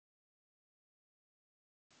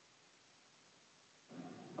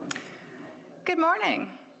Good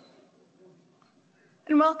morning,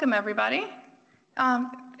 and welcome everybody.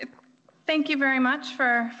 Thank you very much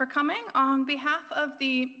for coming. On behalf of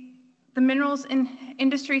the Minerals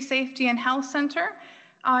Industry Safety and Health Center,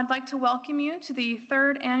 I'd like to welcome you to the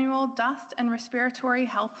 3rd Annual Dust and Respiratory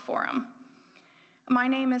Health Forum. My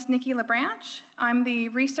name is Nikky LaBranche. I'm the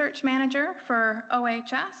Research Manager for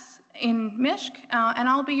OHS in MISHC, and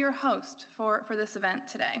I'll be your host for this event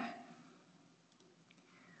today.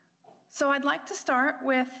 So I'd like to start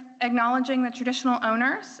with acknowledging the traditional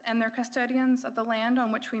owners and their custodians of the land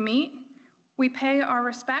on which we meet. We pay our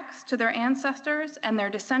respects to their ancestors and their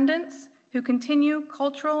descendants who continue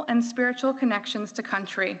cultural and spiritual connections to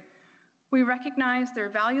country. We recognize their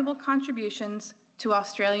valuable contributions to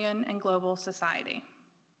Australian and global society.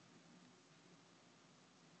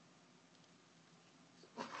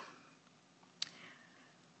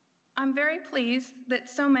 I'm very pleased that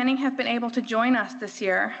so many have been able to join us this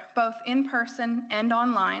year, both in person and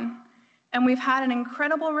online, and we've had an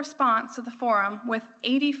incredible response to the forum with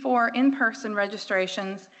 84 in-person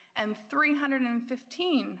registrations and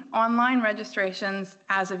 315 online registrations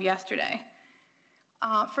as of yesterday.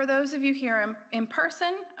 For those of you here in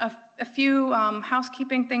person, a few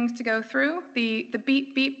housekeeping things to go through. The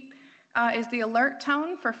beep beep is the alert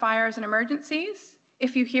tone for fires and emergencies.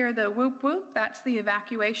 If you hear the whoop whoop, that's the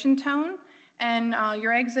evacuation tone, and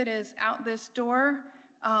your exit is out this door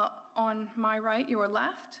on my right, your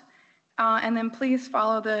left, and then please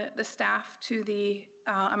follow the staff to the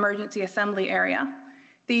emergency assembly area.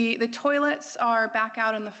 The toilets are back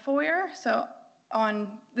out in the foyer, so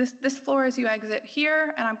on this floor as you exit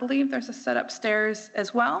here, and I believe there's a set upstairs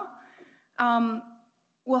as well.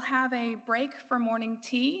 We'll have a break for morning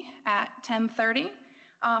tea at 10:30.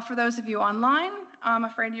 For those of you online, I'm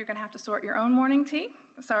afraid you're going to have to sort your own morning tea.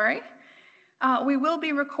 Sorry. We will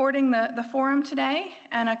be recording the forum today,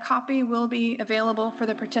 and a copy will be available for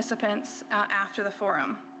the participants after the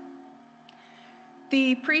forum.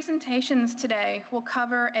 The presentations today will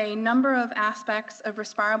cover a number of aspects of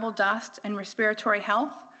respirable dust and respiratory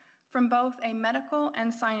health from both a medical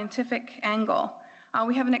and scientific angle.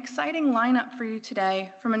 We have an exciting lineup for you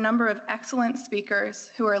today from a number of excellent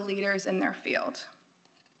speakers who are leaders in their field.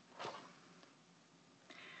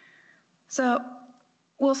 So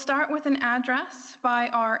we'll start with an address by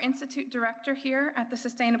our Institute Director here at the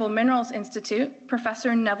Sustainable Minerals Institute,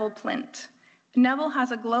 Professor Neville Plint. Neville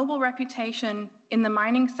has a global reputation in the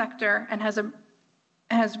mining sector and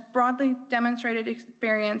has broadly demonstrated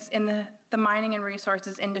experience in the mining and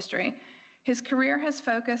resources industry. His career has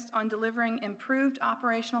focused on delivering improved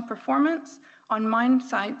operational performance on mine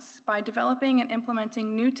sites by developing and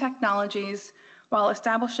implementing new technologies while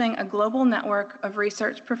establishing a global network of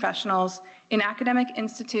research professionals in academic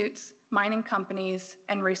institutes, mining companies,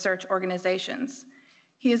 and research organizations.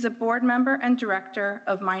 He is a board member and director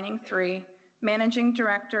of Mining 3, managing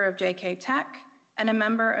director of JK Tech, and a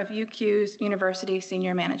member of UQ's University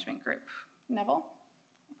Senior Management Group. Neville?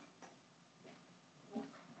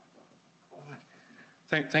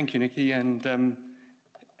 Thank you, Nikki, and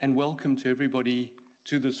welcome to everybody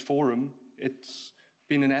to this forum. It's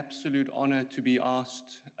been an absolute honor to be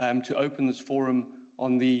asked to open this forum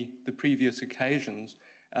on the previous occasions.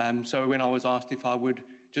 So when I was asked if I would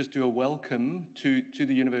just do a welcome to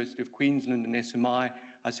the University of Queensland and SMI,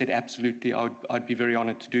 I said absolutely, I'd be very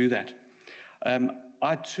honored to do that.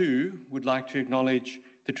 I too would like to acknowledge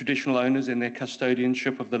the traditional owners and their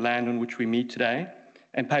custodianship of the land on which we meet today,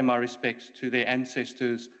 and pay my respects to their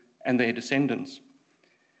ancestors and their descendants.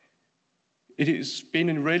 It has been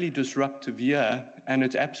a really disruptive year, and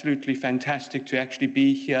it's absolutely fantastic to actually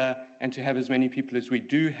be here and to have as many people as we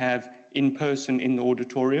do have in person in the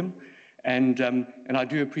auditorium. And I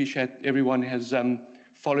do appreciate everyone has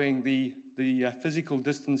following the physical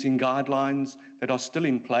distancing guidelines that are still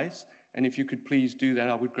in place. And if you could please do that,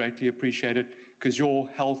 I would greatly appreciate it, because your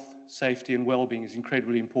health, safety, and well-being is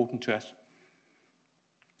incredibly important to us.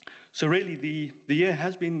 So really, the year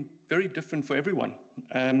has been very different for everyone.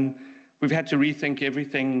 We've had to rethink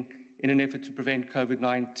everything in an effort to prevent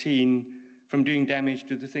COVID-19 from doing damage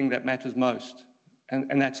to the thing that matters most,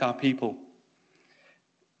 and that's our people.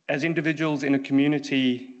 As individuals in a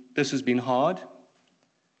community, this has been hard,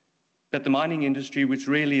 but the mining industry, which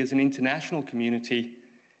really is an international community,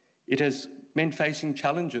 it has meant facing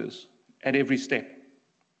challenges at every step,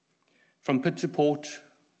 from pit to port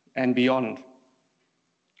and beyond.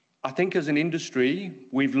 I think as an industry,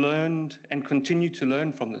 we've learned and continue to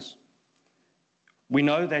learn from this. We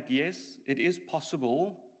know that, yes, it is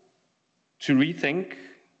possible to rethink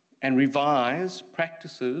and revise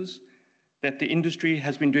practices that the industry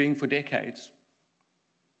has been doing for decades,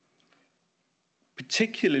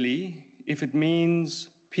 particularly if it means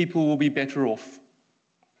people will be better off.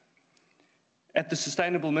 At the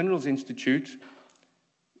Sustainable Minerals Institute,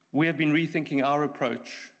 we have been rethinking our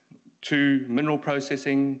approach to mineral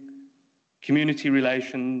processing, community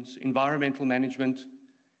relations, environmental management,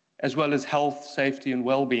 as well as health, safety, and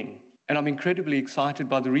well-being. And I'm incredibly excited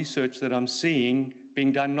by the research that I'm seeing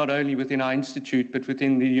being done not only within our institute, but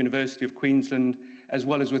within the University of Queensland, as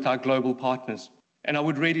well as with our global partners. And I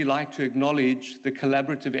would really like to acknowledge the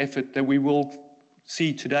collaborative effort that we will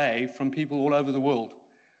see today from people all over the world,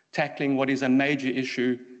 tackling what is a major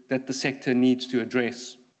issue that the sector needs to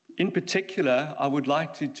address. In particular, I would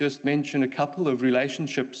like to just mention a couple of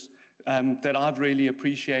relationships that I've really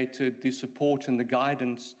appreciated the support and the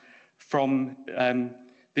guidance from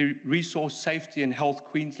the Resource Safety and Health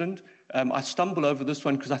Queensland. I stumble over this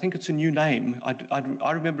one because I think it's a new name.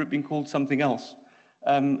 I remember it being called something else.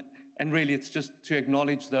 And really, it's just to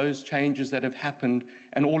acknowledge those changes that have happened,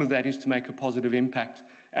 and all of that is to make a positive impact.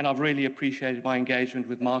 And I've really appreciated my engagement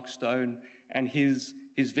with Mark Stone and his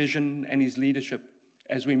vision and his leadership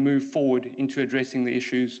as we move forward into addressing the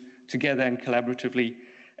issues together and collaboratively,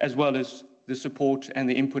 as well as the support and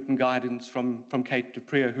the input and guidance from Kate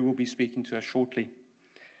Dupree, who will be speaking to us shortly.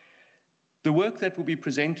 The work that will be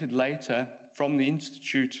presented later from the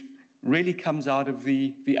Institute really comes out of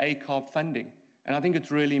the ACARB funding. And I think it's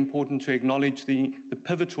really important to acknowledge the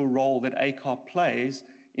pivotal role that ACARB plays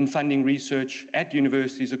in funding research at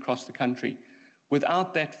universities across the country.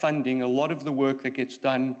 Without that funding, a lot of the work that gets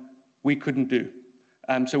done, we couldn't do.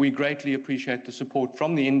 So we greatly appreciate the support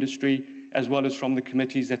from the industry, as well as from the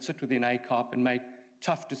committees that sit within ACARB and make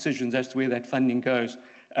tough decisions as to where that funding goes.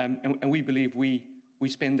 And we believe we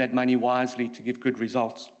spend that money wisely to give good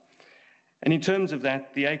results. And in terms of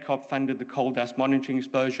that, the ACARB funded the Coal Dust Monitoring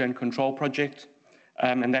Exposure and Control Project,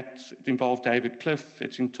 and that involved David Cliff,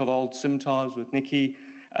 it's involved SIMTARS with Nikki,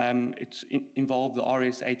 it's involved the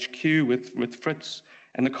RSHQ with Fritz,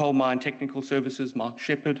 and the Coal Mine Technical Services, Mark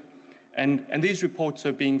Shepherd. And these reports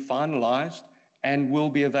are being finalised and will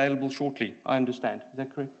be available shortly, I understand. Is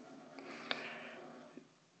that correct?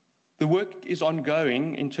 The work is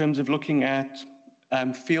ongoing in terms of looking at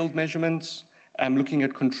field measurements, looking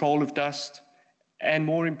at control of dust, and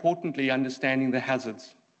more importantly, understanding the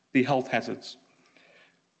hazards, the health hazards.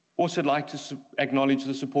 Also, I'd like to acknowledge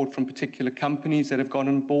the support from particular companies that have gone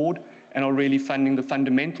on board and are really funding the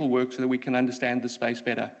fundamental work so that we can understand the space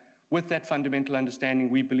better. With that fundamental understanding,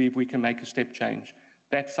 we believe we can make a step change.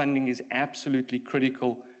 That funding is absolutely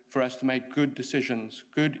critical for us to make good decisions,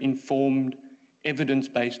 good, informed,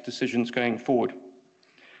 evidence-based decisions going forward.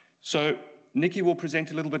 So Nikki will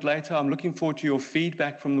present a little bit later. I'm looking forward to your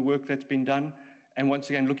feedback from the work that's been done, and once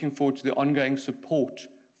again, looking forward to the ongoing support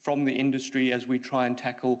from the industry as we try and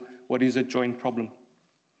tackle what is a joint problem.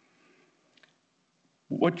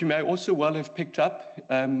 What you may also well have picked up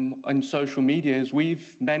on social media is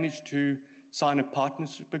we've managed to sign a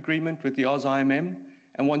partnership agreement with the AusIMM,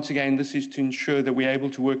 and once again, this is to ensure that we're able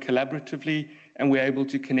to work collaboratively and we're able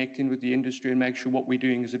to connect in with the industry and make sure what we're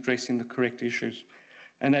doing is addressing the correct issues.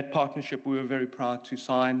 And that partnership we were very proud to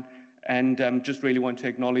sign, and just really want to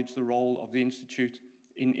acknowledge the role of the Institute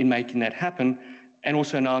in making that happen, and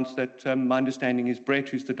also announce that my understanding is Brett,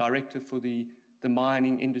 who's the director for the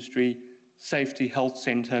Mining Industry Safety Health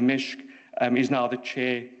Centre, MISHC, is now the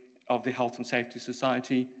chair of the Health and Safety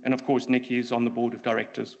Society, and of course Nikki is on the board of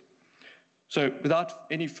directors. So without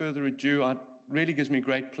any further ado, it really gives me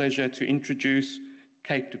great pleasure to introduce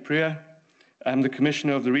Kate Dupree, the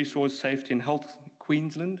Commissioner of the Resource Safety and Health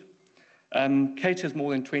Queensland. Kate has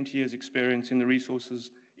more than 20 years' experience in the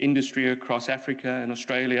resources industry across Africa and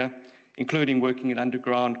Australia, including working in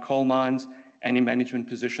underground coal mines and in management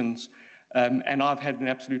positions. And I've had an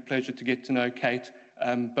absolute pleasure to get to know Kate.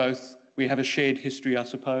 Both, we have a shared history, I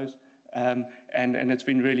suppose, and it's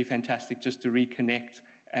been really fantastic just to reconnect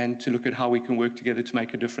and to look at how we can work together to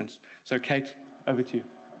make a difference. So Kate, over to you.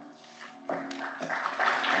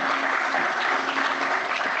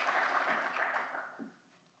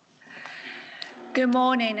 Good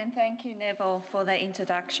morning, and thank you, Neville, for the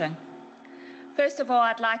introduction. First of all,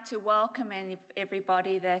 I'd like to welcome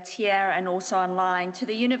everybody that's here and also online to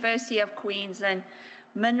the University of Queensland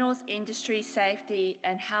Minerals Industry Safety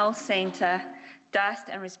and Health Centre Dust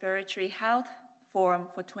and Respiratory Health Forum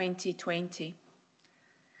for 2020.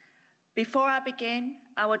 Before I begin,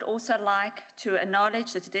 I would also like to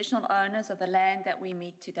acknowledge the traditional owners of the land that we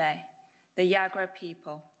meet today, the Yagra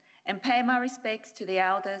people, and pay my respects to the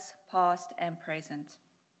elders, past and present.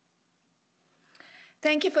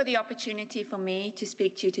 Thank you for the opportunity for me to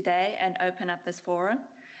speak to you today and open up this forum.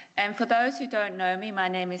 And for those who don't know me, my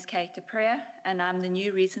name is Katrina, and I'm the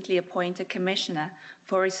new recently appointed Commissioner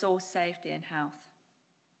for Resource Safety and Health.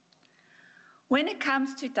 When it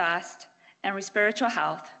comes to dust and respiratory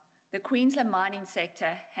health, the Queensland mining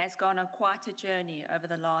sector has gone on quite a journey over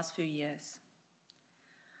the last few years.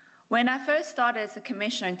 When I first started as a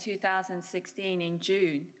Commissioner in 2016 in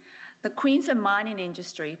June, the Queensland mining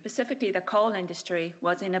industry, specifically the coal industry,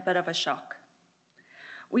 was in a bit of a shock.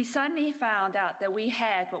 We suddenly found out that we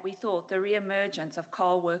had what we thought the re-emergence of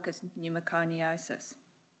coal workers' pneumoconiosis.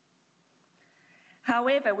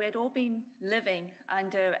 However, we had all been living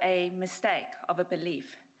under a mistake of a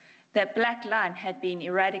belief that black lung had been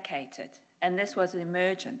eradicated, and this was an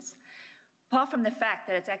emergence, apart from the fact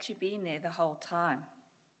that it's actually been there the whole time.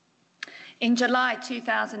 In July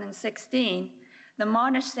 2016, the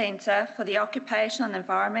Monash Centre for the Occupational and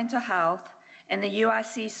Environmental Health and the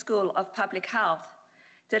UIC School of Public Health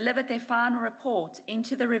delivered their final report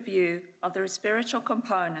into the review of the respiratory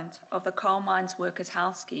component of the Coal Mines Workers'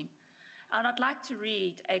 Health Scheme. And I'd like to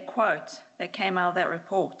read a quote that came out of that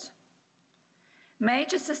report.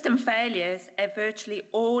 Major system failures at virtually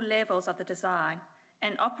all levels of the design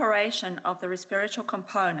and operation of the respiratory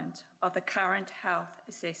component of the current health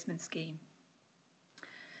assessment scheme.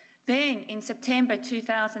 Then, in September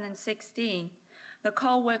 2016, the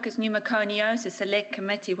Coal Workers Pneumoconiosis Select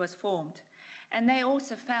Committee was formed, and they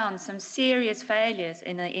also found some serious failures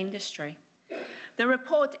in the industry. The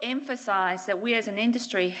report emphasised that we as an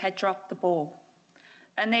industry had dropped the ball,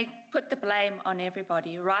 and they put the blame on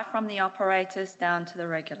everybody, right from the operators down to the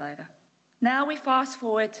regulator. Now we fast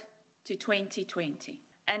forward to 2020,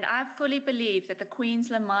 and I fully believe that the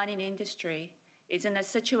Queensland mining industry is in a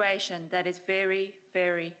situation that is very,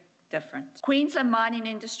 very different. Queensland mining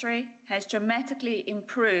industry has dramatically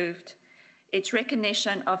improved its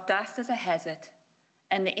recognition of dust as a hazard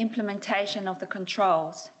and the implementation of the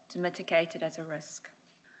controls to mitigate it as a risk.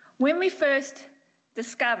 When we first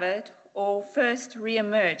discovered or first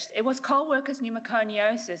re-emerged, it was coal workers'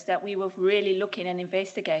 pneumoconiosis that we were really looking and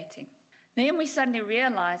investigating. Then we suddenly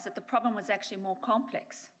realized that the problem was actually more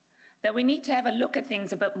complex, that we need to have a look at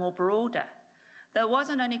things a bit more broader. There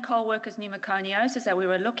wasn't only coal workers' pneumoconiosis that we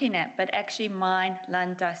were looking at, but actually mine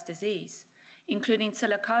lung dust disease, including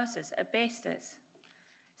silicosis, asbestos,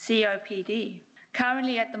 COPD.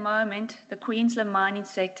 Currently, at the moment, the Queensland mining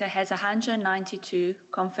sector has 192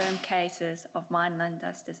 confirmed cases of mine lung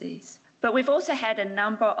dust disease. But we've also had a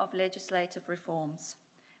number of legislative reforms,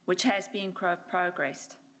 which has been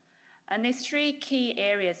progressed. And there's three key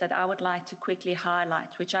areas that I would like to quickly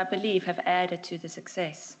highlight, which I believe have added to the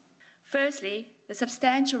success. Firstly, the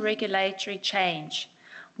substantial regulatory change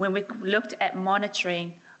when we looked at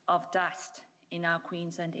monitoring of dust in our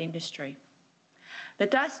Queensland industry. The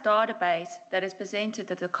dust database that is presented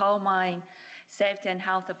to the Coal Mine Safety and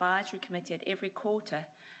Health Advisory Committee at every quarter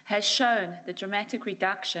has shown the dramatic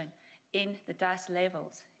reduction in the dust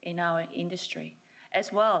levels in our industry,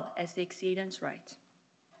 as well as the exceedance rate.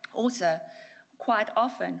 Also, quite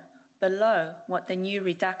often below what the new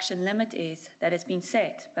reduction limit is that has been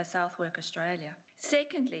set by South Work Australia.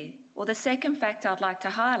 Secondly, or the second factor I'd like to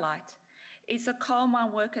highlight, is the Coal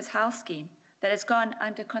Mine Workers' Health Scheme that has gone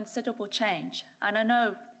under considerable change. And I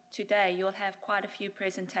know today you'll have quite a few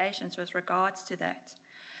presentations with regards to that.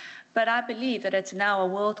 But I believe that it's now a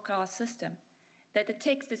world-class system that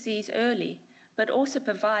detects disease early, but also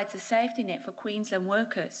provides a safety net for Queensland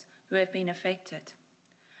workers who have been affected.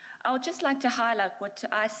 I would just like to highlight what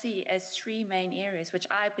I see as three main areas which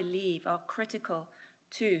I believe are critical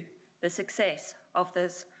to the success of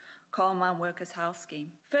this Coal Mine Workers' Health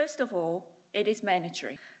Scheme. First of all, it is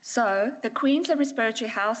mandatory. So the Queensland Respiratory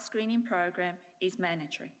Health Screening Program is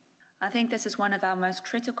mandatory. I think this is one of our most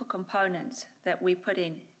critical components that we put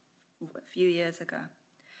in a few years ago.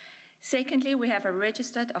 Secondly, we have a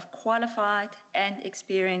register of qualified and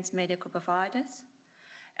experienced medical providers.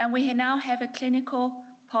 And we now have a clinical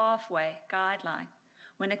pathway guideline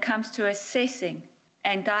when it comes to assessing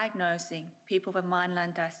and diagnosing people with mine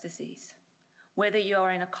lung dust disease, whether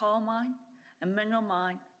you're in a coal mine, a mineral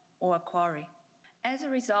mine, or a quarry. As a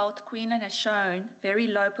result, Queensland has shown very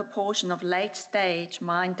low proportion of late-stage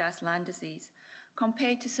mine dust lung disease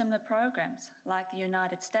compared to similar programs like the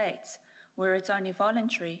United States, where it's only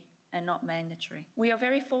voluntary and not mandatory. We are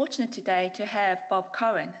very fortunate today to have Bob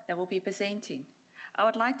Cohen that will be presenting. I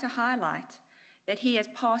would like to highlight that he has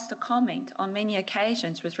passed a comment on many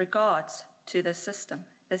occasions with regards to the system,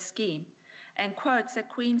 the scheme, and quotes that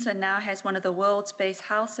Queensland now has one of the world's best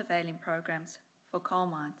health surveilling programs for coal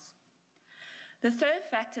mines. The third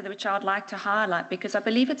factor which I would like to highlight, because I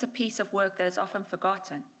believe it's a piece of work that is often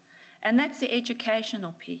forgotten, and that's the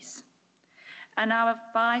educational piece. And I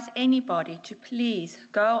advise anybody to please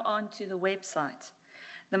go onto the website,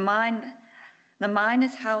 the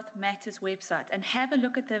Miners Health Matters website, and have a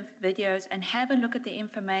look at the videos and have a look at the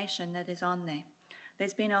information that is on there.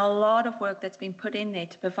 There's been a lot of work that's been put in there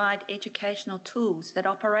to provide educational tools that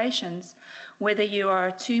operations, whether you are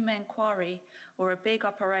a two-man quarry or a big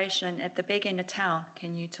operation at the big end of town,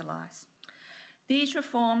 can utilise. These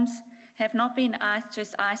reforms have not been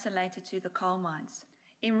just isolated to the coal mines.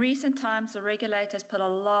 In recent times, the regulators put a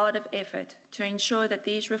lot of effort to ensure that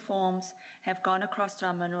these reforms have gone across to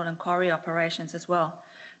our mineral and quarry operations as well,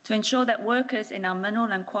 to ensure that workers in our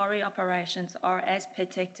mineral and quarry operations are as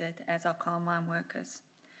protected as our coal mine workers.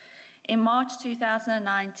 In March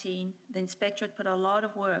 2019, the Inspectorate put a lot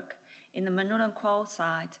of work in the mineral and coal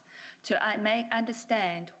side to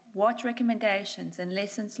understand what recommendations and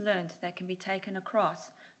lessons learned that can be taken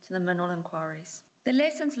across to the mineral and quarries. The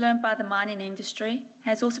lessons learned by the mining industry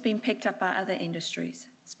has also been picked up by other industries,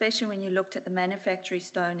 especially when you looked at the manufacturing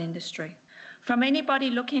stone industry. From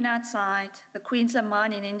anybody looking outside, the Queensland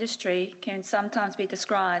mining industry can sometimes be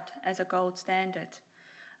described as a gold standard,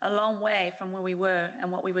 a long way from where we were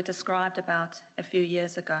and what we were described about a few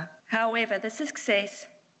years ago. However, the success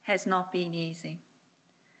has not been easy.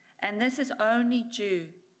 And this is only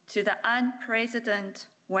due to the unprecedented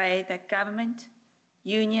way that government,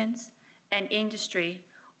 unions, and industry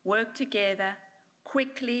work together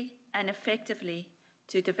quickly and effectively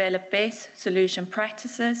to develop best solution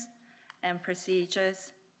practices and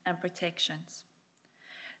procedures and protections.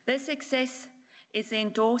 This success is the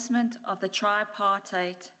endorsement of the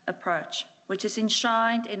tripartite approach, which is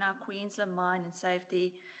enshrined in our Queensland mine and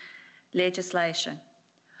safety legislation.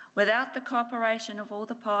 Without the cooperation of all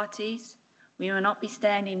the parties, we will not be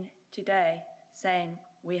standing today saying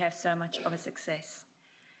we have so much of a success.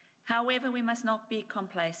 However, we must not be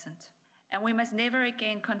complacent, and we must never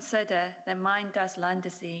again consider that mine dust lung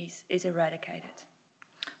disease is eradicated.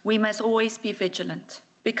 We must always be vigilant,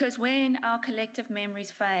 because when our collective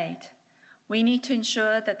memories fade, we need to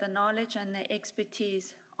ensure that the knowledge and the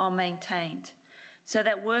expertise are maintained, so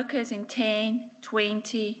that workers in 10,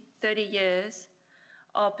 20, 30 years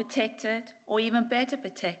are protected, or even better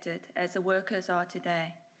protected as the workers are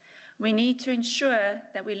today. We need to ensure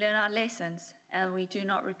that we learn our lessons and we do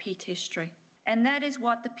not repeat history. And that is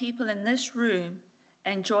what the people in this room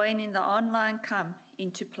and joining the online come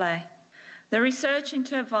into play. The research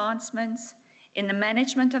into advancements in the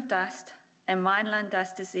management of dust and mine lung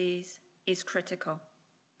dust disease is critical.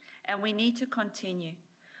 And we need to continue.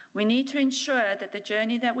 We need to ensure that the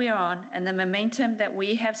journey that we are on and the momentum that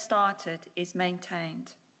we have started is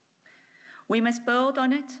maintained. We must build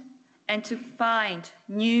on it and to find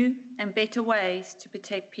new and better ways to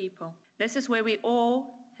protect people. This is where we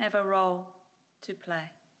all have a role to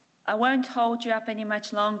play. I won't hold you up any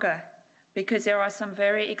much longer because there are some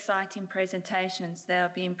very exciting presentations that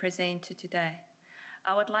are being presented today.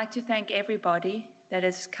 I would like to thank everybody that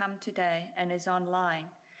has come today and is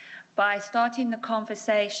online. By starting the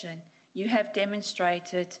conversation, you have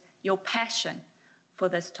demonstrated your passion for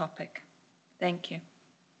this topic. Thank you.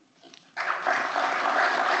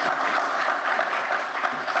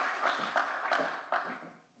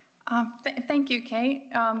 Thank you, Kate.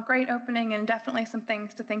 Great opening and definitely some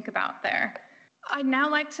things to think about there. I'd now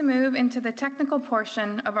like to move into the technical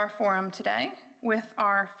portion of our forum today with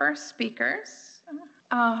our first speakers. From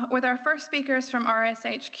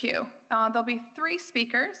RSHQ. There'll be 3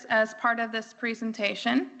 speakers as part of this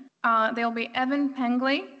presentation. They'll be Evan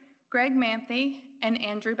Pengley, Greg Manthe, and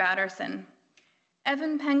Andrew Batterson.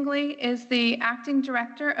 Evan Pengley is the Acting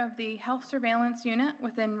Director of the Health Surveillance Unit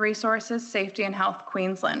within Resources, Safety and Health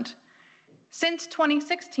Queensland. Since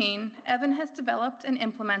 2016, Evan has developed and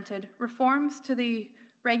implemented reforms to the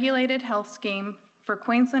Regulated Health Scheme for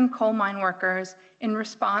Queensland coal mine workers in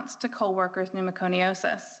response to coal workers'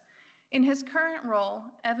 pneumoconiosis. In his current role,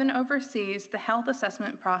 Evan oversees the health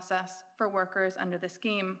assessment process for workers under the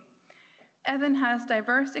scheme. Evan has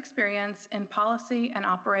diverse experience in policy and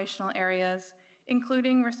operational areas,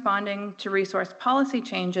 including responding to resource policy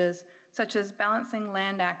changes, such as balancing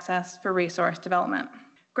land access for resource development.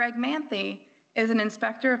 Greg Manthe is an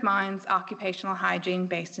inspector of mines occupational hygiene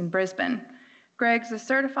based in Brisbane. Greg's a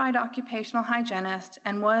certified occupational hygienist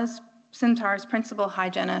and was Centaur's principal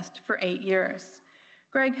hygienist for 8 years.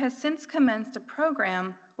 Greg has since commenced a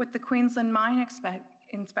program with the Queensland Mine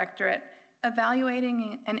Inspectorate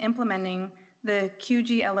evaluating and implementing the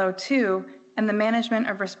QGLO2 and the management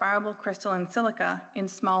of respirable crystalline silica in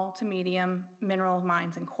small to medium mineral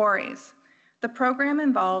mines and quarries. The program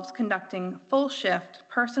involves conducting full shift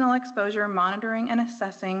personal exposure monitoring and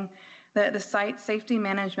assessing the site safety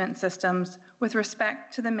management systems with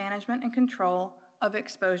respect to the management and control of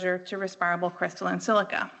exposure to respirable crystalline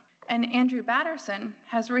silica. And Andrew Batterson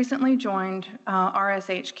has recently joined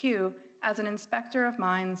RSHQ as an Inspector of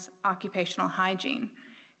Mines Occupational Hygiene.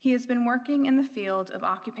 He has been working in the field of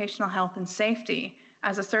occupational health and safety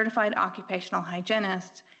as a certified occupational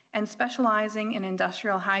hygienist and specializing in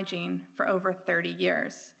industrial hygiene for over 30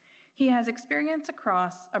 years. He has experience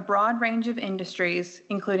across a broad range of industries,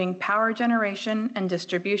 including power generation and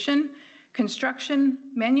distribution, construction,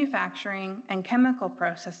 manufacturing, and chemical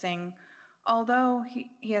processing, although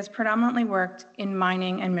he has predominantly worked in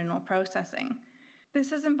mining and mineral processing. This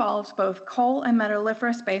has involved both coal and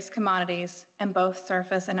metalliferous-based commodities and both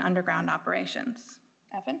surface and underground operations.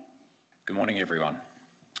 Evan? Good morning, everyone.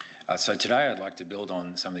 So today I'd like to build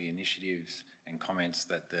on some of the initiatives and comments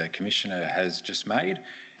that the Commissioner has just made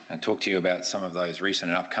and talk to you about some of those recent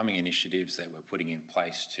and upcoming initiatives that we're putting in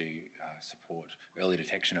place to support early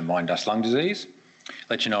detection of mine dust lung disease,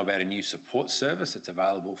 let you know about a new support service that's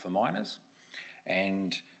available for miners,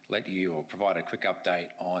 and provide a quick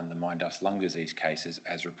update on the mine dust lung disease cases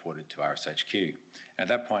as reported to RSHQ. And at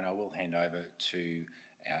that point, I will hand over to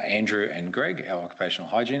Andrew and Greg, our occupational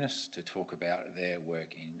hygienists, to talk about their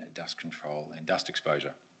work in dust control and dust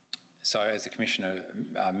exposure. So as the Commissioner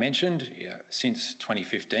mentioned, since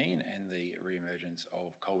 2015 and the re-emergence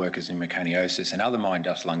of coal workers in meconiosis and other mine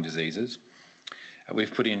dust lung diseases,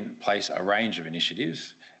 we've put in place a range of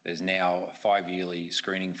initiatives. There's now 5-yearly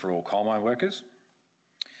screening for all coal mine workers.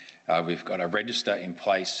 We've got a register in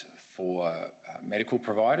place for medical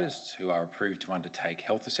providers who are approved to undertake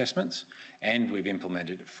health assessments, and we've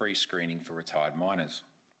implemented free screening for retired miners.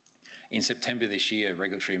 In September this year,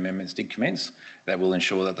 regulatory amendments did commence that will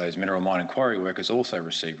ensure that those mineral mine and quarry workers also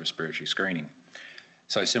receive respiratory screening.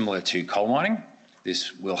 So similar to coal mining,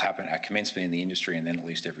 this will happen at commencement in the industry and then at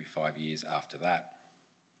least every 5 years after that.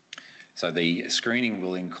 So the screening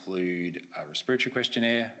will include a respiratory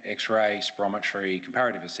questionnaire, X-ray, spirometry,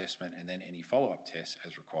 comparative assessment, and then any follow-up tests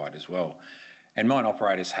as required as well. And mine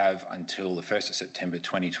operators have until the 1st of September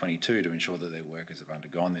 2022 to ensure that their workers have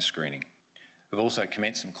undergone this screening. We've also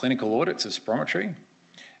commenced some clinical audits of spirometry.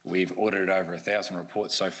 We've audited over 1,000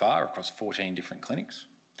 reports so far across 14 different clinics.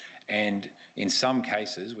 And in some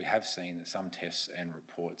cases, we have seen that some tests and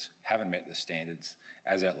reports haven't met the standards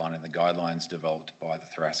as outlined in the guidelines developed by the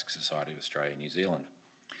Thoracic Society of Australia and New Zealand.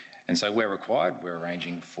 And so where required, we're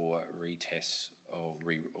arranging for retests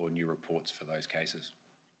or new reports for those cases.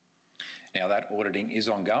 Now that auditing is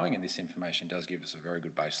ongoing and this information does give us a very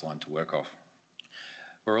good baseline to work off.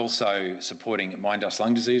 We're also supporting mine dust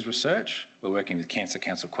lung disease research. We're working with Cancer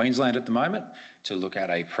Council Queensland at the moment to look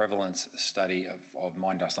at a prevalence study of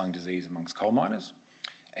mine dust lung disease amongst coal miners.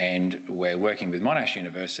 And we're working with Monash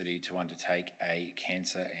University to undertake a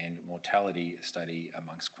cancer and mortality study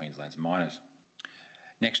amongst Queensland's miners.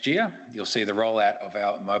 Next year, you'll see the rollout of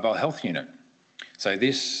our mobile health unit. So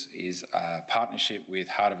this is a partnership with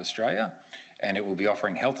Heart of Australia, and it will be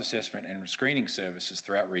offering health assessment and screening services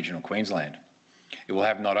throughout regional Queensland. It will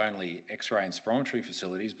have not only X-ray and spirometry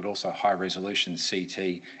facilities, but also high-resolution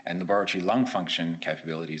CT and laboratory lung function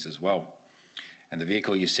capabilities as well. And the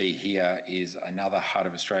vehicle you see here is another Heart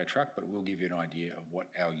of Australia truck, but it will give you an idea of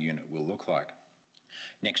what our unit will look like.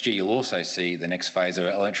 Next year, you'll also see the next phase of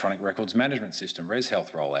our electronic records management system,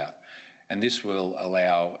 ResHealth, rollout. And this will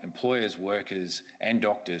allow employers, workers, and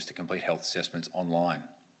doctors to complete health assessments online.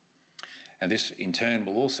 And this, in turn,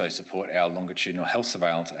 will also support our longitudinal health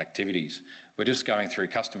surveillance activities. We're just going through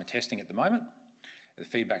customer testing at the moment. The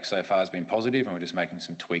feedback so far has been positive, and we're just making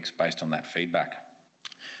some tweaks based on that feedback.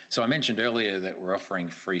 So I mentioned earlier that we're offering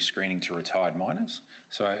free screening to retired miners.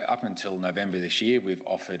 So up until November this year, we've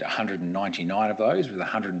offered 199 of those, with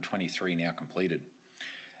 123 now completed.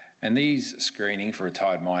 And these screening for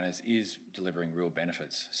retired miners is delivering real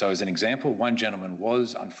benefits. So as an example, one gentleman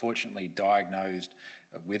was unfortunately diagnosed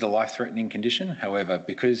with a life-threatening condition. However,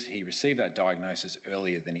 because he received that diagnosis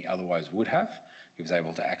earlier than he otherwise would have, he was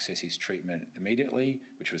able to access his treatment immediately,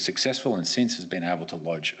 which was successful, and since has been able to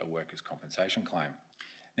lodge a workers' compensation claim.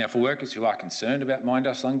 Now, for workers who are concerned about mine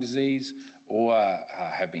dust lung disease or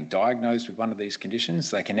have been diagnosed with one of these conditions,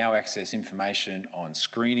 they can now access information on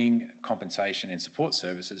screening, compensation and support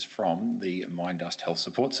services from the Mine Dust Health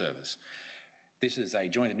Support Service. This is a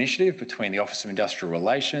joint initiative between the Office of Industrial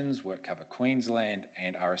Relations, WorkCover Queensland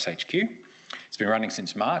and RSHQ. It's been running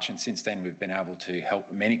since March, and since then we've been able to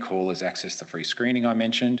help many callers access the free screening I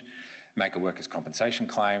mentioned, make a workers' compensation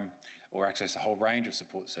claim, or access a whole range of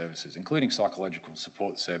support services, including psychological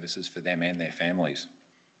support services for them and their families.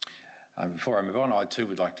 Before I move on, I too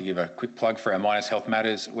would like to give a quick plug for our Miners Health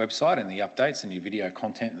Matters website and the updates and new video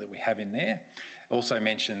content that we have in there. Also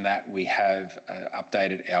mention that we have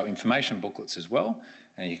updated our information booklets as well,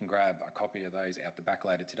 and you can grab a copy of those out the back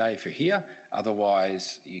later today if you're here.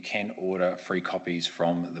 Otherwise, you can order free copies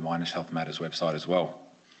from the Miners Health Matters website as well.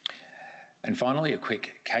 And finally, a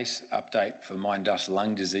quick case update for mine dust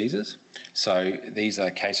lung diseases. So these are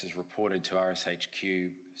cases reported to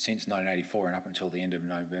RSHQ since 1984 and up until the end of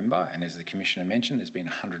November. And as the Commissioner mentioned, there's been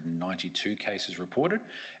 192 cases reported,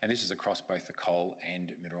 and this is across both the coal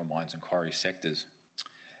and mineral mines and quarry sectors.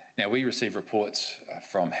 Now, we receive reports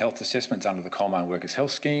from health assessments under the Coal Mine Workers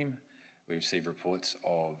Health Scheme. We receive reports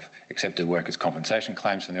of accepted workers' compensation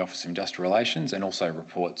claims from the Office of Industrial Relations and also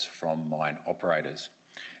reports from mine operators.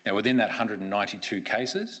 Now, within that 192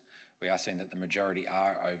 cases, we are seeing that the majority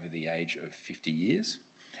are over the age of 50 years,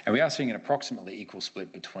 and we are seeing an approximately equal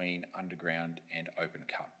split between underground and open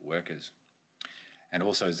cut workers. And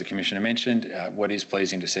also, as the Commissioner mentioned, what is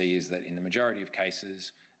pleasing to see is that in the majority of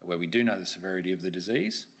cases where we do know the severity of the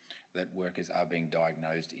disease, that workers are being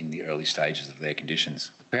diagnosed in the early stages of their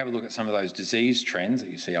conditions. If we have a look at some of those disease trends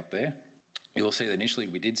that you see up there, you will see that initially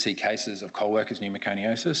we did see cases of coal workers'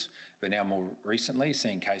 pneumoconiosis, but now more recently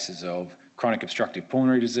seeing cases of chronic obstructive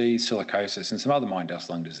pulmonary disease, silicosis, and some other mine dust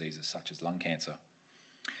lung diseases such as lung cancer.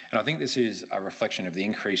 And I think this is a reflection of the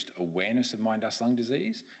increased awareness of mine dust lung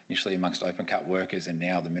disease, initially amongst open cut workers and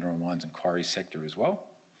now the mineral mines and quarries sector as well.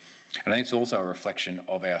 And I think it's also a reflection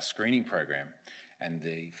of our screening program and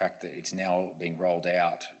the fact that it's now being rolled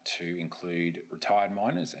out to include retired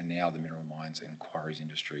miners and now the mineral mines and quarries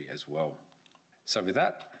industry as well. So with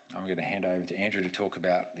that, I'm going to hand over to Andrew to talk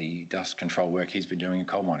about the dust control work he's been doing in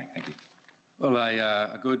coal mining. Thank you. Well,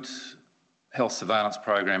 a good health surveillance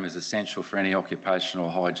program is essential for any occupational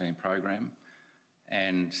hygiene program,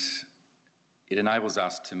 and it enables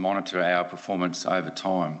us to monitor our performance over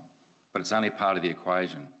time, but it's only part of the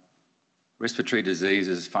equation. Respiratory disease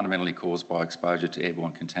is fundamentally caused by exposure to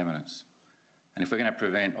airborne contaminants, and if we're going to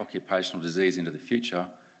prevent occupational disease into the future,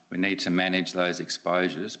 we need to manage those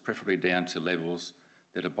exposures, preferably down to levels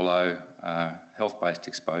that are below health-based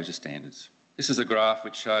exposure standards. This is a graph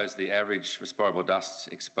which shows the average respirable dust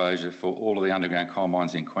exposure for all of the underground coal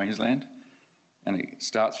mines in Queensland, and it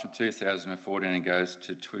starts from 2014 and goes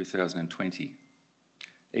to 2020.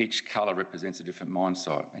 Each colour represents a different mine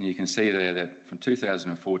site, and you can see there that from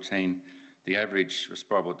 2014, the average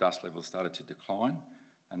respirable dust levels started to decline,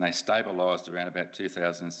 and they stabilised around about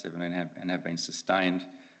 2017 and have been sustained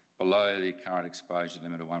below the current exposure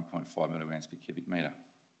limit of 1.5 milligrams per cubic metre.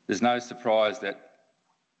 There's no surprise that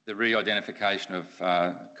the re-identification of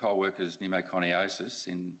coal workers' pneumoconiosis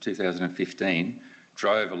in 2015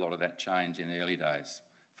 drove a lot of that change in the early days,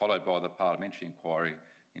 followed by the parliamentary inquiry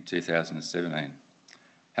in 2017.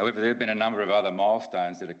 However, there have been a number of other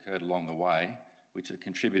milestones that occurred along the way which have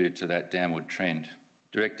contributed to that downward trend.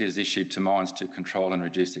 Directives issued to mines to control and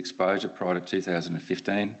reduce exposure prior to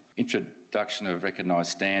 2015, introduction of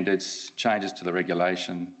recognised standards, changes to the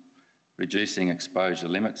regulation, reducing exposure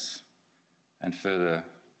limits, and further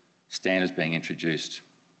standards being introduced.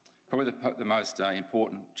 Probably the most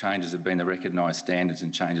important changes have been the recognised standards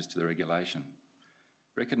and changes to the regulation.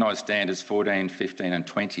 Recognised standards 14, 15 and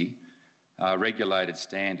 20 are regulated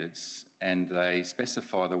standards, and they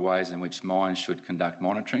specify the ways in which mines should conduct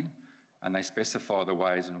monitoring, and they specify the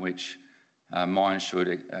ways in which mines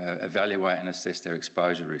should evaluate and assess their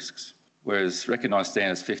exposure risks. Whereas recognised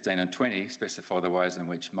standards 15 and 20 specify the ways in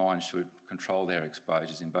which mines should control their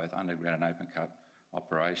exposures in both underground and open cut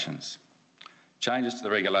operations. Changes to the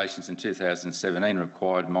regulations in 2017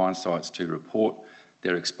 required mine sites to report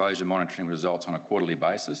their exposure monitoring results on a quarterly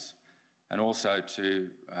basis, and also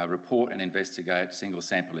to report and investigate single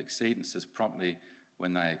sample exceedances promptly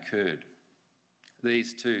when they occurred.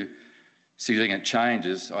 These two significant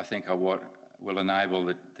changes, I think, are what will enable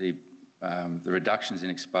the reductions in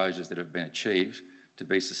exposures that have been achieved to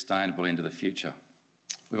be sustainable into the future.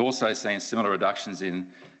 We've also seen similar reductions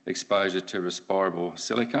in exposure to respirable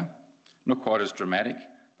silica, not quite as dramatic,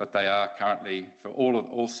 but they are currently, for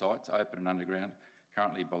all sites, open and underground,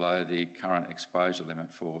 currently below the current exposure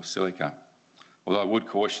limit for silica. Although I would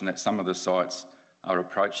caution that some of the sites are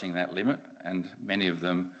approaching that limit, and many of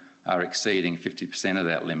them are exceeding 50% of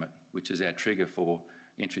that limit, which is our trigger for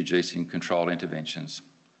introducing control interventions.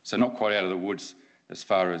 So not quite out of the woods as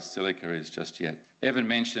far as silica is just yet. Evan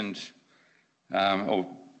mentioned or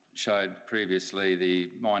showed previously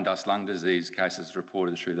the mine dust lung disease cases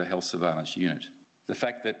reported through the health surveillance unit. The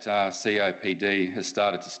fact that COPD has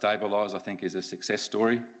started to stabilise, I think, is a success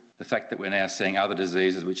story. The fact that we're now seeing other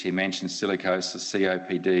diseases, which he mentioned, silicosis,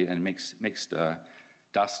 COPD and mixed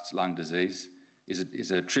dust lung disease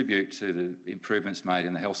is a tribute to the improvements made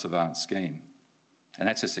in the health surveillance scheme. And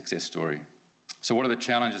that's a success story. So what are the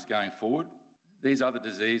challenges going forward? These other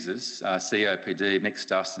diseases, COPD, mixed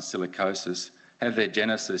dust and silicosis, have their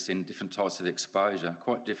genesis in different types of exposure,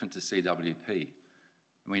 quite different to CWP.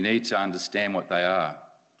 And we need to understand what they are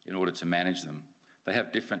in order to manage them. They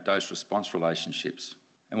have different dose-response relationships.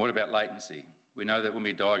 And what about latency? We know that when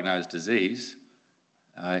we diagnose disease,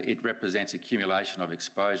 it represents accumulation of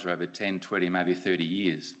exposure over 10, 20, maybe 30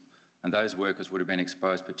 years. And those workers would have been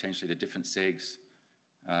exposed potentially to different segs,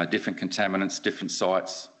 different contaminants, different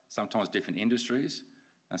sites, sometimes different industries,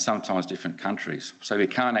 and sometimes different countries. So we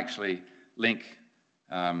can't actually link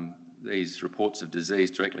these reports of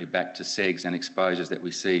disease directly back to segs and exposures that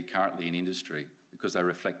we see currently in industry because they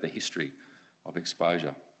reflect the history of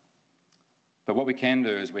exposure. But what we can do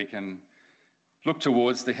is we can look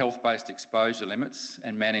towards the health-based exposure limits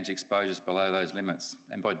and manage exposures below those limits.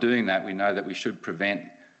 And by doing that, we know that we should prevent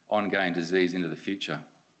ongoing disease into the future.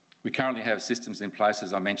 We currently have systems in place,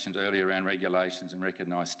 as I mentioned earlier, around regulations and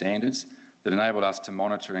recognised standards that enable us to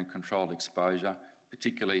monitor and control exposure,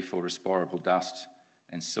 particularly for respirable dust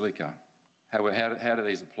and silica. However, how do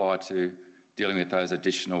these apply to dealing with those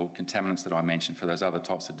additional contaminants that I mentioned for those other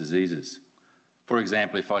types of diseases? For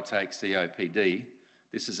example, if I take COPD,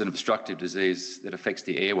 this is an obstructive disease that affects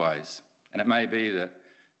the airways. And it may be that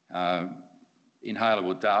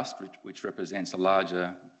inhalable dust, which represents a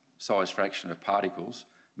larger size fraction of particles,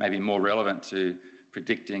 may be more relevant to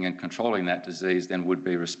predicting and controlling that disease than would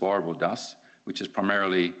be respirable dust, which is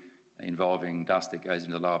primarily involving dust that goes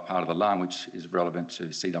into the lower part of the lung, which is relevant to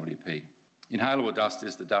CWP. Inhalable dust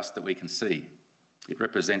is the dust that we can see. It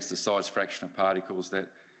represents the size fraction of particles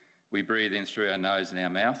that we breathe in through our nose and our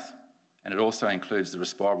mouth, and it also includes the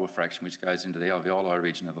respirable fraction, which goes into the alveoli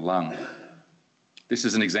region of the lung. This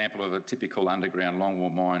is an example of a typical underground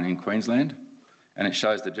longwall mine in Queensland, and it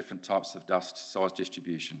shows the different types of dust size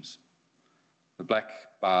distributions. The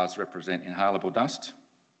black bars represent inhalable dust,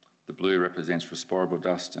 the blue represents respirable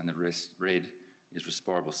dust, and the red is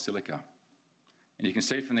respirable silica. And you can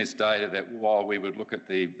see from this data that while we would look at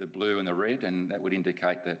the blue and the red, and that would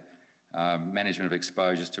indicate that management of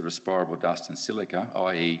exposures to respirable dust and silica,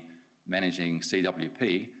 i.e. managing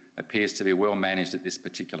CWP, appears to be well managed at this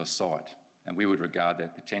particular site. And we would regard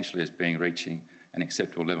that potentially as reaching an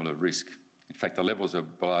acceptable level of risk. In fact, the levels are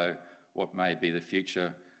below what may be the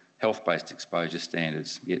future health-based exposure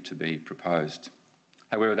standards yet to be proposed.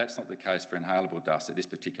 However, that's not the case for inhalable dust at this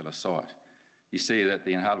particular site. You see that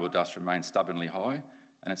the inhalable dust remains stubbornly high,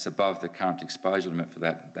 and it's above the current exposure limit for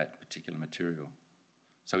that particular material.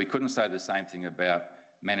 So we couldn't say the same thing about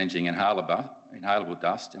managing inhalable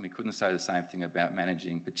dust, and we couldn't say the same thing about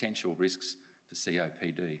managing potential risks to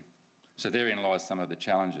COPD. So therein lies some of the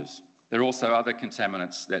challenges. There are also other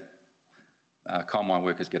contaminants that coal mine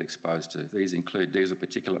workers get exposed to. These include diesel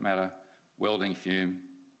particulate matter, welding fume,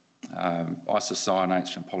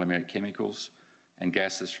 isocyanates from polymeric chemicals, and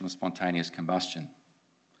gases from spontaneous combustion.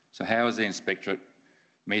 So how is the inspectorate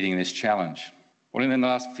meeting this challenge? Well, in the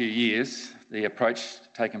last few years, the approach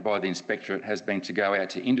taken by the inspectorate has been to go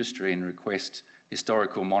out to industry and request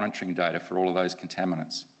historical monitoring data for all of those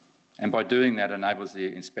contaminants. And by doing that, enables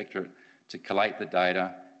the inspectorate to collate the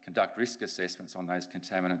data, conduct risk assessments on those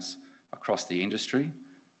contaminants across the industry,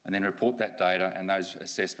 and then report that data and those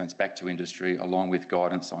assessments back to industry along with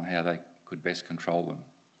guidance on how they could best control them.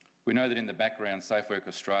 We know that in the background, Safe Work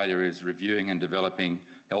Australia is reviewing and developing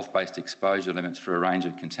health-based exposure limits for a range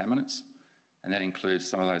of contaminants, and that includes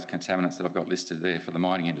some of those contaminants that I've got listed there for the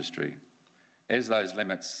mining industry. As those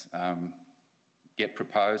limits get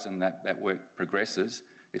proposed and that work progresses,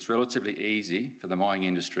 it's relatively easy for the mining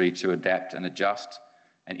industry to adapt and adjust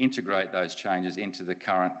and integrate those changes into the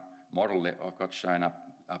current model that I've got shown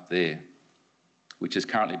up there, which has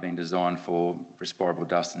currently been designed for respirable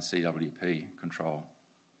dust and CWP control.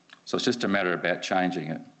 So it's just a matter about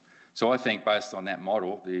changing it. So I think based on that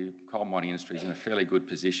model, the coal mining industry is in a fairly good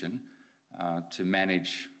position to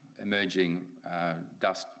manage emerging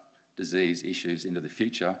dust disease issues into the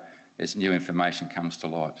future as new information comes to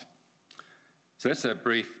light. So that's a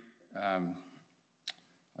brief,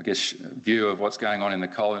 view of what's going on in the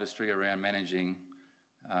coal industry around managing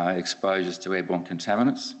exposures to airborne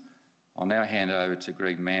contaminants. I'll now hand over to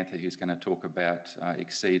Greg Mantha, who's going to talk about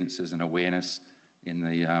exceedances and awareness in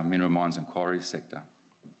the mineral mines and quarries sector.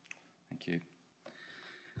 Thank you.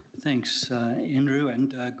 Thanks, Andrew,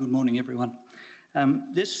 and good morning, everyone.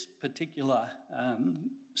 This particular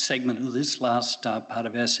segment, or this last part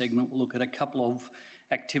of our segment, will look at a couple of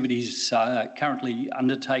activities currently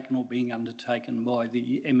undertaken or being undertaken by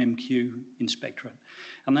the MMQ Inspectorate.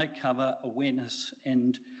 And they cover awareness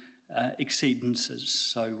and exceedances,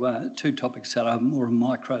 so two topics that are more a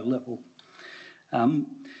micro level.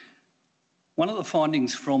 One of the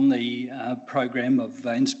findings from the program of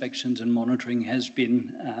inspections and monitoring has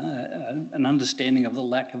been an understanding of the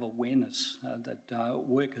lack of awareness that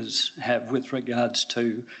workers have with regards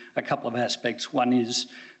to a couple of aspects. One is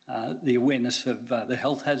the awareness of the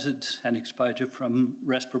health hazards and exposure from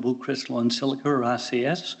respirable crystalline silica, or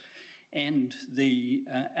RCS, and the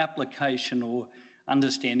application or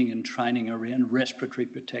understanding and training around respiratory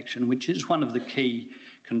protection, which is one of the key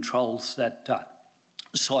controls that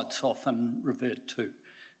sites often revert to,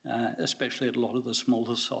 especially at a lot of the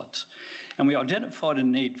smaller sites. And we identified a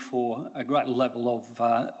need for a greater level of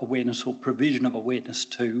awareness or provision of awareness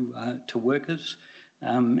to workers,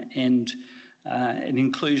 and an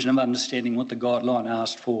inclusion of understanding what the guideline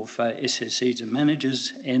asked for SSEs and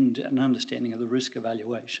managers, and an understanding of the risk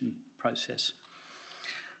evaluation process.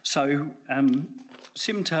 So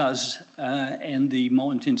SIMTARS and the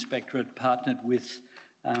Mines Inspectorate partnered with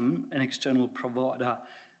an external provider,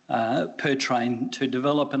 PerTrain, to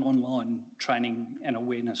develop an online training and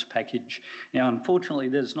awareness package. Now, unfortunately,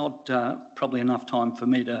 there's not probably enough time for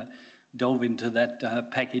me to delve into that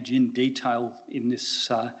package in detail in this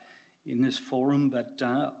forum, but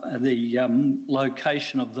the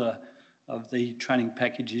location of the training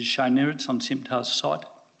package is shown there. It's on SIMTAR's site.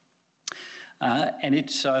 And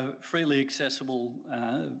it's a freely accessible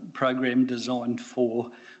program designed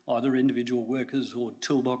for either individual workers or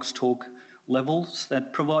toolbox talk levels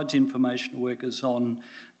that provides information to workers on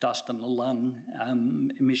dust in the lung,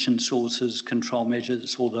 emission sources, control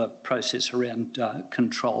measures, or the process around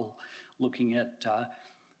control, looking at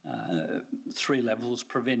 3 levels: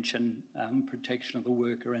 prevention, protection of the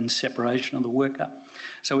worker, and separation of the worker.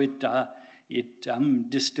 So it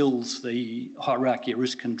distills the hierarchy of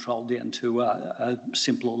risk control down to a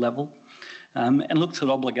simpler level, and looks at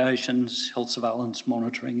obligations, health surveillance,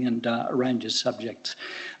 monitoring, and a range of subjects.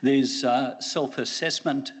 There's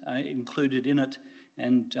self-assessment included in it,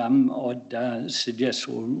 and I'd suggest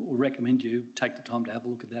or recommend you take the time to have a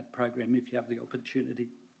look at that program if you have the opportunity.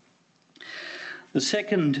 The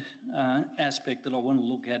second aspect that I want to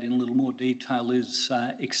look at in a little more detail is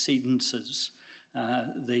exceedances.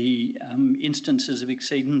 The instances of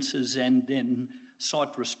exceedances, and then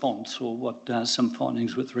site response, or what some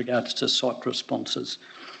findings with regards to site responses.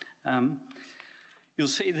 You'll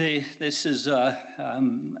see there, this is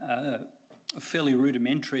a fairly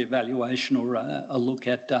rudimentary evaluation, or a look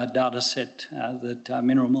at data set that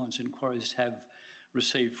Mineral Mines and Quarries have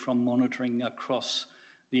received from monitoring across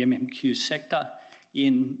the MMQ sector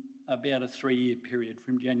in about a 3-year period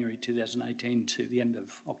from January 2018 to the end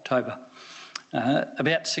of October.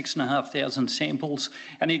 About 6,500 samples,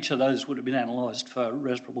 and each of those would have been analysed for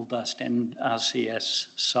respirable dust and RCS.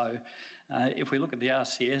 So if we look at the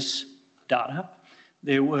RCS data,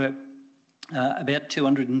 there were about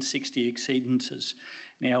 260 exceedances.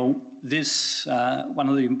 Now, this, one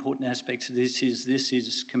of the important aspects of this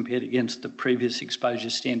is compared against the previous exposure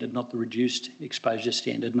standard, not the reduced exposure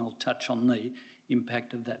standard, and I'll touch on the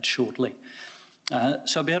impact of that shortly.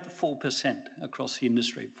 So about 4% across the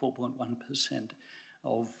industry, 4.1%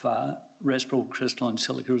 of respirable crystalline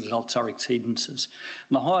silica results are exceedances.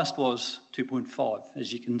 And the highest was 2.5,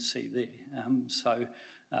 as you can see there. So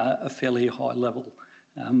a fairly high level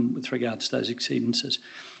with regards to those exceedances.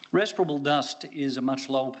 Respirable dust is a much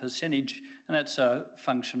lower percentage, and that's a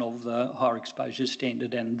function of the higher exposure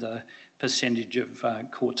standard and the percentage of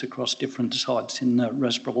courts across different sites in the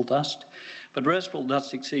respirable dust. But respirable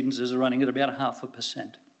dust exceedances are running at about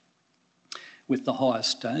 0.5%, with the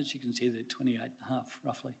highest, as you can see there, 28.5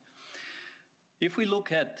 roughly. If we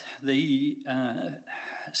look at the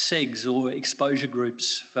SEGs, or exposure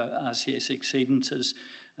groups for RCS exceedances,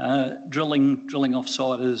 drilling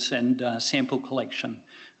off-siders and sample collection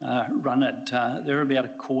run at, they're about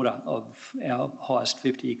a quarter of our highest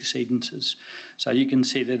 50 exceedances. So you can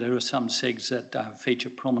see that there are some SEGs that feature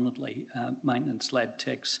prominently, maintenance lab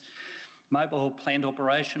techs. Mobile plant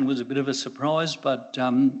operation was a bit of a surprise, but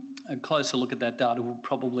a closer look at that data will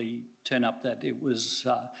probably turn up that it was,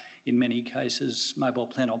 in many cases, mobile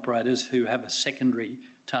plant operators who have a secondary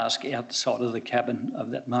task outside of the cabin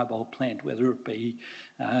of that mobile plant, whether it be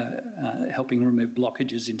helping remove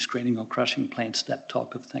blockages in screening or crushing plants, that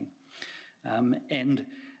type of thing. And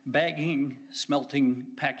bagging, smelting,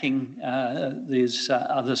 packing, there's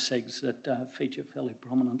other SEGs that feature fairly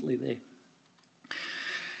prominently there.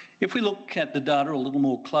 If we look at the data a little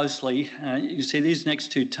more closely, you see these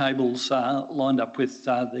next two tables lined up with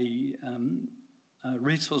the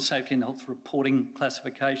resource safety and health reporting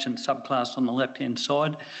classification subclass on the left-hand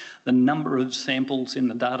side, the number of samples in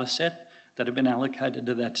the data set that have been allocated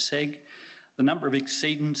to that seg, the number of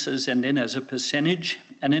exceedances and then as a percentage,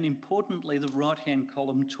 and then importantly the right-hand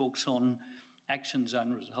column talks on action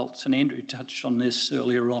zone results, and Andrew touched on this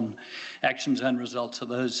earlier on. Action zone results are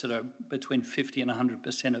those that are between 50 and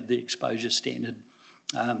 100% of the exposure standard.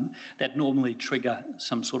 That normally trigger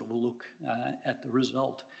some sort of a look at the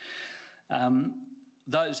result.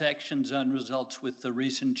 Those action zone results with the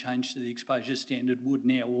recent change to the exposure standard would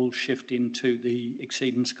now all shift into the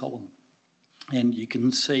exceedance column. And you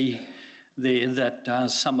can see there that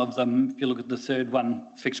some of them, if you look at the third one,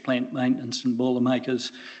 fixed plant maintenance and boiler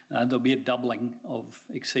makers, there'll be a doubling of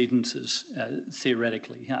exceedances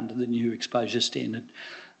theoretically under the new exposure standard.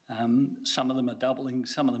 Some of them are doubling,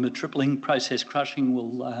 some of them are tripling. Process crushing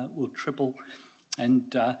will triple.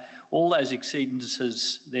 And all those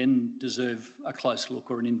exceedances then deserve a close look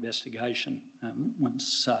or an investigation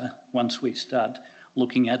once we start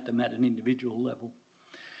looking at them at an individual level.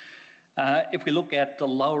 If we look at the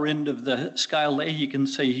lower end of the scale there, you can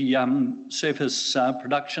see surface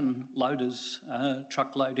production loaders,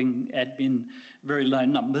 truck loading, admin, very low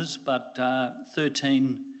numbers, but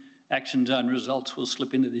 13 action zone results will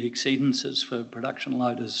slip into the exceedances for production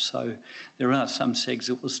loaders. So there are some segs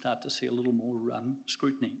that will start to see a little more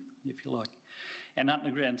scrutiny, if you like. And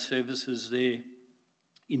underground services there,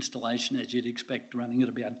 installation, as you'd expect, running at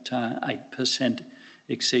about 8%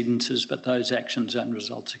 exceedances, but those action zone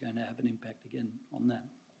results are going to have an impact again on that.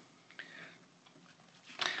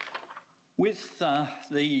 With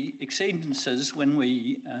the exceedances,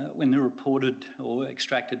 when they're reported or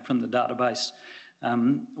extracted from the database,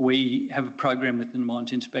 we have a program within the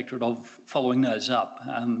Mines Inspectorate of following those up,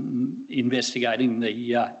 investigating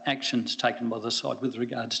the actions taken by the site with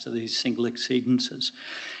regards to these single exceedances.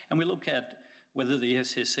 And we look at whether the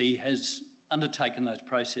SSE has undertaken those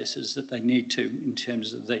processes that they need to in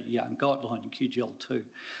terms of the guideline QGL2.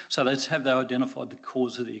 So have they identified the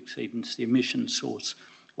cause of the exceedance, the emission source,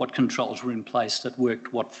 what controls were in place that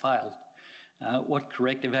worked, what failed, what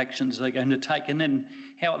corrective actions they're going to take, and then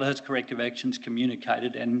how are those corrective actions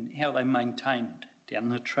communicated and how are they maintained down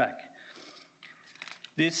the track.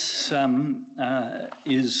 This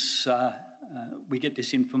we get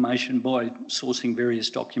this information by sourcing various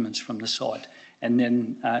documents from the site, and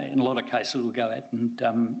then in a lot of cases we'll go out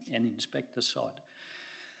and inspect the site.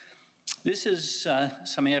 This is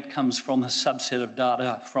some outcomes from a subset of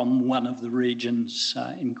data from one of the regions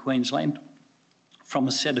in Queensland, from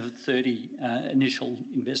a set of 30 initial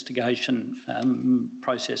investigation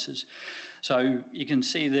processes. So you can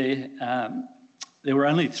see there were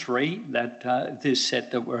only 3 that this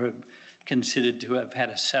set that were considered to have had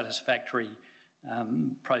a satisfactory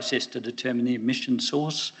process to determine the emission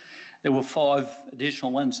source. There were 5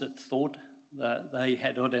 additional ones that thought that they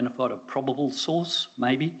had identified a probable source,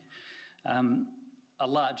 maybe. A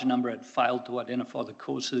large number had failed to identify the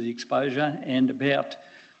cause of the exposure, and about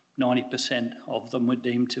 90% of them were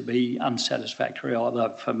deemed to be unsatisfactory, either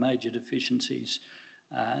for major deficiencies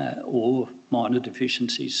or minor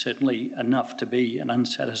deficiencies, certainly enough to be an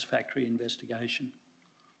unsatisfactory investigation.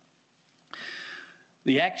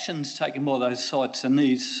 The actions taken by those sites, and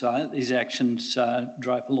these actions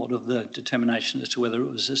drove a lot of the determination as to whether it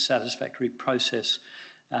was a satisfactory process.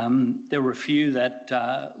 There were a few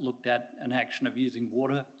that looked at an action of using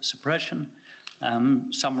water suppression.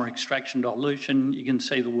 Some were extraction dilution. You can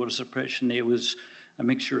see the water suppression there was a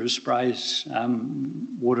mixture of sprays,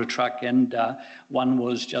 water truck, and one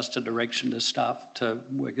was just a direction to staff, to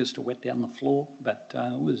workers to wet down the floor, but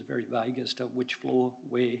it was very vague as to which floor,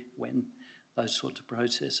 where, when. Those sorts of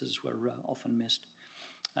processes were often missed.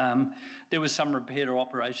 There was some repair to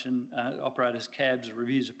operators' cabs,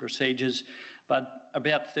 reviews of procedures, but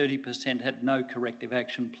about 30% had no corrective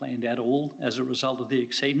action planned at all as a result of the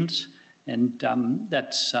exceedance, and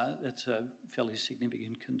that's a fairly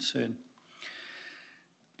significant concern.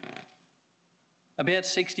 About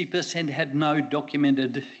 60% had no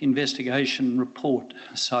documented investigation report,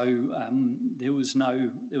 so there was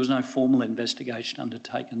no formal investigation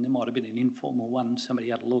undertaken. There might have been an informal one, somebody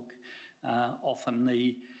had a look. Often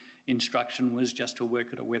the instruction was just to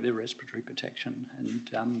worker to wear their respiratory protection,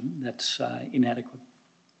 and that's inadequate.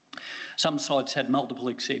 Some sites had multiple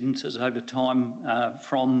exceedances over time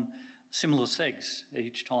from similar segs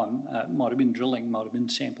each time. Might have been drilling, might have been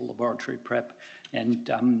sample laboratory prep, and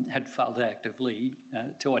had failed actively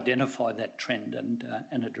to identify that trend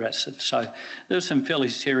and address it. So there were some fairly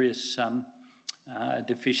serious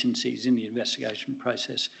deficiencies in the investigation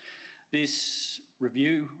process. This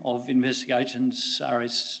review of investigations,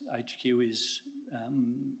 RSHQ, is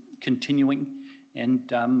continuing,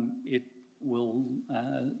 and it will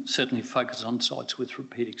certainly focus on sites with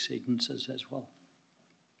repeat exceedances as well.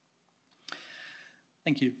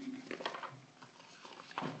 Thank you.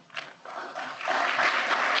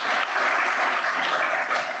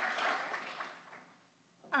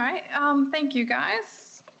 All right, thank you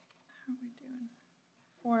guys. How are we doing?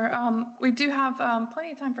 We do have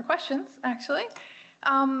plenty of time for questions, actually.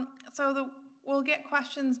 We'll get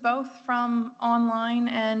questions both from online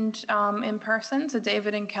and in person. So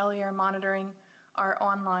David and Kelly are monitoring our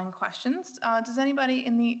online questions. Does anybody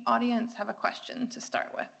in the audience have a question to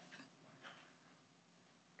start with?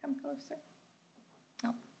 Come closer.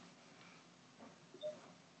 No.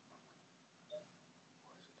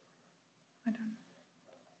 I don't know.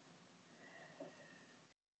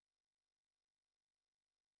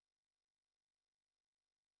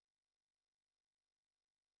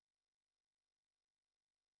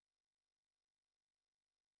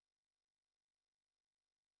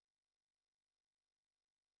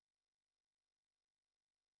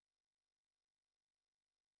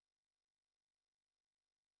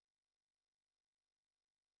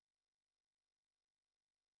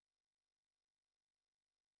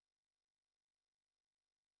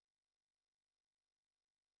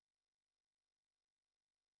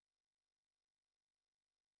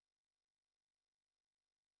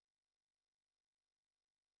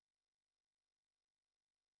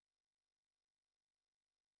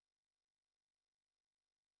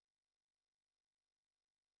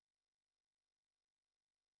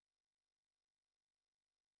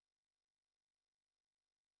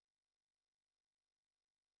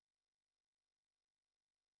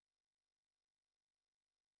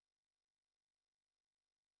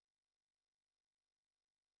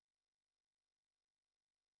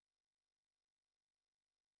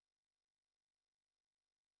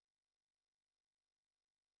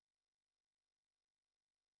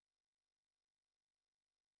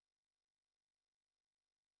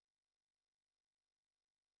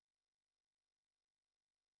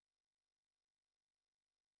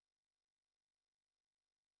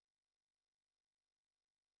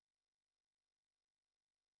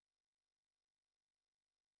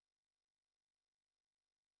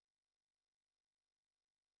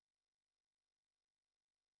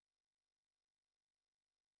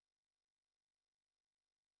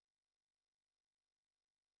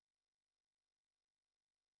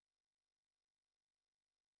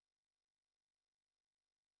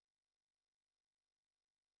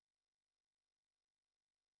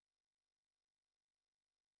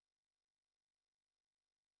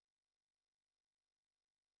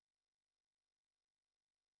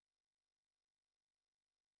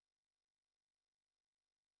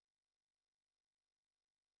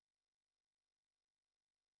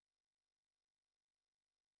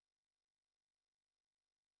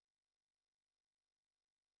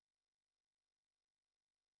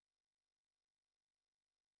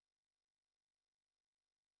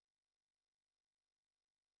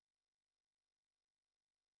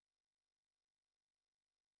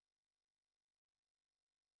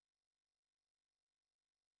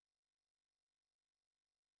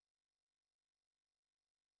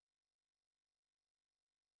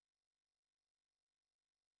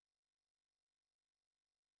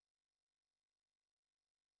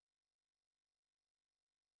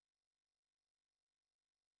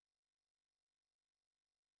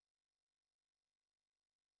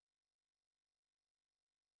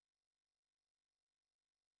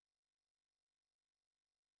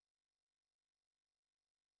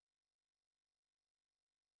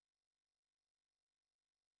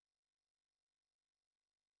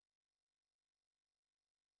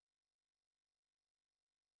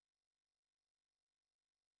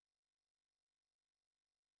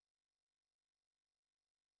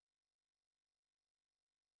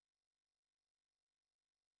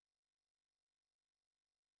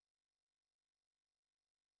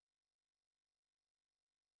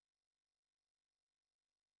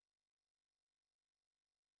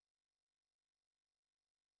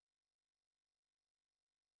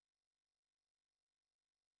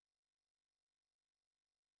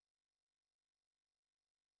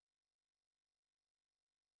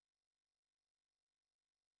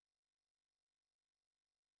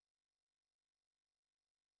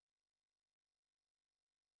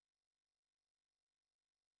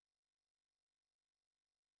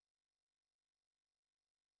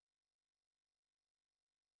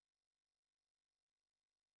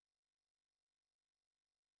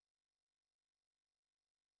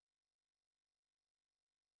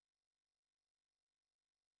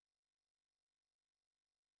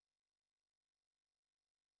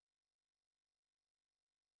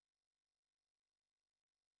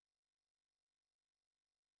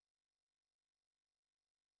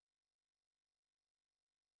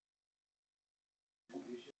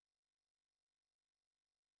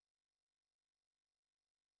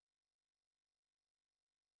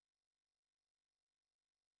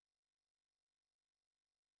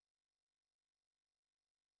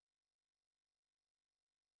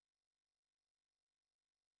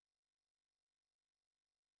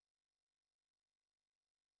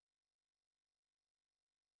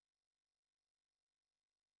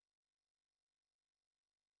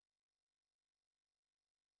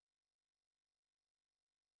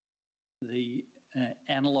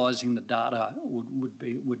 analysing the data would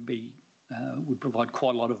provide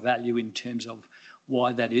quite a lot of value in terms of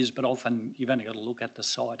why that is, but often you've only got to look at the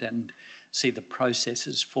site and see the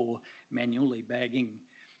processes for manually bagging.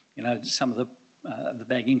 You know, some of the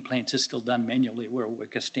bagging plants are still done manually, where a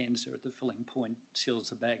worker stands there at the filling point, seals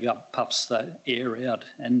the bag up, puffs the air out,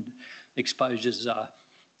 and exposures are,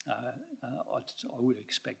 I would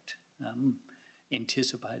expect,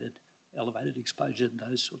 anticipated elevated exposure in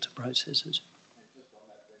those sorts of processes.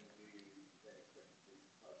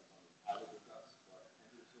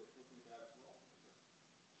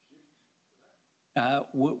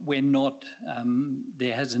 We're not,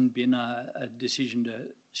 there hasn't been a decision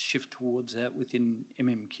to shift towards that within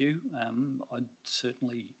MMQ. I'd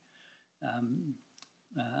certainly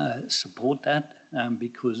support that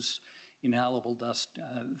because inhalable dust,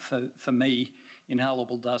 for me,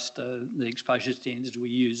 inhalable dust, the exposure standards we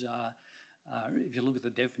use are, if you look at the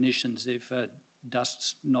definitions, they're for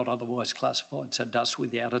dusts not otherwise classified, so dust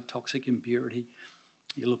without a toxic impurity.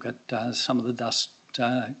 You look at some of the dust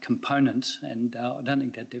components, and I don't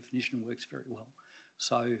think that definition works very well.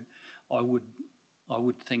 So I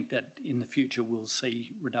would think that in the future we'll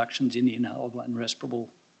see reductions in the inhalable and respirable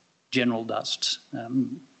general dusts,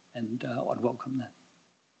 and I'd welcome that.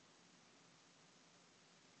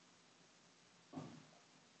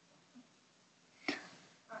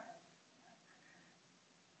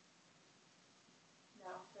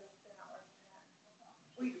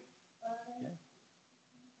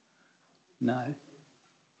 No.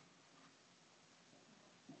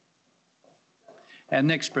 Our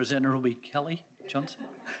next presenter will be Kelly Johnson.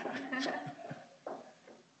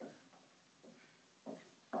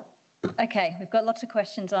 Okay, we've got lots of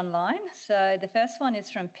questions online. So the first one is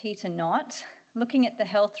from Peter Knott. Looking at the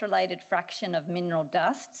health-related fraction of mineral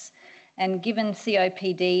dusts, and given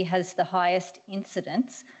COPD has the highest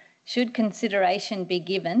incidence, should consideration be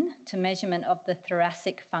given to measurement of the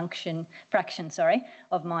thoracic fraction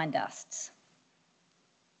of mine dusts?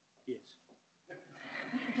 Yes.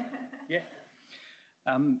 Yeah.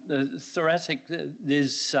 The thoracic,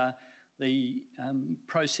 there's the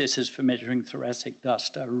processes for measuring thoracic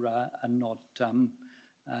dust are not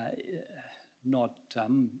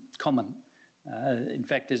common. In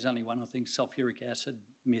fact, there's only one. I think sulfuric acid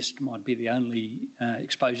mist might be the only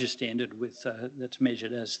exposure standard with that's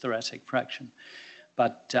measured as thoracic fraction.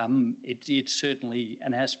 But it's certainly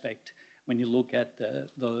an aspect when you look at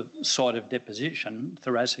the site of deposition.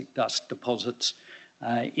 Thoracic dust deposits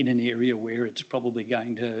in an area where it's probably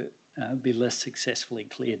going to be less successfully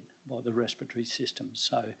cleared by the respiratory system.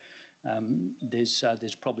 So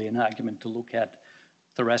there's probably an argument to look at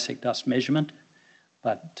thoracic dust measurement,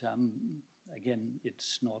 but again,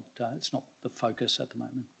 it's not the focus at the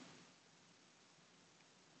moment.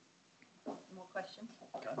 More questions?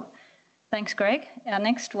 Okay. Thanks, Greg. Our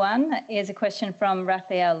next one is a question from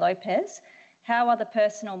Rafael Lopez. How are the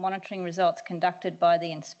personal monitoring results conducted by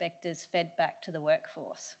the inspectors fed back to the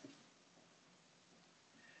workforce?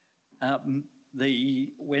 When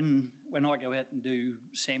I go out and do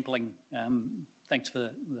sampling, thanks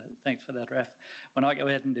for that, Raf. When I go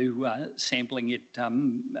out and do sampling, it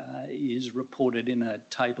is reported in a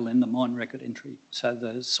table in the mine record entry. So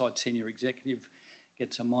the site senior executive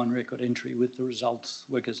gets a mine record entry with the results,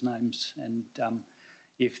 workers' names, and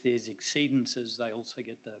if there's exceedances, they also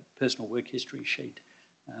get the personal work history sheet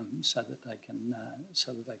so that they can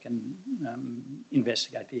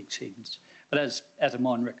investigate the exceedance. But as a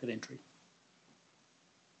mine record entry.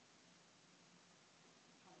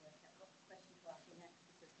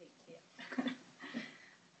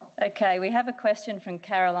 Okay, we have a question from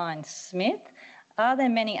Caroline Smith. Are there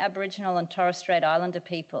many Aboriginal and Torres Strait Islander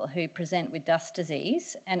people who present with dust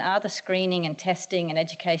disease, and are the screening and testing and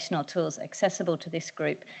educational tools accessible to this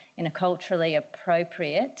group in a culturally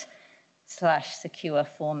appropriate / secure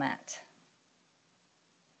format?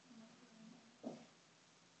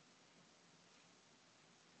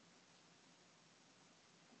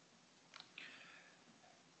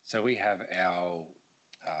 So we have our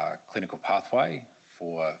clinical pathway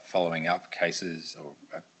for following up cases or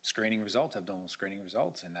screening results, abdominal screening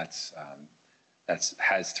results, and that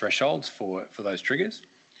has thresholds for those triggers.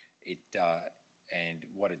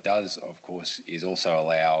 And what it does, of course, is also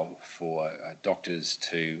allow for doctors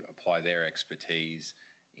to apply their expertise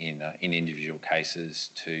in individual cases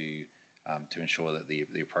to ensure that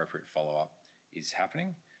the appropriate follow-up is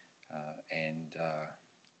happening.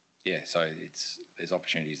 Yeah, so there's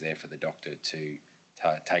opportunities there for the doctor to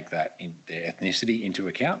take that their ethnicity into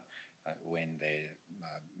account when they're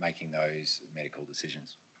making those medical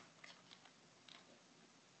decisions.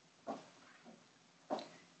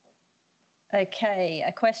 Okay,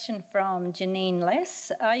 a question from Janine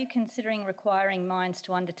Less. Are you considering requiring mines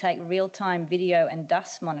to undertake real-time video and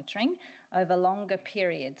dust monitoring over longer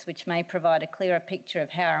periods, which may provide a clearer picture of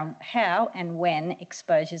how and when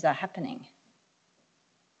exposures are happening?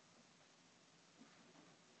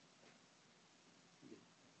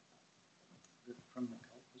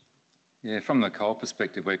 Yeah, from the coal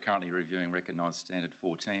perspective, we're currently reviewing recognised standard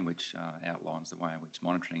 14, which outlines the way in which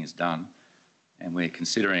monitoring is done. And we're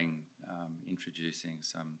considering introducing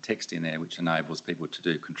some text in there which enables people to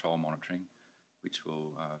do control monitoring, which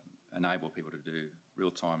will enable people to do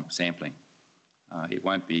real-time sampling. It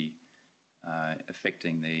won't be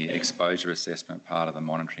affecting the exposure assessment part of the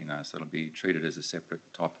monitoring though, so it'll be treated as a separate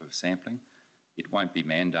type of sampling. It won't be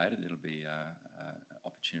mandated, it'll be an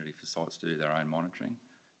opportunity for sites to do their own monitoring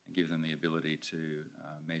and give them the ability to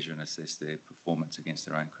measure and assess their performance against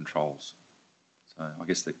their own controls. So I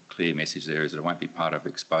guess the clear message there is that it won't be part of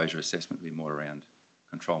exposure assessment, it'll be more around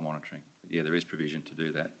control monitoring. But yeah, there is provision to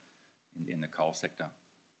do that in the coal sector.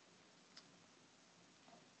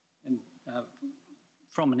 And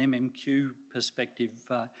from an MMQ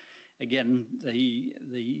perspective, again,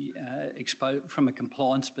 from a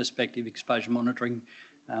compliance perspective, exposure monitoring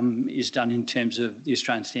is done in terms of the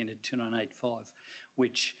Australian Standard 2985,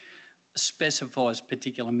 which specifies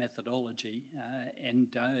particular methodology,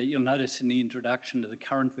 and you'll notice in the introduction to the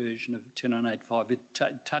current version of 2985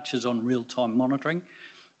 it touches on real-time monitoring,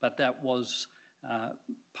 but that was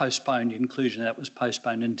postponed, inclusion that was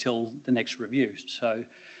postponed until the next review. So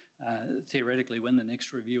theoretically, when the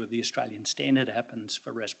next review of the Australian standard happens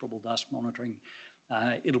for respirable dust monitoring,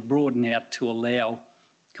 it'll broaden out to allow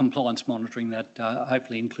compliance monitoring that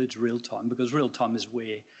hopefully includes real-time, because real-time is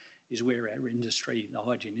where our industry, the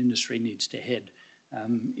hygiene industry, needs to head.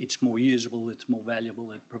 It's more usable, it's more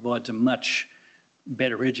valuable, it provides a much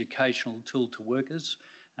better educational tool to workers.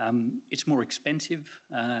 It's more expensive,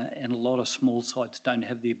 and a lot of small sites don't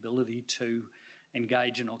have the ability to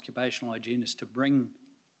engage an occupational hygienist to bring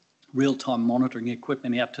real-time monitoring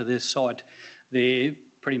equipment out to their site. They're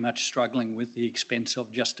pretty much struggling with the expense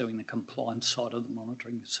of just doing the compliance side of the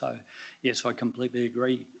monitoring. So yes, I completely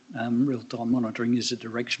agree. Real-time monitoring is a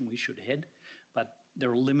direction we should head, but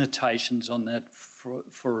there are limitations on that for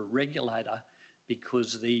a regulator,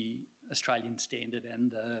 because the Australian standard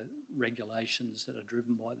and the regulations that are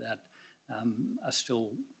driven by that are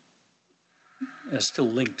still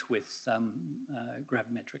linked with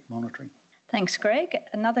gravimetric monitoring. Thanks, Greg.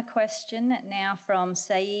 Another question now from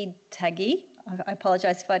Saeed Taghi. I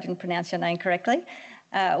apologise if I didn't pronounce your name correctly.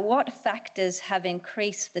 What factors have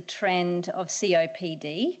increased the trend of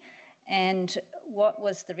COPD, and what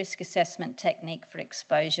was the risk assessment technique for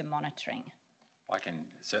exposure monitoring? I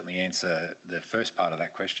can certainly answer the first part of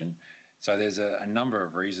that question. So there's a number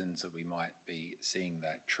of reasons that we might be seeing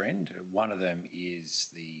that trend. One of them is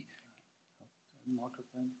the...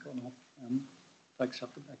 Microphone's gone off. Folks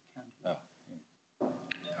up the back can't hear. Oh,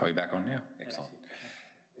 are we back on now? Excellent.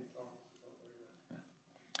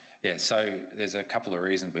 Yeah, so there's a couple of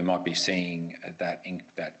reasons we might be seeing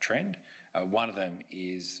that trend. One of them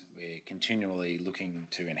is we're continually looking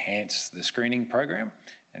to enhance the screening program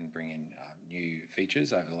and bring in new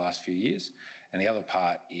features over the last few years. And the other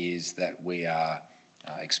part is that we are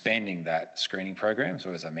expanding that screening program.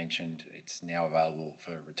 So as I mentioned, it's now available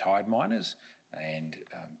for retired miners and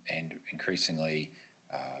increasingly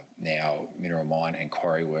now mineral mine and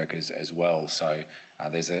quarry workers as well. So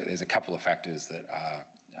there's a couple of factors that are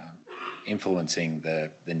influencing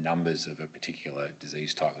the numbers of a particular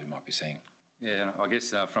disease type we might be seeing. Yeah, I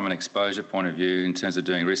guess from an exposure point of view, in terms of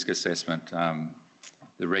doing risk assessment,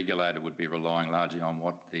 the regulator would be relying largely on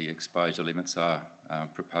what the exposure limits are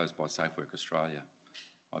proposed by Safe Work Australia.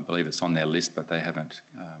 I believe it's on their list, but they haven't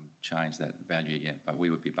changed that value yet. But we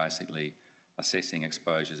would be basically assessing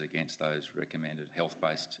exposures against those recommended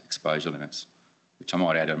health-based exposure limits, which I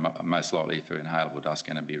might add are most likely for inhalable dust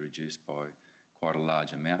going to be reduced by quite a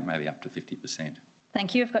large amount, maybe up to 50%.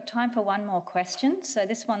 Thank you. We've got time for one more question. So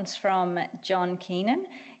this one's from John Keenan.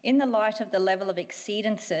 In the light of the level of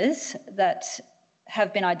exceedances that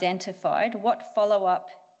have been identified, what follow-up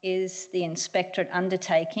is the inspectorate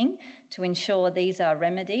undertaking to ensure these are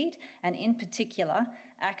remedied, and in particular,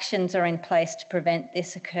 actions are in place to prevent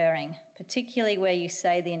this occurring, particularly where you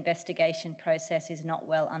say the investigation process is not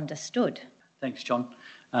well understood? Thanks, John.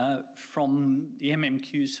 From the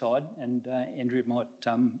MMQ side, and Andrew might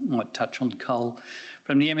touch on coal.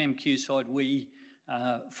 From the MMQ side, we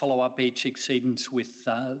follow up each exceedance with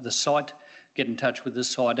the site, get in touch with the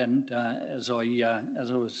site, and as I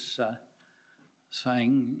was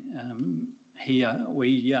saying here,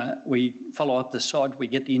 we follow up the site, we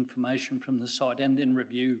get the information from the site, and then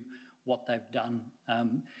review what they've done.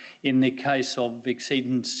 In the case of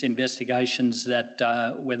exceedance investigations that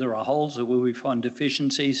where there are holes or where we find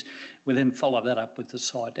deficiencies, we then follow that up with the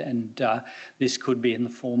site, and this could be in the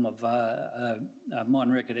form of a mine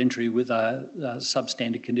record entry with a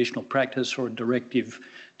substandard conditional practice or a directive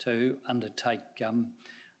to undertake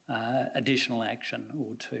additional action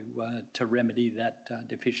or to remedy that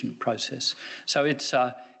deficient process. So it's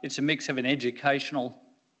a mix of an educational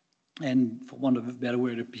and, for want of a better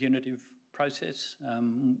word, a punitive process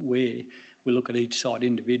where we look at each site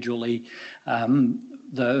individually.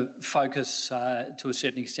 The focus to a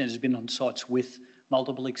certain extent has been on sites with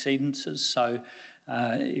multiple exceedances. So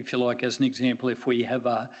if you like, as an example, if we have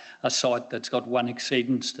a site that's got one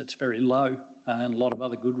exceedance that's very low and a lot of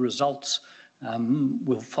other good results,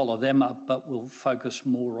 we'll follow them up, but we'll focus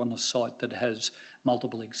more on a site that has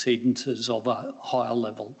multiple exceedances of a higher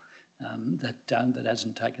level that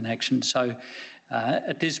hasn't taken action. So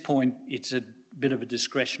at this point, it's a bit of a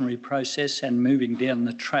discretionary process, and moving down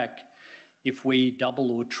the track, if we double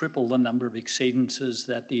or triple the number of exceedances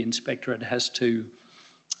that the inspectorate has to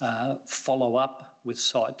follow up with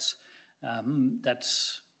sites,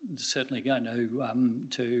 that's certainly going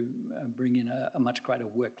to bring in a much greater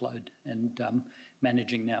workload, and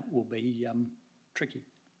managing that will be tricky.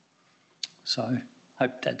 So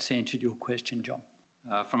hope that's answered your question, John.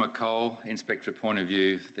 From a coal inspector point of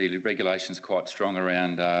view, the regulation's quite strong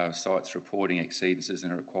around sites reporting exceedances,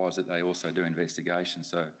 and it requires that they also do investigations.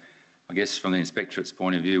 So I guess from the inspectorate's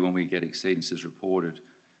point of view, when we get exceedances reported,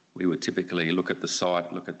 we would typically look at the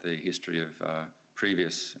site, look at the history of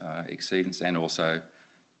previous exceedance and also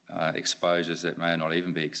exposures that may not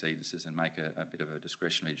even be exceedances, and make a bit of a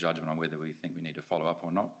discretionary judgment on whether we think we need to follow up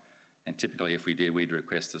or not. And typically, if we did, we'd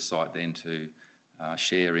request the site then to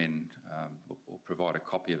share in or provide a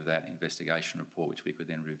copy of that investigation report, which we could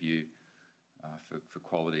then review for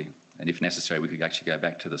quality. And if necessary, we could actually go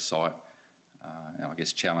back to the site and I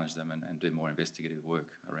guess challenge them and do more investigative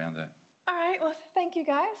work around that. All right, well, thank you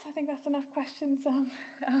guys. I think that's enough questions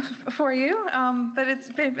for you, but it's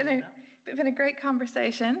been a great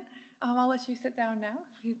conversation. I'll let you sit down now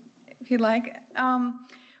if you'd like.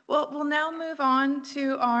 We'll now move on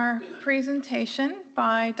to our presentation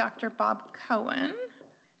by Dr. Bob Cohen.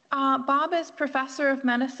 Bob is Professor of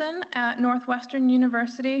Medicine at Northwestern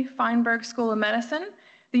University Feinberg School of Medicine,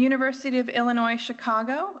 the University of Illinois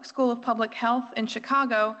Chicago School of Public Health in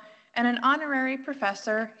Chicago, and an honorary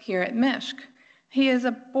professor here at MISHC. He is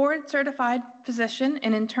a board-certified physician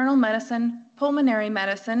in internal medicine, pulmonary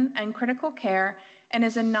medicine, and critical care, and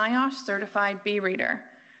is a NIOSH certified B-reader.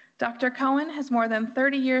 Dr. Cohen has more than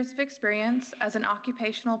 30 years of experience as an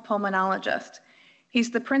occupational pulmonologist.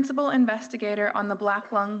 He's the principal investigator on the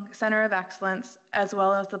Black Lung Center of Excellence, as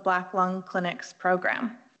well as the Black Lung Clinics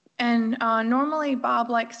program. And normally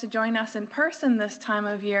Bob likes to join us in person this time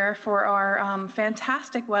of year for our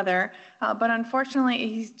fantastic weather, but unfortunately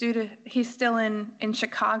he's still in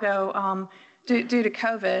Chicago due to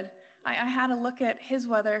COVID. I had a look at his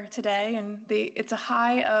weather today, and it's a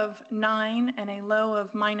high of 9 and a low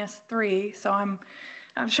of -3. So I'm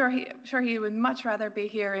sure he would much rather be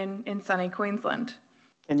here in sunny Queensland.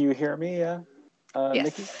 Can you hear me, yes.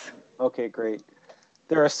 Nikki? Okay, great.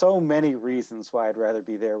 There are so many reasons why I'd rather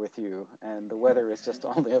be there with you, and the weather is just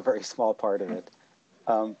only a very small part of it.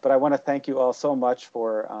 But I want to thank you all so much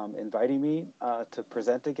for inviting me to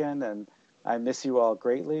present again, and I miss you all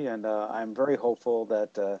greatly, and I'm very hopeful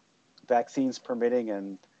that vaccines permitting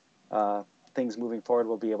and things moving forward,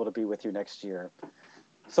 we'll be able to be with you next year.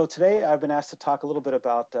 So today I've been asked to talk a little bit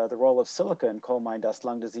about the role of silica in coal mine dust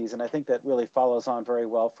lung disease, and I think that really follows on very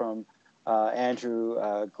well from Andrew,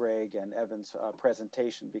 Greg, and Evan's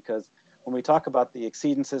presentation, because when we talk about the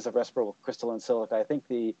exceedances of respirable crystalline silica, I think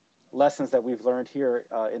the lessons that we've learned here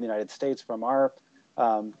in the United States from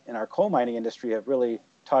in our coal mining industry have really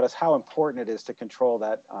taught us how important it is to control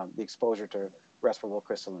that the exposure to respirable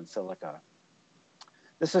crystalline silica.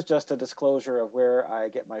 This is just a disclosure of where I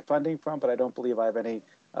get my funding from, but I don't believe I have any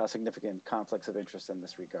significant conflicts of interest in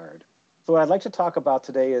this regard. So what I'd like to talk about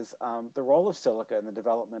today is the role of silica in the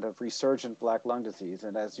development of resurgent black lung disease.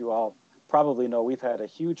 And as you all probably know, we've had a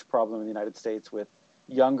huge problem in the United States with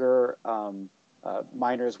younger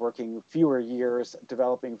miners working fewer years,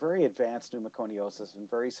 developing very advanced pneumoconiosis and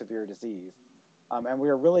very severe disease. And we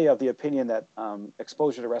are really of the opinion that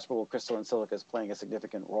exposure to respirable crystalline silica is playing a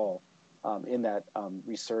significant role in that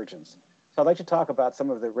resurgence. So I'd like to talk about some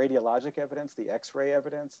of the radiologic evidence, the X-ray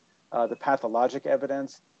evidence, the pathologic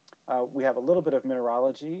evidence. We have a little bit of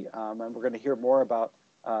mineralogy, and we're going to hear more about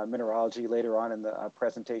mineralogy later on in the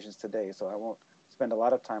presentations today, so I won't spend a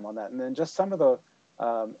lot of time on that. And then just some of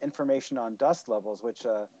the information on dust levels, which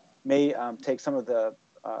may take some of the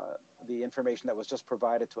information that was just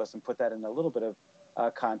provided to us and put that in a little bit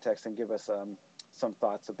of context and give us some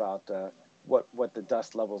thoughts about what the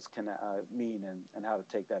dust levels can mean and how to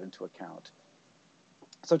take that into account.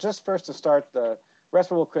 So just first to start, the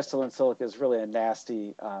respirable crystalline silica is really a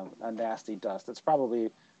nasty dust. It's probably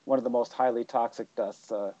one of the most highly toxic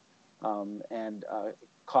dusts and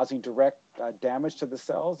causing direct damage to the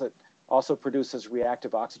cells. It also produces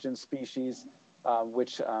reactive oxygen species,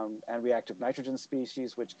 and reactive nitrogen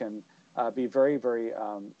species, which can be very, very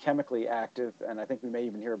chemically active. And I think we may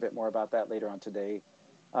even hear a bit more about that later on today.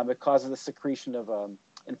 It causes the secretion of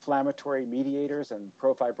inflammatory mediators and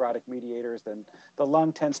profibrotic mediators. Then the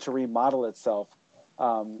lung tends to remodel itself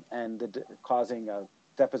causing a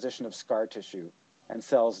deposition of scar tissue, and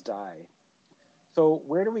cells die. So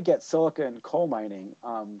where do we get silica in coal mining?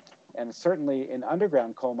 And certainly in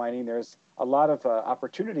underground coal mining, there's a lot of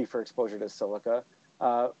opportunity for exposure to silica.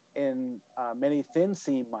 In many thin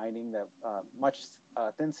seam mining, much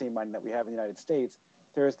thin seam mining that we have in the United States,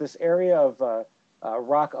 there's this area of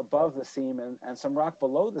rock above the seam and some rock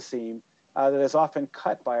below the seam that is often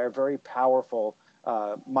cut by our very powerful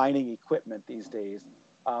mining equipment these days.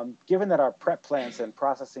 Given that our prep plants and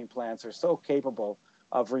processing plants are so capable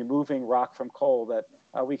of removing rock from coal that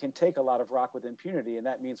we can take a lot of rock with impunity, and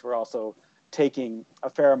that means we're also taking a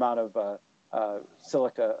fair amount of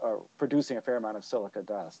silica, or producing a fair amount of silica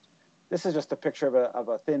dust. This is just a picture of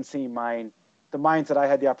a thin seam mine. The mines that I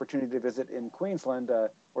had the opportunity to visit in Queensland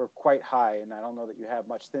were quite high, and I don't know that you have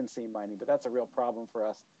much thin seam mining, but that's a real problem for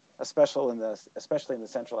us, especially in the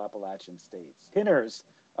Central Appalachian states. Pinners,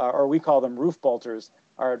 or we call them roof bolters,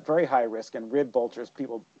 are at very high risk, and rib bolters,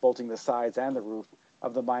 people bolting the sides and the roof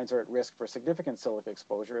of the mines, are at risk for significant silica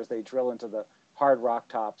exposure as they drill into the hard rock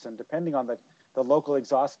tops. And depending on the local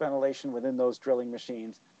exhaust ventilation within those drilling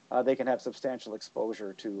machines, they can have substantial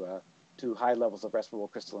exposure to high levels of respirable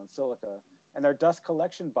crystalline silica. And their dust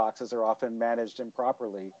collection boxes are often managed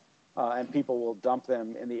improperly, and people will dump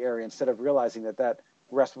them in the area instead of realizing that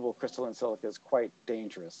respirable crystalline silica is quite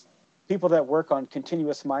dangerous. People that work on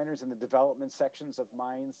continuous miners in the development sections of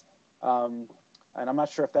mines, and I'm not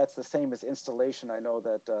sure if that's the same as installation. I know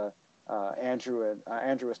that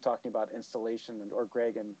Andrew was talking about installation, or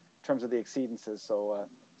Greg, in terms of the exceedances. So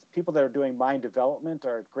people that are doing mine development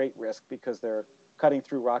are at great risk because they're cutting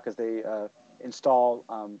through rock as they install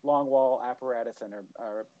long wall apparatus and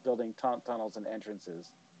are building tunnels and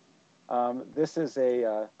entrances. This is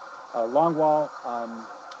a long wall,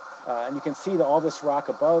 and you can see all this rock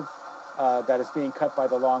above that is being cut by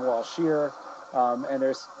the long wall shear. And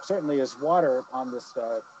there's certainly is water on this,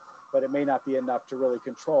 but it may not be enough to really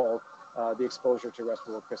control the exposure to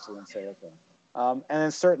respirable crystalline silica. And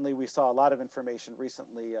then certainly we saw a lot of information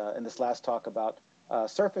recently in this last talk about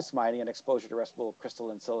surface mining and exposure to respirable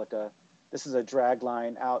crystalline silica. This is a drag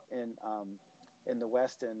line out in the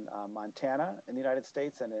west in Montana in the United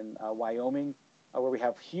States, and in Wyoming, where we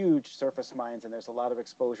have huge surface mines, and there's a lot of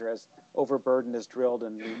exposure as overburden is drilled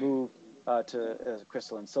and removed to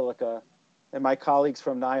crystalline silica. And my colleagues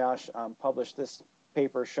from NIOSH published this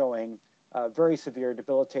paper showing very severe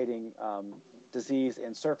debilitating disease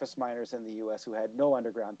in surface miners in the US who had no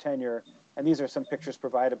underground tenure. And these are some pictures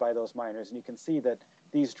provided by those miners. And you can see that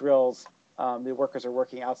these drills, the workers are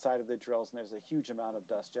working outside of the drills, and there's a huge amount of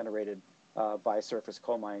dust generated by surface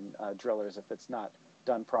coal mine drillers if it's not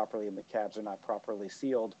done properly and the cabs are not properly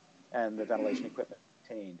sealed and the ventilation equipment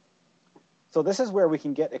maintained. So this is where we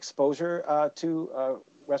can get exposure to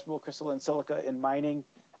respirable crystalline silica in mining.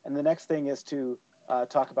 And the next thing is to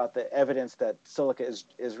talk about the evidence that silica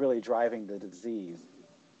is really driving the disease.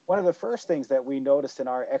 One of the first things that we noticed in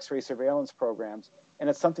our X-ray surveillance programs, and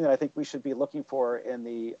it's something that I think we should be looking for in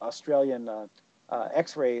the Australian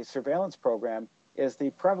X-ray surveillance program, is the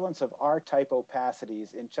prevalence of R-type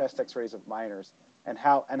opacities in chest X-rays of miners. And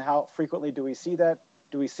how frequently do we see that?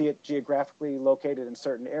 Do we see it geographically located in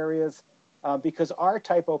certain areas? Because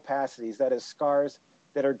R-type opacities, that is scars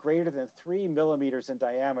that are greater than 3 millimeters in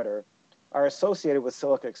diameter, are associated with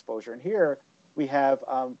silica exposure. And here we have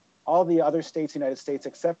all the other states in the United States,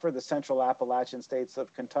 except for the Central Appalachian states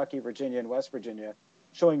of Kentucky, Virginia, and West Virginia,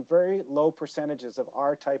 showing very low percentages of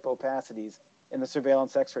R-type opacities in the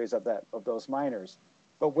surveillance X-rays of those miners.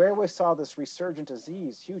 But where we saw this resurgent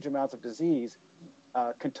disease, huge amounts of disease,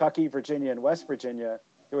 Kentucky, Virginia, and West Virginia,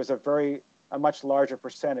 there was a much larger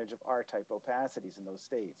percentage of R-type opacities in those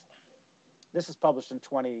states. This is published in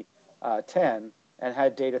 2010 and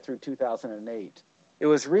had data through 2008. It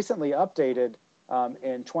was recently updated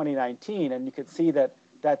in 2019, and you could see that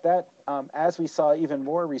as we saw even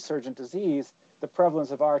more resurgent disease, the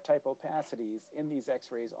prevalence of R-type opacities in these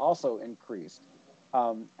X-rays also increased.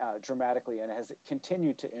 dramatically, and it has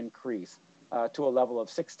continued to increase to a level of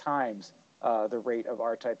 6 times the rate of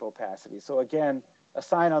R-type opacity. So again, a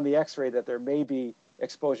sign on the X-ray that there may be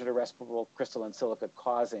exposure to respirable crystalline silica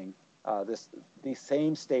causing these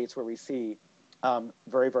same states where we see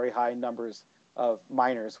very, very high numbers of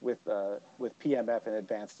miners with PMF and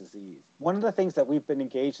advanced disease. One of the things that we've been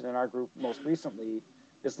engaged in our group most recently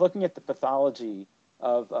is looking at the pathology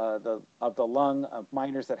of the lung of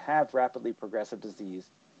miners that have rapidly progressive disease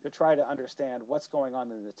to try to understand what's going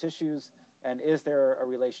on in the tissues, and is there a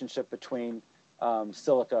relationship between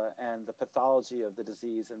silica and the pathology of the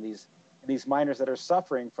disease in these miners that are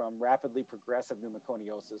suffering from rapidly progressive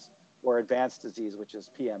pneumoconiosis or advanced disease, which is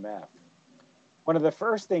PMF. One of the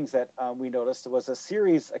first things that we noticed was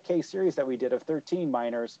a case series that we did of 13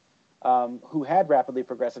 miners who had rapidly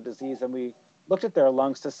progressive disease, and we looked at their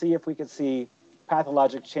lungs to see if we could see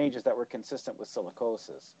pathologic changes that were consistent with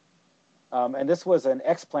silicosis. And this was an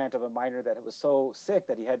explant of a miner that was so sick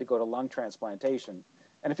that he had to go to lung transplantation.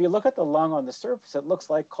 And if you look at the lung on the surface, it looks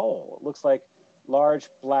like coal. It looks like large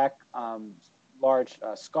black,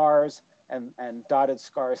 scars and dotted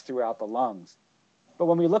scars throughout the lungs. But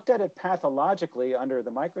when we looked at it pathologically under the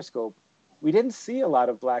microscope, we didn't see a lot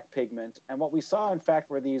of black pigment. And what we saw, in fact,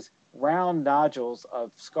 were these round nodules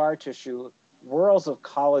of scar tissue, whorls of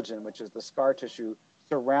collagen, which is the scar tissue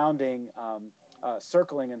surrounding,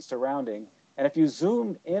 circling and surrounding. And if you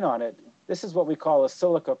zoom in on it, this is what we call a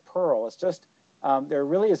silica pearl. It's just, there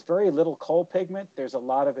really is very little coal pigment. There's a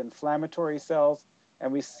lot of inflammatory cells.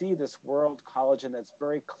 And we see this whorled collagen that's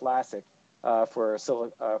very classic for a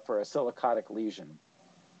silicotic lesion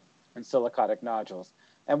and silicotic nodules.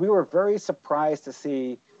 And we were very surprised to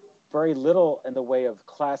see very little in the way of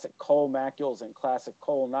classic coal macules and classic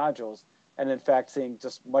coal nodules, and in fact seeing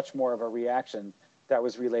just much more of a reaction that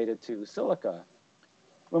was related to silica.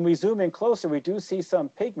 When we zoom in closer, we do see some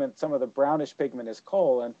pigment. Some of the brownish pigment is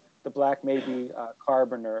coal, and the black may be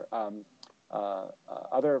carbon or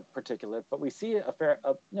other particulate, but we see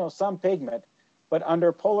some pigment. But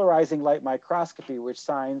under polarizing light microscopy, which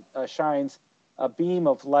shines a beam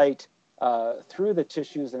of light through the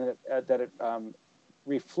tissues and that it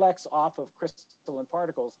reflects off of crystalline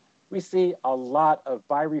particles, we see a lot of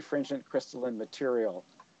birefringent crystalline material,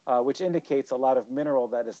 which indicates a lot of mineral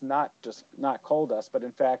that is not coal dust, but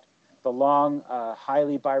in fact, the long,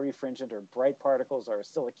 highly birefringent or bright particles are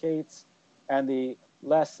silicates, and the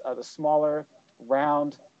smaller,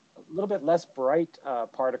 round, a little bit less bright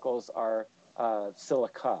particles are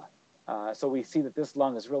silica. So we see that this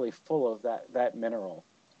lung is really full of that mineral.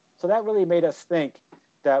 So that really made us think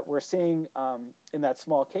that we're seeing in that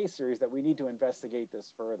small case series that we need to investigate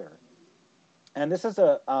this further. And this is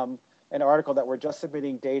an article that we're just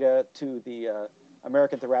submitting data to the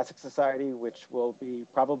American Thoracic Society, which will be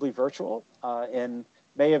probably virtual in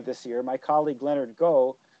May of this year. My colleague Leonard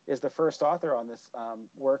Goh is the first author on this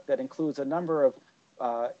work that includes a number of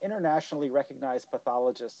internationally recognized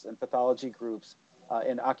pathologists and pathology groups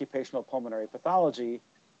in occupational pulmonary pathology.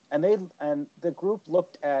 And the group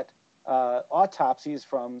looked at autopsies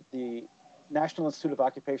from the National Institute of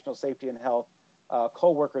Occupational Safety and Health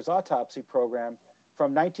co-workers autopsy program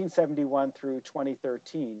from 1971 through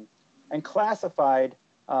 2013, and classified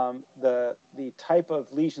the type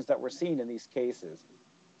of lesions that were seen in these cases.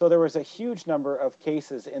 So there was a huge number of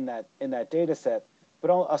cases in that data set, but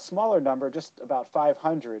a smaller number, just about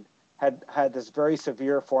 500, had this very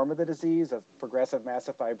severe form of the disease of progressive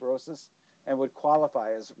massive fibrosis and would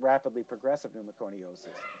qualify as rapidly progressive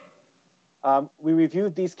pneumoconiosis. We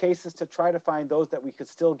reviewed these cases to try to find those that we could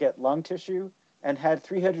still get lung tissue, and had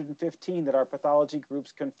 315 that our pathology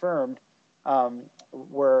groups confirmed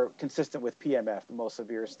were consistent with PMF, the most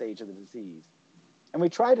severe stage of the disease. And we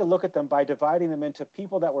tried to look at them by dividing them into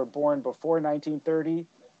people that were born before 1930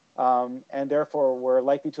 and therefore were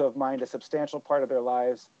likely to have mined a substantial part of their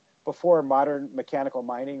lives before modern mechanical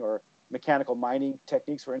mining or mechanical mining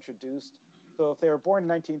techniques were introduced. So if they were born in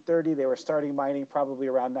 1930, they were starting mining probably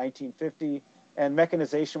around 1950, and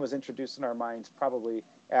mechanization was introduced in our mines probably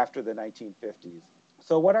after the 1950s.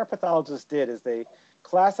 So what our pathologists did is they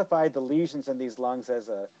classified the lesions in these lungs as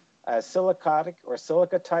silicotic or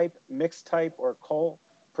silica type, mixed type, or coal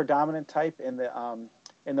predominant type in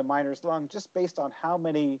the miner's lung, just based on how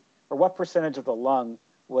many or what percentage of the lung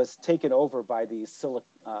was taken over by these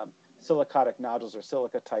silicotic nodules or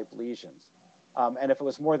silica type lesions. And if it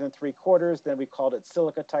was more than 3/4, then we called it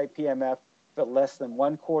silica type PMF. If it less than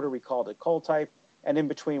 1/4, we called it coal type, and in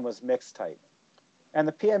between was mixed type. And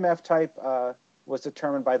the PMF type was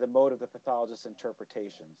determined by the mode of the pathologist's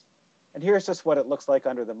interpretations. And here's just what it looks like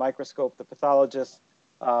under the microscope. The pathologist,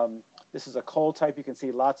 this is a coal type. You can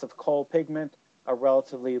see lots of coal pigment. a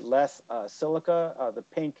relatively less silica, the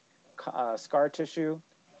pink scar tissue.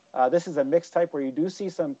 This is a mixed type where you do see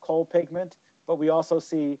some coal pigment, but we also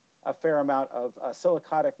see a fair amount of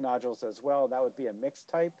silicotic nodules as well. That would be a mixed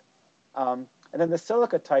type. And then the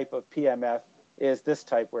silica type of PMF is this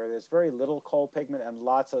type where there's very little coal pigment and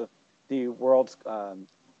lots of the world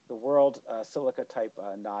silica type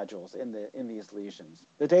nodules in these lesions.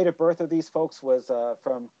 The date of birth of these folks was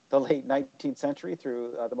from the late 19th century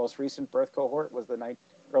through the most recent birth cohort was the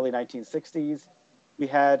early 1960s. We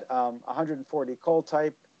had 140 coal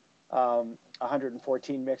type,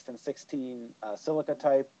 114 mixed, and 16 silica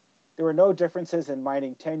type. There were no differences in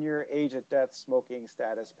mining tenure, age at death, smoking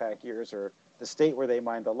status, pack years, or the state where they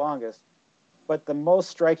mined the longest. But the most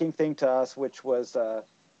striking thing to us, which was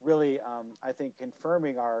really, I think,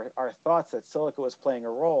 confirming our thoughts that silica was playing a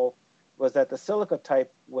role, was that the silica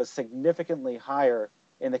type was significantly higher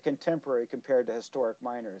in the contemporary compared to historic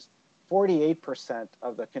miners. 48%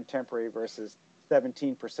 of the contemporary versus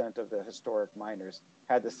 17% of the historic miners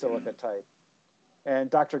had the silica type.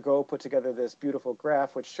 And Dr. Go put together this beautiful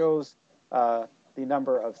graph which shows the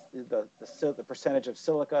number of the percentage of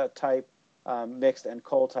silica type, mixed, and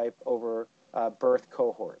coal type over birth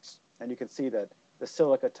cohorts. And you can see that the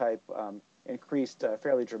silica type increased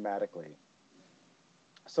fairly dramatically.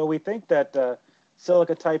 So we think that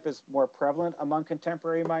silica type is more prevalent among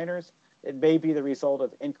contemporary miners. It may be the result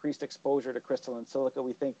of increased exposure to crystalline silica.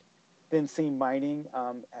 We think thin seam mining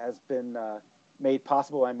has been made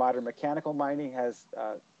possible by modern mechanical mining, has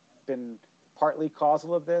been partly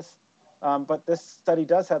causal of this. But this study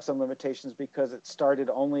does have some limitations because it started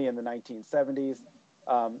only in the 1970s,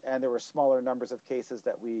 and there were smaller numbers of cases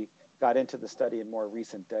that we got into the study in more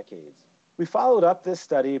recent decades. We followed up this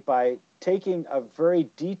study by taking a very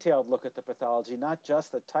detailed look at the pathology, not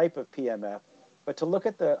just the type of PMF, but to look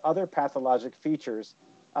at the other pathologic features.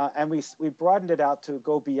 And we broadened it out to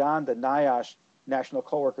go beyond the NIOSH National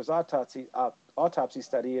Coworkers Autopsy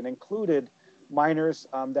Study and included miners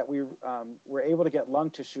that we were able to get lung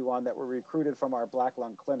tissue on that were recruited from our black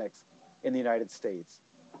lung clinics in the United States.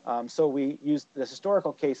 So we used the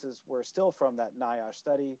historical cases were still from that NIOSH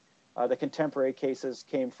study. The contemporary cases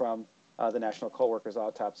came from the National Coworkers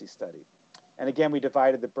Autopsy Study. And again, we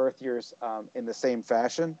divided the birth years in the same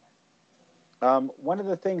fashion. One of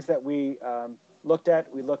the things that we looked at,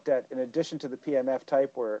 in addition to the PMF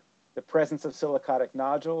type, were the presence of silicotic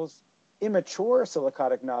nodules, immature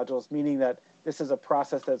silicotic nodules, meaning that this is a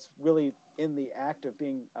process that's really in the act of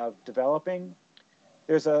being developing.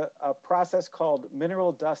 There's a process called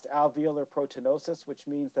mineral dust alveolar proteinosis, which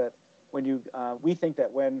means that when you, we think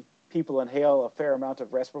that when people inhale a fair amount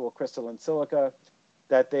of respirable crystalline silica,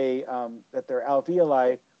 that their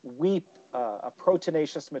alveoli weep a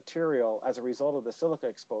proteinaceous material as a result of the silica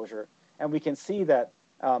exposure. And we can see that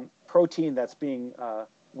protein that's being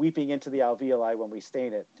weeping into the alveoli when we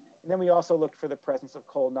stain it. And then we also looked for the presence of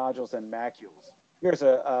coal nodules and macules. Here's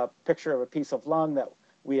a picture of a piece of lung that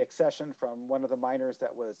we accessioned from one of the miners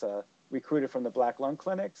that was recruited from the black lung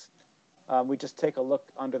clinics. We just take a look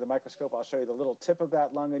under the microscope. I'll show you the little tip of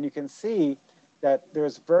that lung, and you can see that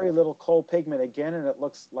there's very little coal pigment again, and it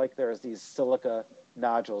looks like there's these silica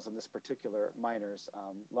nodules in this particular miner's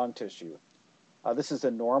lung tissue. This is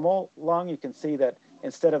a normal lung. You can see that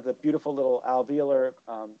instead of the beautiful little alveolar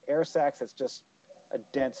air sacs, it's just a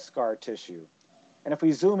dense scar tissue. And if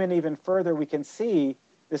we zoom in even further, we can see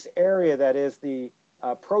this area that is the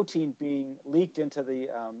protein being leaked into the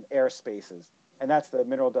air spaces. And that's the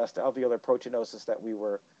mineral dust alveolar proteinosis that we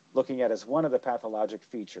were looking at as one of the pathologic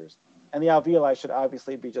features. And the alveoli should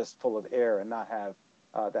obviously be just full of air and not have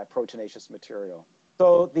that proteinaceous material.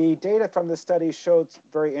 So the data from this study showed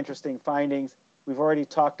very interesting findings. We've already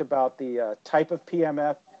talked about the type of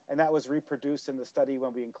PMF, and that was reproduced in the study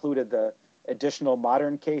when we included the additional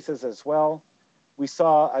modern cases as well. We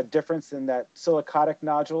saw a difference in that silicotic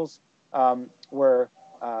nodules were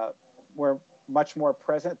much more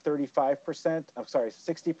present,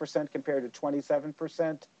 60% compared to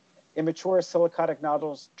 27%. Immature silicotic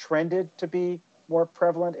nodules trended to be more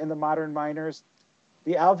prevalent in the modern miners.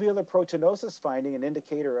 The alveolar proteinosis finding, an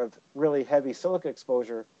indicator of really heavy silica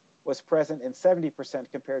exposure, was present in 70%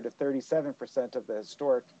 compared to 37% of the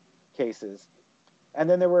historic cases. And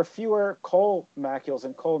then there were fewer coal macules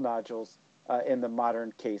and coal nodules in the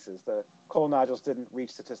modern cases. The coal nodules didn't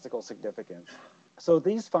reach statistical significance. So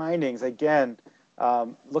these findings, again,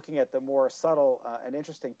 looking at the more subtle and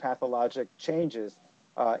interesting pathologic changes,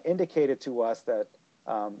 indicated to us that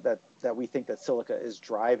we think that silica is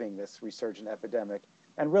driving this resurgent epidemic,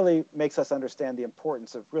 and really makes us understand the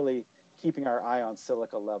importance of really keeping our eye on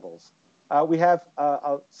silica levels. We have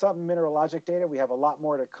some mineralogic data. We have a lot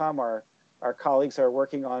more to come. Our our colleagues are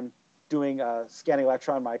working on doing scanning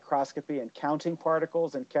electron microscopy and counting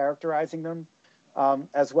particles and characterizing them,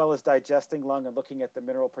 as well as digesting lung and looking at the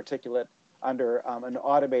mineral particulate under an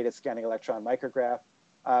automated scanning electron micrograph.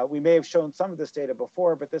 We may have shown some of this data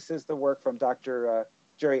before, but this is the work from Dr.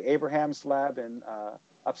 Jerry Abraham's lab in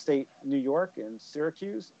upstate New York in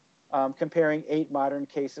Syracuse, comparing 8 modern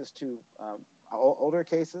cases to older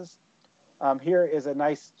cases. Here is a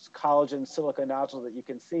nice collagen silica nodule that you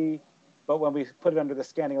can see, but when we put it under the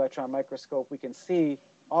scanning electron microscope, we can see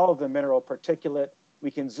all of the mineral particulate. We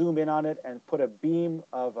can zoom in on it and put a beam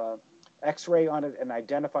of X-ray on it and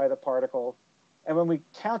identify the particle. And when we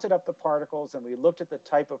counted up the particles and we looked at the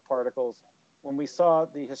type of particles, when we saw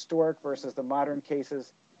the historic versus the modern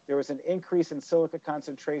cases, there was an increase in silica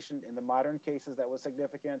concentration in the modern cases that was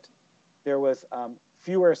significant. There was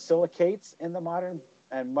fewer silicates in the modern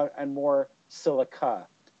and more silica.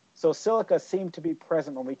 So silica seemed to be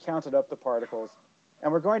present when we counted up the particles.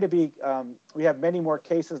 And we're going to be, we have many more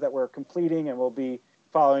cases that we're completing, and we'll be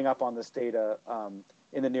following up on this data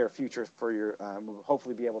in the near future for your, we'll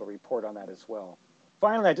hopefully be able to report on that as well.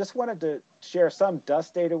 Finally, I just wanted to share some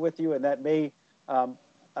dust data with you, and that may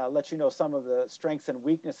let you know some of the strengths and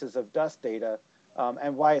weaknesses of dust data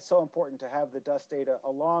and why it's so important to have the dust data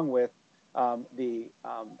along with the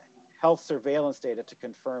health surveillance data to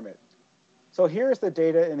confirm it. So here's the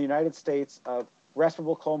data in the United States of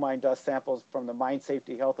respirable coal mine dust samples from the Mine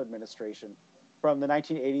Safety Health Administration from the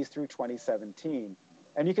 1980s through 2017.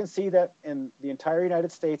 And you can see that in the entire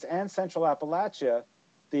United States and Central Appalachia,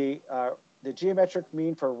 the geometric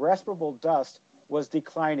mean for respirable dust was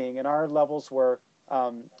declining, and our levels were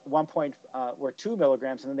 2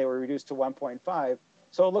 milligrams, and then they were reduced to 1.5.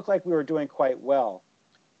 So it looked like we were doing quite well.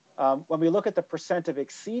 When we look at the percent of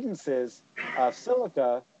exceedances of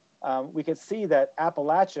silica, we could see that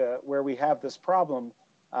Appalachia, where we have this problem,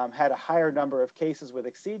 had a higher number of cases with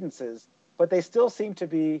exceedances, but they still seem to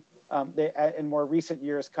be, in more recent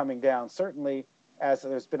years, coming down, certainly as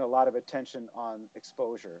there's been a lot of attention on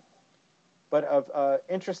exposure. But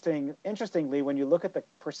interestingly, when you look at the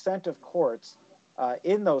percent of quartz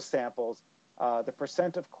in those samples, the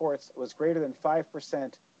percent of quartz was greater than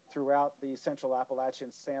 5% throughout the Central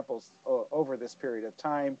Appalachian samples over this period of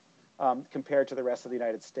time compared to the rest of the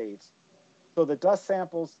United States. So the dust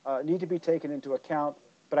samples need to be taken into account,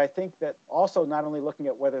 but I think that also not only looking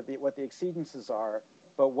at what the exceedances are,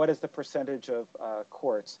 but what is the percentage of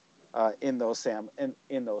quartz in those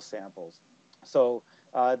samples. So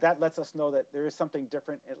that lets us know that there is something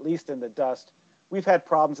different, at least in the dust. We've had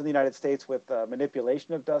problems in the United States with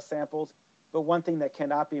manipulation of dust samples, but one thing that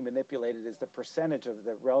cannot be manipulated is the percentage of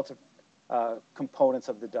the relative components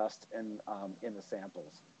of the dust in the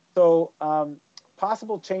samples. So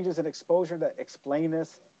possible changes in exposure that explain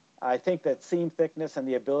this. I think that seam thickness and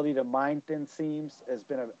the ability to mine thin seams has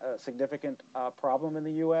been a significant problem in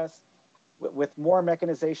the US. With more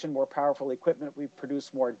mechanization, more powerful equipment, we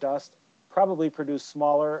produce more dust, probably produce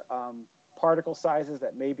smaller particle sizes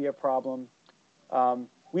that may be a problem.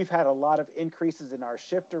 We've had a lot of increases in our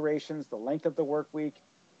shift durations, the length of the work week,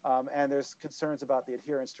 and there's concerns about the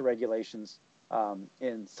adherence to regulations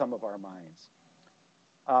in some of our mines.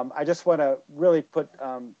 I just want to really put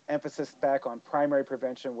emphasis back on primary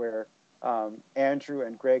prevention, where Andrew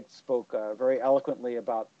and Greg spoke very eloquently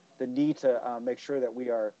about the need to make sure that we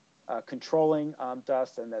are controlling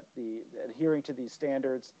dust and that adhering to these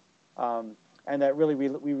standards, and that really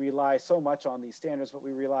we rely so much on these standards, but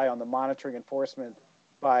we rely on the monitoring enforcement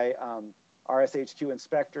by RSHQ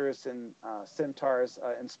inspectors and CIMTARS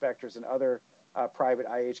inspectors and other private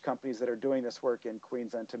IH companies that are doing this work in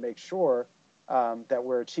Queensland to make sure that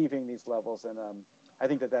we're achieving these levels. And I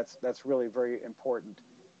think that that's really very important.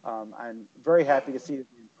 I'm very happy to see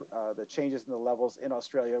the changes in the levels in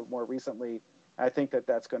Australia more recently. I think that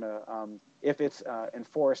that's going to, if it's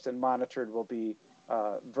enforced and monitored, will be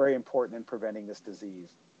very important in preventing this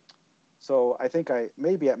disease. So I think I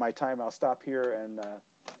may be at my time. I'll stop here and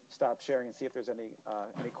stop sharing and see if there's any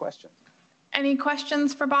questions. Any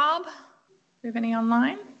questions for Bob? Do we have any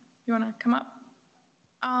online? You want to come up?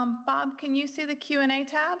 Bob, can you see the Q&A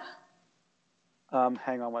tab?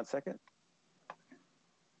 Hang on one second.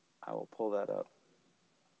 I will pull that up.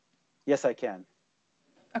 Yes, I can.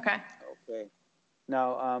 Okay. Okay.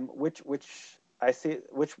 Now, which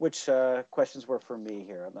questions were for me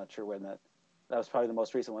here? I'm not sure when that was probably the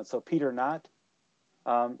most recent one. So Peter Knott,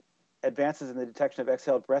 advances in the detection of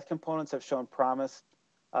exhaled breath components have shown promise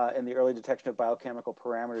in the early detection of biochemical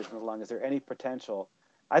parameters in the lung. Is there any potential?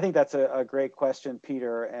 I think that's a great question,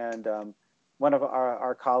 Peter. And one of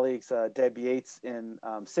our colleagues, Deb Yates in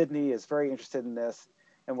Sydney, is very interested in this.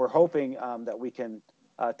 And we're hoping that we can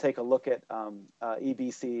take a look at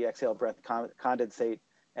EBC, exhale breath condensate,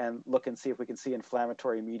 and look and see if we can see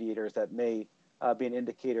inflammatory mediators that may be an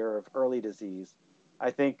indicator of early disease.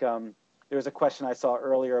 I think there was a question I saw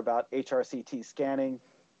earlier about HRCT scanning.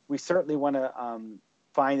 We certainly want to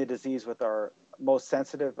find the disease with our most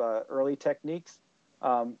sensitive early techniques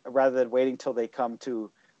rather than waiting till they come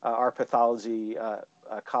to our pathology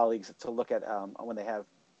colleagues to look at when they have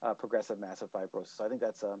progressive massive fibrosis. So I think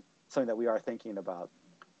that's something that we are thinking about.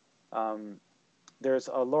 There's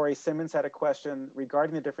Lori Simmons had a question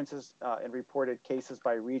regarding the differences in reported cases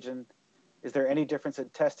by region. Is there any difference in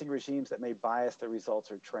testing regimes that may bias the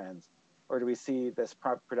results or trends? Or do we see this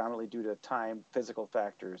predominantly due to time, physical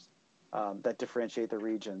factors that differentiate the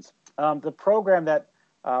regions? The program that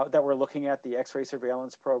we're looking at, the X-ray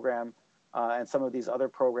surveillance program, and some of these other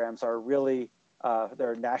programs are really,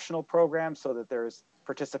 they're national programs so that there's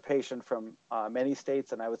participation from many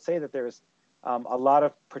states. And I would say that there's a lot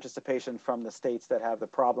of participation from the states that have the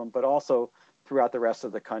problem, but also throughout the rest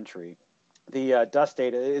of the country. The dust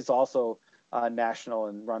data is also national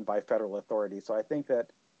and run by federal authorities. So I think that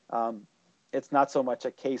it's not so much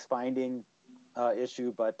a case finding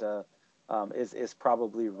issue, but is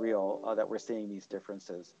probably real that we're seeing these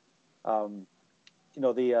differences. You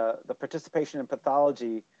know, the participation in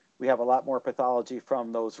pathology, we have a lot more pathology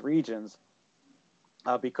from those regions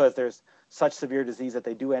because there's such severe disease that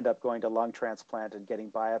they do end up going to lung transplant and getting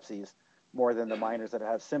biopsies more than the minors that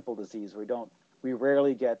have simple disease. We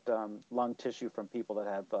rarely get lung tissue from people that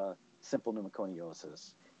have simple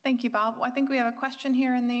pneumoconiosis. Thank you, Bob. I think we have a question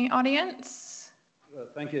here in the audience.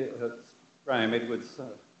 Thank you. It's Graham Edwards.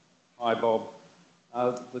 Hi, Bob.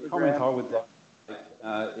 The comment I would like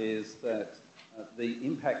to make is that the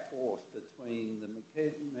impact force between the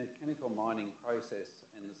mechanical mining process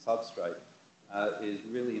and the substrate is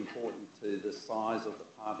really important to the size of the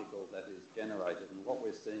particle that is generated. And what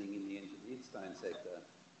we're seeing in the engineered stone sector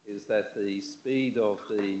is that the speed of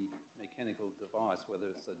the mechanical device, whether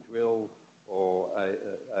it's a drill or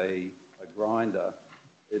a grinder,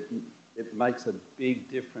 it makes a big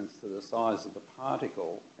difference to the size of the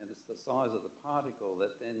particle, and it's the size of the particle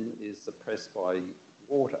that then is suppressed by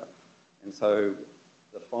water. And so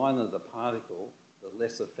the finer the particle, the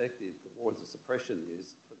less effective the water suppression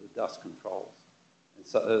is for the dust controls. And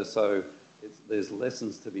so there's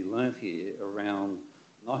lessons to be learnt here around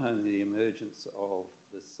not only the emergence of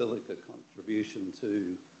the silica contribution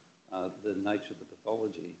to the nature of the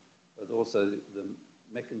pathology, but also the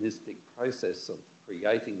mechanistic process of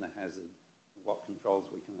creating the hazard and what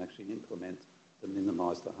controls we can actually implement to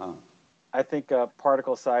minimise the harm. I think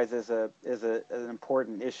particle size is an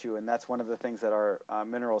important issue, and that's one of the things that our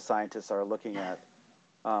mineral scientists are looking at.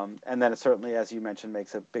 And then it certainly, as you mentioned,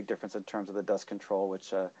 makes a big difference in terms of the dust control,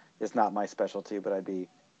 which is not my specialty, but I'd be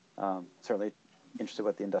certainly interested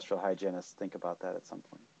what the industrial hygienists think about that at some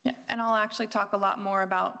point. Yeah, and I'll actually talk a lot more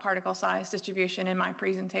about particle size distribution in my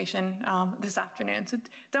presentation this afternoon. So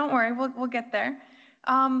don't worry, we'll get there.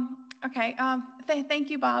 Okay, thank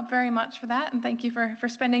you, Bob, very much for that, and thank you for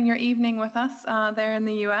spending your evening with us there in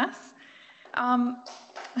the U.S.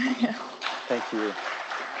 Yeah. Thank you.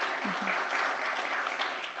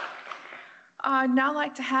 I'd now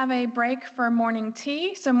like to have a break for morning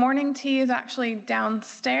tea. So morning tea is actually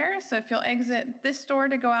downstairs. So if you'll exit this door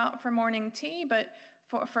to go out for morning tea, but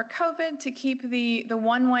for COVID, to keep the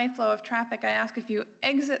one-way flow of traffic, I ask if you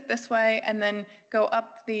exit this way and then go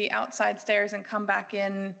up the outside stairs and come back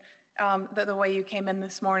in the way you came in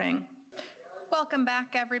this morning. Welcome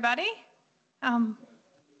back, everybody.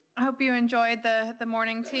 I hope you enjoyed the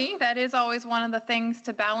morning tea. That is always one of the things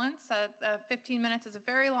to balance. 15 minutes is a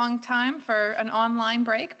very long time for an online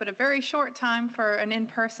break, but a very short time for an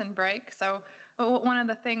in-person break. So one of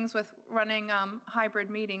the things with running hybrid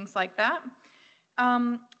meetings like that.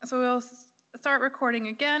 So we'll start recording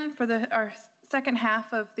again for our second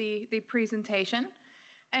half of the presentation.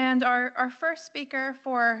 And our first speaker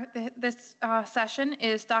for this session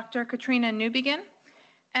is Dr. Katrina Newbigin.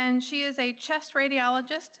 And she is a chest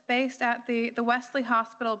radiologist based at the Wesley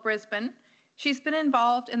Hospital, Brisbane. She's been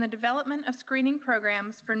involved in the development of screening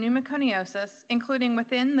programs for pneumoconiosis, including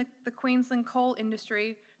within the Queensland coal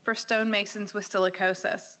industry for stonemasons with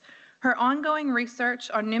silicosis. Her ongoing research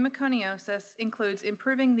on pneumoconiosis includes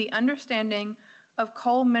improving the understanding of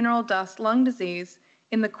coal mineral dust lung disease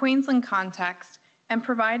in the Queensland context and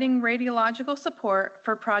providing radiological support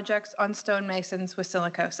for projects on stonemasons with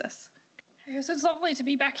silicosis. So it's lovely to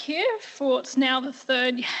be back here for what's now the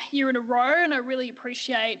third year in a row, and I really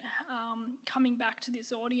appreciate coming back to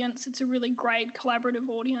this audience. It's a really great collaborative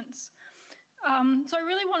audience. So I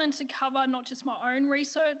really wanted to cover not just my own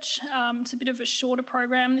research. It's a bit of a shorter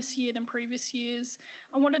program this year than previous years.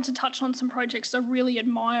 I wanted to touch on some projects I really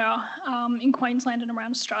admire in Queensland and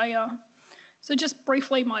around Australia. So just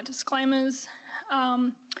briefly, my disclaimers.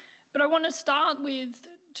 But I want to start with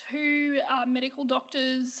two medical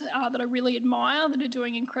doctors that I really admire that are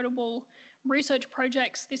doing incredible research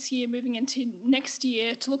projects this year moving into next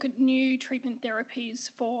year to look at new treatment therapies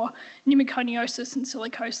for pneumoconiosis and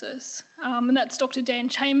silicosis. And that's Dr. Dan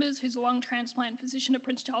Chambers, who's a lung transplant physician at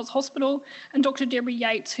Prince Charles Hospital, and Dr. Deborah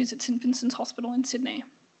Yates, who's at St Vincent's Hospital in Sydney.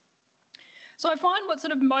 So I find what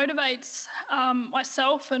sort of motivates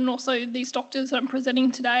myself and also these doctors that I'm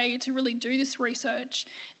presenting today to really do this research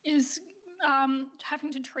is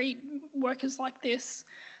having to treat workers like this.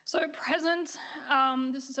 So at present,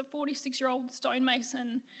 this is a 46-year-old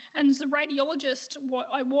stonemason, and as a radiologist, what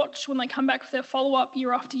I watch when they come back for their follow-up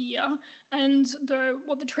year after year, and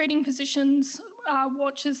what the treating physicians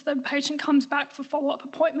watch as the patient comes back for follow-up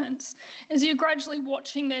appointments, is you're gradually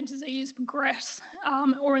watching their disease progress,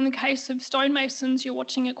 or in the case of stonemasons, you're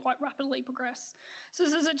watching it quite rapidly progress. So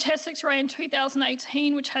this is a chest X-ray in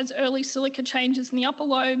 2018, which has early silica changes in the upper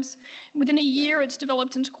lobes. Within a year, it's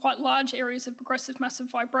developed into quite large areas of progressive massive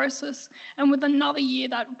fibrosis, and with another year,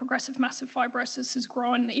 that progressive massive fibrosis has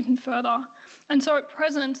grown even further. And so at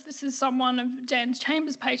present, this is someone of Dan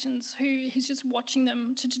Chambers' patients who he's just watching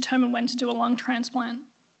them to determine when to do a lung transplant.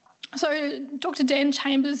 So Dr. Dan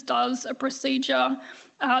Chambers does a procedure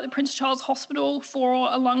at the Prince Charles Hospital for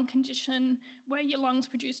a lung condition where your lungs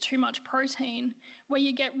produce too much protein, where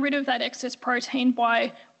you get rid of that excess protein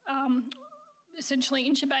by essentially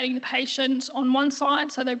intubating the patient on one side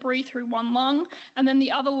so they breathe through one lung, and then the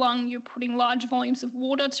other lung you're putting large volumes of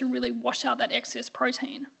water to really wash out that excess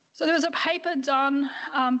protein. So there was a paper done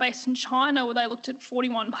based in China where they looked at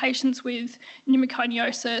 41 patients with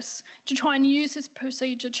pneumoconiosis to try and use this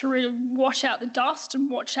procedure to really wash out the dust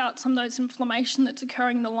and wash out some of those inflammation that's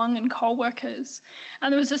occurring in the lung in coal workers.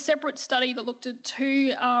 And there was a separate study that looked at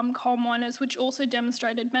two coal miners which also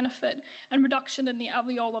demonstrated benefit and reduction in the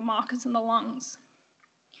alveolar markers in the lungs.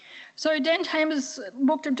 So Dan Chambers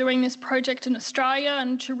looked at doing this project in Australia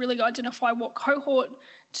and to really identify what cohort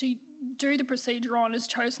to do the procedure on is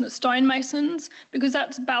chosen as stonemasons, because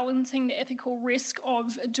that's balancing the ethical risk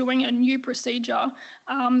of doing a new procedure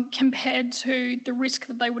compared to the risk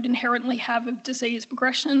that they would inherently have of disease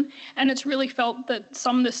progression. And it's really felt that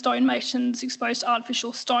some of the stonemasons exposed to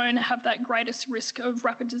artificial stone have that greatest risk of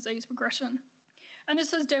rapid disease progression. And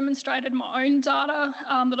this has demonstrated my own data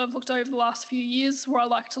that I've looked over the last few years, where I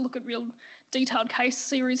like to look at real detailed case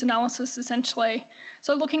series analysis essentially.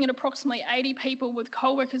 So looking at approximately 80 people with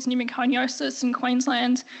coal workers pneumoconiosis in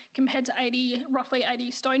Queensland compared to roughly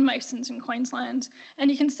 80 stonemasons in Queensland.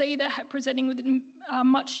 And you can see they're presenting with a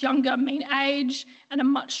much younger mean age and a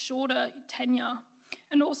much shorter tenure.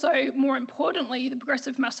 And also, more importantly, the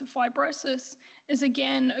progressive massive fibrosis is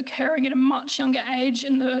again occurring at a much younger age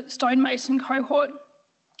in the stonemason cohort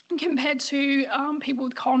compared to people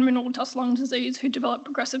with coal mineral dust lung disease who develop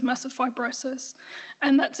progressive massive fibrosis.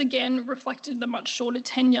 And that's again reflected in the much shorter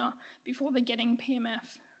tenure before they're getting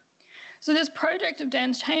PMF. So this project of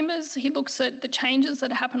Dan Chambers, he looks at the changes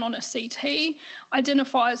that happen on a CT,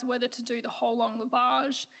 identifies whether to do the whole lung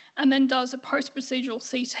lavage, and then does a post-procedural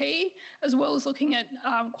CT, as well as looking at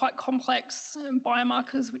quite complex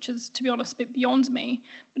biomarkers, which is, to be honest, a bit beyond me.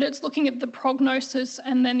 But it's looking at the prognosis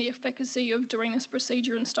and then the efficacy of doing this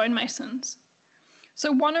procedure in stonemasons.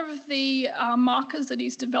 So one of the markers that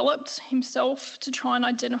he's developed himself to try and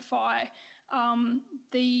identify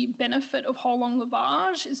the benefit of whole lung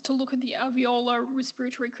lavage is to look at the alveolar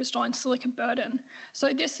respiratory crystalline silica burden.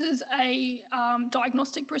 So this is a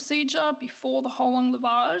diagnostic procedure before the whole lung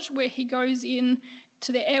lavage where he goes in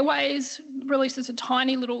to the airways, releases a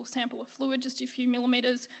tiny little sample of fluid, just a few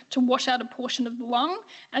millimetres, to wash out a portion of the lung,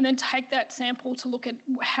 and then take that sample to look at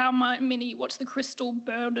what's the crystal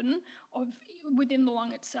burden within the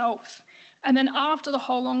lung itself. And then after the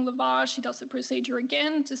whole lung lavage, he does the procedure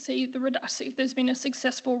again to see if there's been a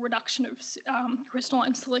successful reduction of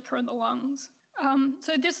crystalline silica in the lungs.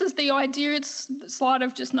 So this is the idea. It's the slide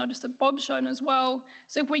I've just noticed that Bob's shown as well.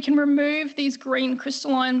 So if we can remove these green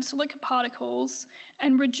crystalline silica particles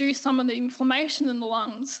and reduce some of the inflammation in the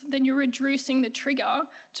lungs, then you're reducing the trigger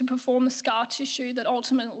to perform the scar tissue that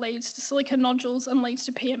ultimately leads to silica nodules and leads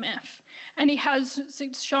to PMF. And he has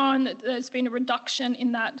shown that there's been a reduction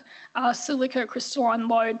in that silica crystalline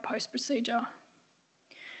load post-procedure.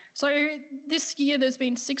 So this year there's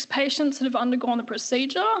been 6 patients that have undergone the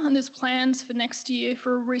procedure, and there's plans for next year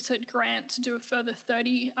for a research grant to do a further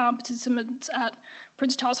 30 participants at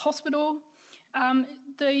Prince Charles Hospital.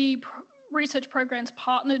 The research program's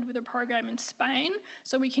partnered with a program in Spain,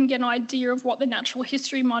 so we can get an idea of what the natural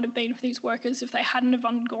history might have been for these workers if they hadn't have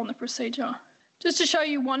undergone the procedure. Just to show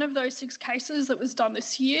you one of those 6 cases that was done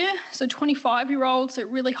this year, so 25-year-olds, it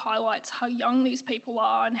really highlights how young these people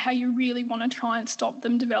are and how you really want to try and stop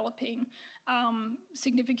them developing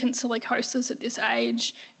significant silicosis at this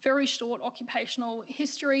age. Very short occupational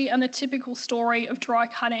history and a typical story of dry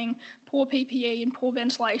cutting, poor PPE and poor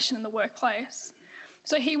ventilation in the workplace.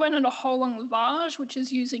 So he went on a whole lung lavage, which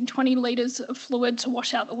is using 20 litres of fluid to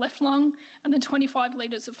wash out the left lung and then 25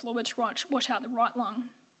 litres of fluid to wash out the right lung.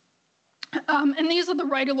 And these are the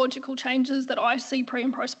radiological changes that I see pre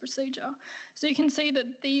and post procedure. So you can see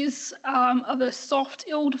that these are the soft,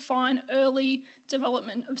 ill-defined early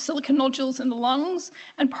development of silica nodules in the lungs,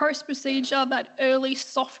 and post procedure, that early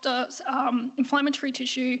softer inflammatory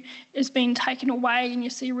tissue is being taken away and you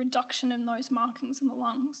see a reduction in those markings in the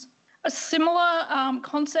lungs. A similar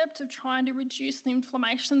concept of trying to reduce the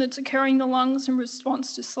inflammation that's occurring in the lungs in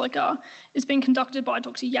response to silica is being conducted by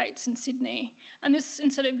Dr. Yates in Sydney. And this,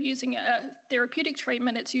 instead of using a therapeutic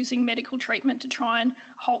treatment, it's using medical treatment to try and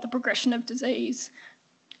halt the progression of disease.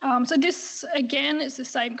 So this, again, is the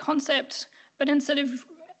same concept, but instead of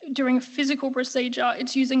doing a physical procedure,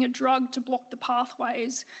 it's using a drug to block the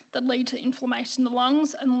pathways that lead to inflammation in the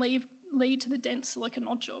lungs and lead to the dense silica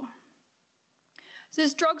nodule. So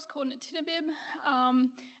this drug's called nintedanib,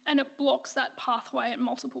 and it blocks that pathway at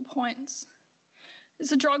multiple points.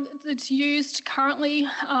 It's a drug that's used currently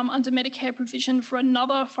under Medicare provision for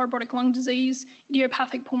another fibrotic lung disease,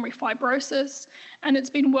 idiopathic pulmonary fibrosis, and it's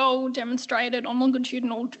been well demonstrated on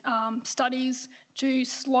longitudinal studies to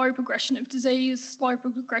slow progression of disease, slow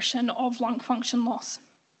progression of lung function loss.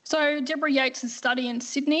 So Deborah Yates' study in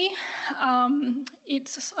Sydney,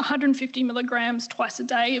 it's 150 milligrams twice a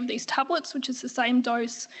day of these tablets, which is the same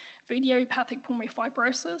dose for idiopathic pulmonary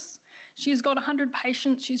fibrosis. She's got 100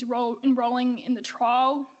 patients she's enrolling in the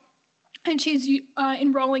trial, and she's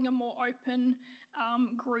enrolling a more open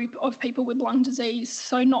group of people with lung disease,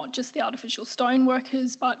 so not just the artificial stone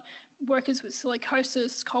workers, but workers with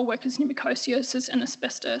silicosis, coal workers pneumocociosis and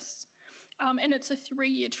asbestos. And it's a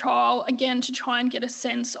 3-year trial, again, to try and get a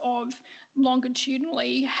sense of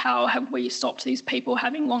longitudinally how have we stopped these people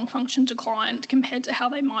having lung function decline compared to how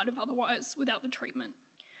they might have otherwise without the treatment.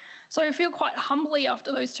 So I feel quite humbly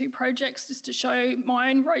after those 2 projects just to show my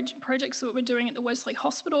own projects that we're doing at the Wesley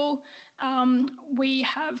Hospital. We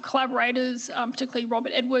have collaborators, particularly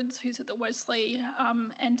Robert Edwards, who's at the Wesley,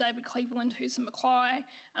 and David Cleveland, who's at Mackay,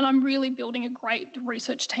 and I'm really building a great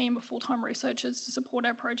research team of full-time researchers to support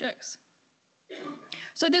our projects.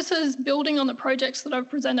 So this is building on the projects that I've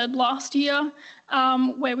presented last year,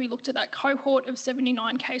 where we looked at that cohort of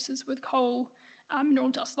 79 cases with coal mineral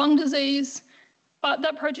dust lung disease. But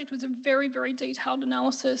that project was a very, very detailed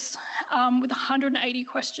analysis with 180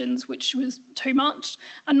 questions, which was too much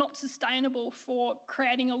and not sustainable for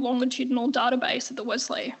creating a longitudinal database at the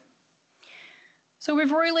Wesley. So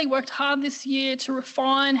we've really worked hard this year to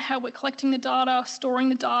refine how we're collecting the data, storing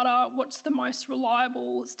the data, what's the most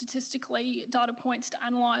reliable statistically data points to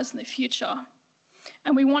analyse in the future.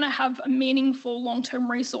 And we want to have a meaningful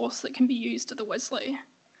long-term resource that can be used at the Wesley.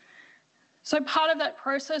 So part of that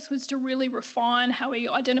process was to really refine how we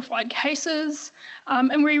identified cases,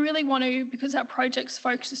 and we really want to, because our project's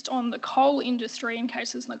focused on the coal industry and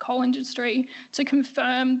cases in the coal industry, to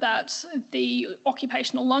confirm that the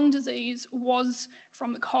occupational lung disease was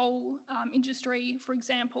from the coal industry, for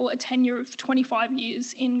example, a tenure of 25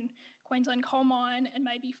 years in Queensland coal mine and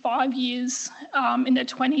maybe 5 years in their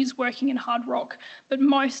 20s working in hard rock, but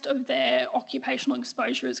most of their occupational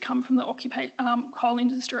exposure has come from the coal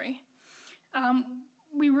industry.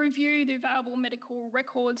 We review the available medical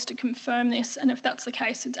records to confirm this, and if that's the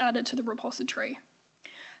case, it's added to the repository.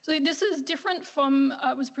 So this is different from,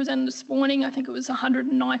 it was presented this morning, I think it was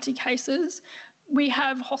 190 cases. We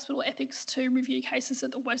have hospital ethics to review cases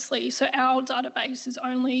at the Wesley, so our database is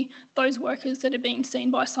only those workers that are being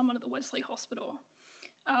seen by someone at the Wesley Hospital.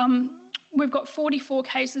 We've got 44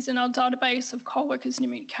 cases in our database of coal workers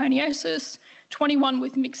pneumoconiosis, 21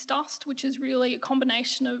 with mixed dust, which is really a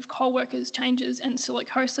combination of coal workers changes and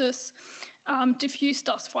silicosis, diffuse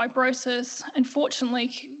dust fibrosis, and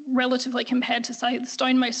fortunately, relatively compared to, say, the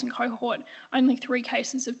stonemason cohort, only 3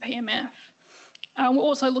 cases of PMF. We're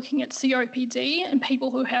also looking at COPD and people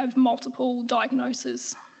who have multiple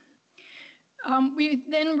diagnoses. We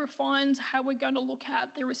then refined how we're going to look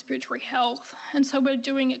at their respiratory health, and so we're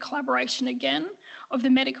doing a collaboration again of the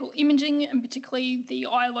medical imaging and particularly the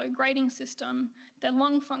ILO grading system, their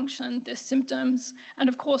lung function, their symptoms, and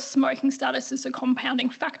of course smoking status is a compounding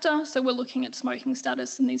factor, so we're looking at smoking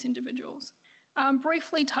status in these individuals.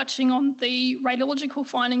 Briefly touching on the radiological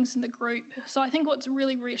findings in the group. So I think what's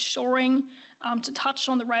really reassuring to touch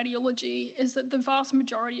on the radiology is that the vast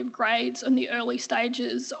majority of grades in the early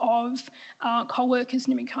stages of co-workers'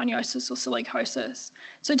 pneumoconiosis or silicosis.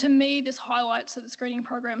 So to me, this highlights that the screening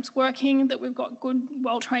program's working, that we've got good,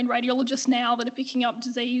 well-trained radiologists now that are picking up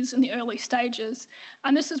disease in the early stages.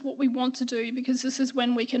 And this is what we want to do, because this is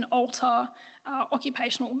when we can alter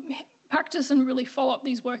occupational practice and really follow up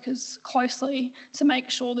these workers closely to make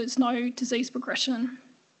sure there's no disease progression.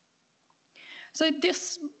 So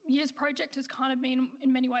this year's project has kind of been,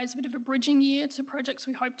 in many ways, a bit of a bridging year to projects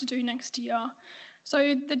we hope to do next year.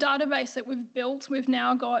 So the database that we've built, we've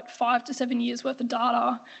now got 5 to 7 years worth of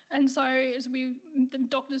data. And so as the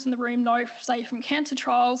doctors in the room know, say from cancer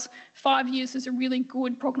trials, 5 years is a really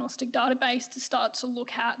good prognostic database to start to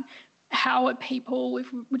look at how are people with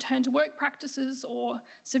return to work practices or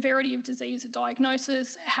severity of disease or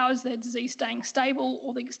diagnosis, how is their disease staying stable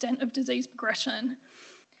or the extent of disease progression.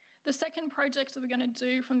 The second project that we're going to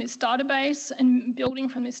do from this database and building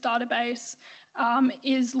from this database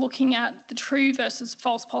is looking at the true versus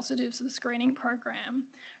false positives of the screening program.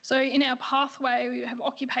 So in our pathway, we have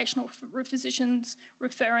occupational physicians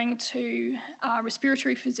referring to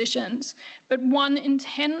respiratory physicians, but 1 in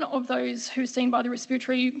 10 of those who are seen by the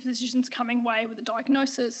respiratory physicians coming away with a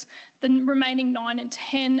diagnosis, the remaining 9 in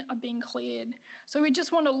 10 are being cleared. So we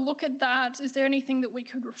just want to look at that. Is there anything that we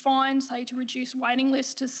could refine, say to reduce waiting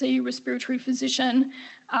lists to see a respiratory physician?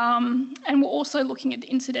 And we're also looking at the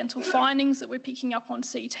incidental findings that we're picking up on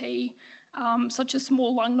CT, such as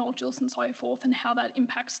small lung nodules and so forth, and how that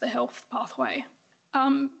impacts the health pathway.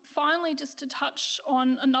 Finally, just to touch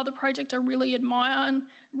on another project I really admire, and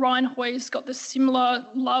Ryan Hoy's got the similar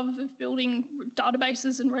love of building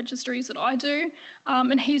databases and registries that I do,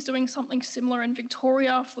 and he's doing something similar in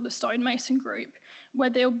Victoria for the stonemason group,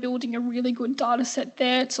 where they're building a really good data set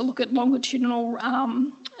there to look at longitudinal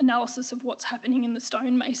analysis of what's happening in the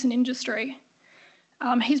stonemason industry.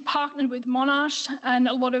 He's partnered with Monash, and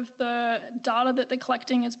a lot of the data that they're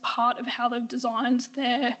collecting is part of how they've designed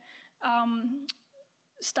their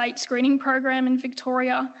state screening program in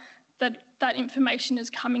Victoria. That information is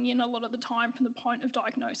coming in a lot of the time from the point of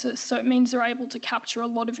diagnosis, so it means they're able to capture a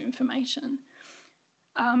lot of information.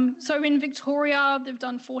 So in Victoria, they've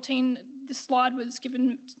done 14, this slide was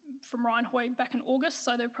given from Ryan Hoy back in August,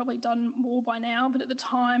 so they've probably done more by now, but at the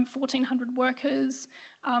time, 1,400 workers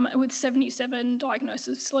with 77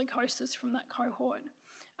 diagnoses of silicosis from that cohort.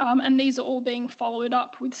 And these are all being followed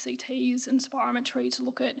up with CTs and spirometry to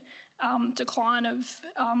look at decline of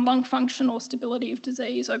lung function or stability of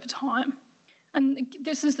disease over time. And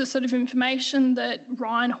this is the sort of information that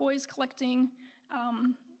Ryan Hoy is collecting,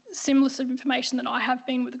 similar sort of information that I have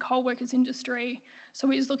been with the coal workers industry. So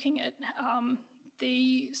he's looking at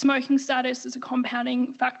the smoking status as a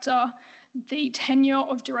compounding factor, the tenure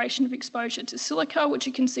of duration of exposure to silica, which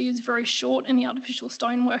you can see is very short in the artificial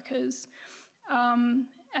stone workers,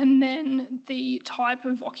 and then the type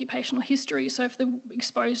of occupational history, so if they're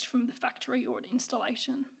exposed from the factory or an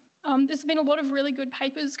installation. There's been a lot of really good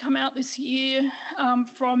papers come out this year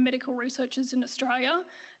from medical researchers in Australia,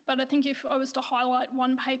 but I think if I was to highlight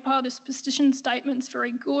one paper, this position statement's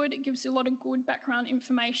very good. It gives you a lot of good background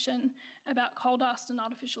information about coal dust and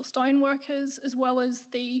artificial stone workers, as well as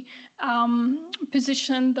the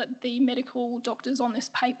position that the medical doctors on this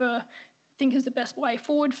paper think is the best way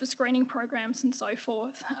forward for screening programs and so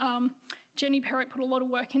forth. Jenny Perrott put a lot of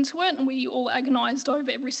work into it, and we all agonised over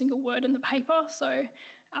every single word in the paper, so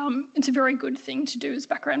it's a very good thing to do as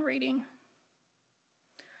background reading.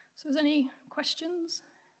 So is there any questions?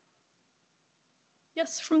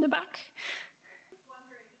 Yes, from the back.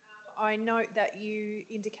 I note that you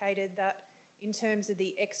indicated that in terms of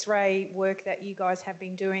the X-ray work that you guys have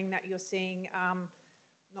been doing, that you're seeing, not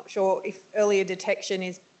sure if earlier detection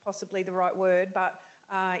is possibly the right word, but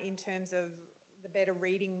in terms of the better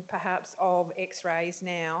reading perhaps of X-rays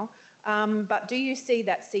now. But do you see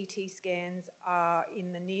that CT scans are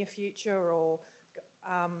in the near future or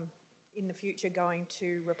in the future going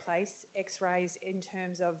to replace X-rays in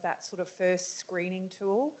terms of that sort of first screening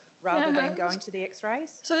tool rather than going to the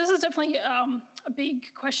X-rays? So this is definitely a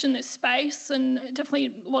big question, this space, and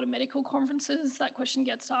definitely a lot of medical conferences that question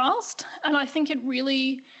gets asked. And I think it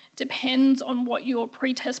really depends on what your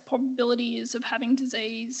pre-test probability is of having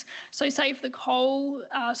disease. So say for the coal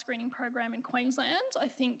screening program in Queensland, I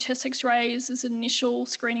think chest X-rays as an initial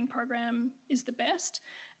screening program is the best.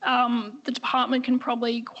 The department can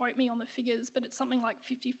probably quote me on the figures, but it's something like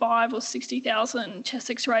 55 or 60,000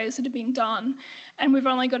 chest X-rays that have been done, and we've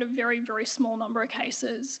only got a very, very small number of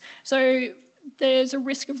cases. So There's a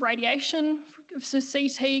risk of radiation for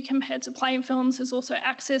CT compared to plain films. There's also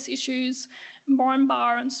access issues. Bone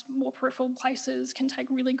bar and more peripheral places can take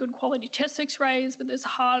really good quality chest x-rays, but there's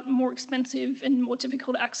more expensive and more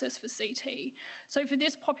difficult access for CT. So for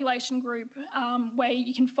this population group, where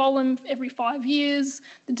you can follow them every 5 years,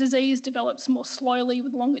 the disease develops more slowly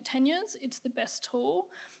with longer tenures, it's the best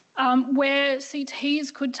tool. Where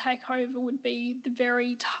CTs could take over would be the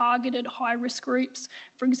very targeted high-risk groups.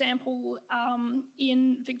 For example,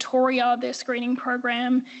 in Victoria, their screening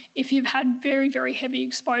program, if you've had very, very heavy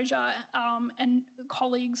exposure and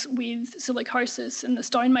colleagues with silicosis in the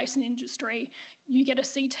stonemason industry, you get a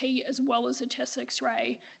CT as well as a chest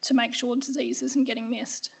x-ray to make sure disease isn't getting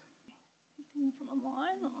missed. Anything from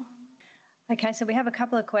online? Or? Okay, so we have a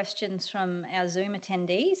couple of questions from our Zoom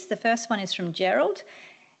attendees. The first one is from Gerald.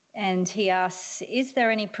 And he asks, is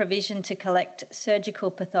there any provision to collect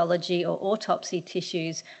surgical pathology or autopsy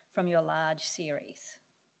tissues from your large series?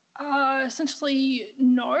 Essentially,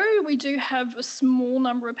 no. We do have a small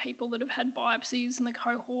number of people that have had biopsies in the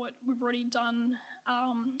cohort. We've already done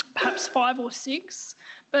perhaps 5 or 6,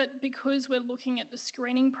 but because we're looking at the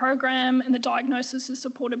screening program and the diagnosis is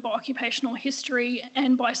supported by occupational history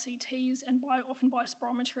and by CTs and often by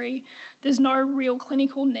spirometry, there's no real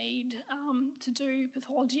clinical need to do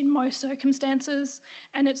pathology in most circumstances,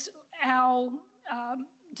 and it's our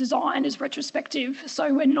design is retrospective,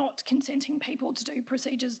 so we're not consenting people to do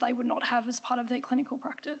procedures they would not have as part of their clinical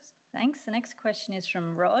practice. Thanks. The next question is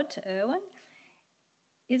from Rod Irwin.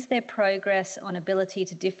 Is there progress on ability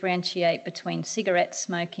to differentiate between cigarette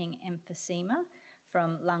smoking emphysema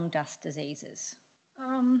from lung dust diseases?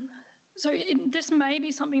 This may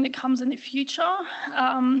be something that comes in the future.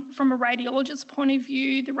 From a radiologist's point of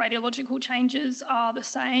view, the radiological changes are the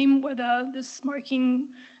same, whether the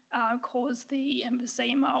smoking caused the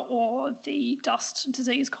emphysema or the dust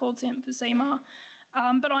disease caused the emphysema.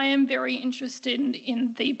 But I am very interested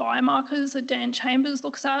in the biomarkers that Dan Chambers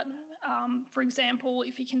looks at. For example,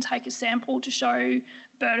 if you can take a sample to show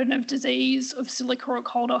burden of disease of silica or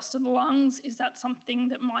coal dust in the lungs, is that something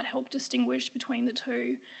that might help distinguish between the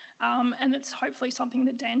two? And it's hopefully something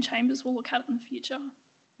that Dan Chambers will look at in the future.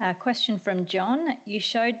 A question from John. You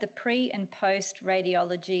showed the pre and post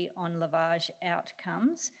radiology on lavage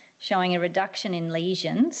outcomes showing a reduction in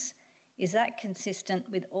lesions. Is that consistent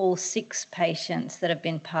with all 6 patients that have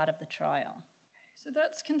been part of the trial? So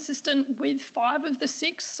that's consistent with 5 of the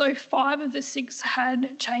 6. So 5 of the 6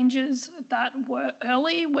 had changes that were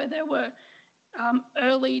early, where there were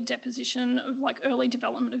early deposition of early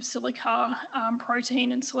development of silica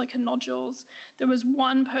protein and silica nodules. There was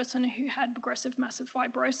 1 person who had progressive massive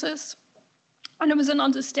fibrosis, and it was an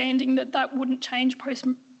understanding that that wouldn't change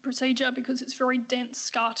post-procedure because it's very dense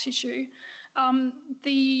scar tissue.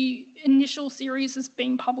 The initial series is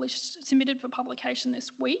being submitted for publication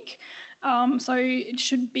this week, so it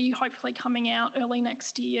should be hopefully coming out early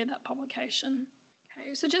next year, that publication.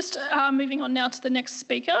 Okay, so just moving on now to the next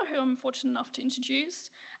speaker, who I'm fortunate enough to introduce.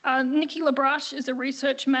 Nikky LaBranche is a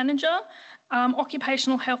research manager,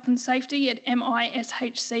 occupational health and safety at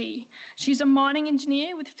MISHC. She's a mining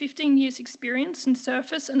engineer with 15 years experience in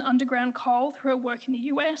surface and underground coal through her work in the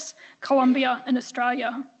US, Colombia and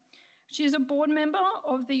Australia. She is a board member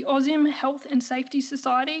of the AUSIM Health and Safety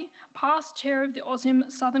Society, past chair of the AUSIM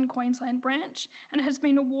Southern Queensland branch, and has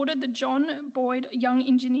been awarded the John Boyd Young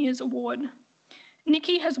Engineers Award.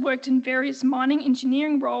 Nikky has worked in various mining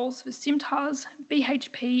engineering roles for Simtas,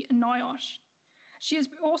 BHP and NIOSH. She is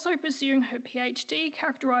also pursuing her PhD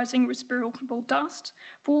characterising respirable dust,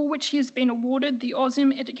 for which she has been awarded the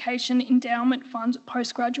AUSIM Education Endowment Fund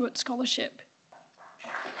Postgraduate Scholarship.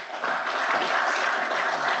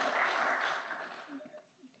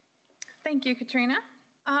 Thank you, Katrina.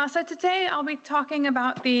 So today I'll be talking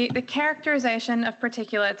about the characterization of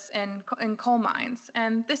particulates in coal mines.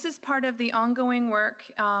 And this is part of the ongoing work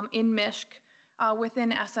in MISHC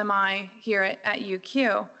within SMI here at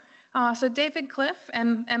UQ. So David Cliff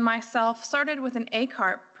and myself started with an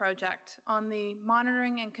ACARP project on the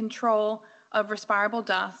monitoring and control of respirable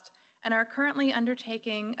dust and are currently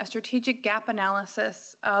undertaking a strategic gap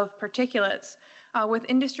analysis of particulates with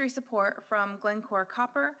industry support from Glencore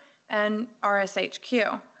Copper and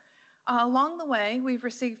RSHQ. Along the way, we've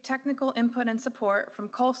received technical input and support from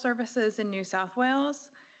Coal Services in New South Wales,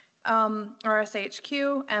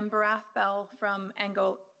 RSHQ, and Barath Bell from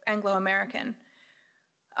Anglo-American.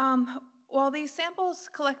 While these samples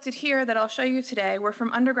collected here that I'll show you today were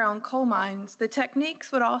from underground coal mines, the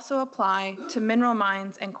techniques would also apply to mineral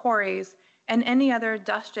mines and quarries and any other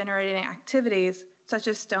dust-generating activities, such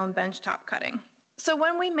as stone benchtop cutting. So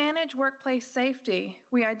when we manage workplace safety,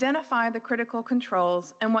 we identify the critical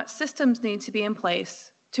controls and what systems need to be in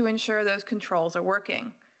place to ensure those controls are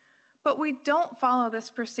working. But we don't follow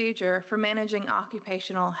this procedure for managing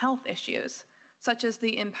occupational health issues, such as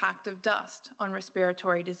the impact of dust on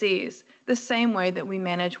respiratory disease, the same way that we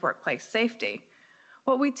manage workplace safety.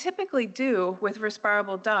 What we typically do with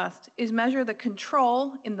respirable dust is measure the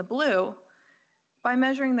control in the blue by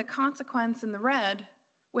measuring the consequence in the red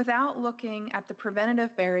without looking at the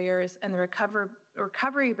preventative barriers and the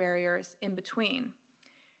recovery barriers in between.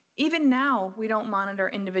 Even now, we don't monitor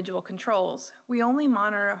individual controls. We only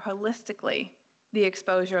monitor holistically the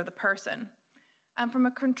exposure of the person. And from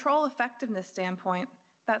a control effectiveness standpoint,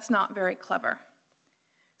 that's not very clever.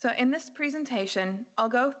 So in this presentation, I'll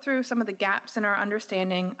go through some of the gaps in our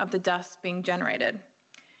understanding of the dust being generated.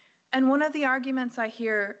 And one of the arguments I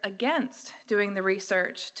hear against doing the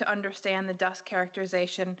research to understand the dust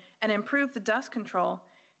characterization and improve the dust control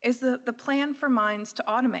is the plan for mines to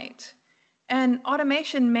automate. And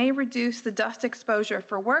automation may reduce the dust exposure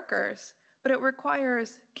for workers, but it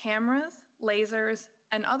requires cameras, lasers,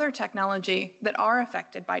 and other technology that are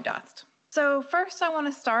affected by dust. So first I want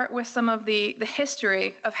to start with some of the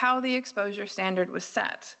history of how the exposure standard was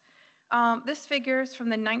set. This figure is from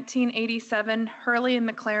the 1987 Hurley and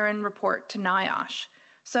McLaren report to NIOSH.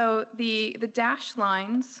 So the dashed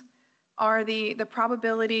lines are the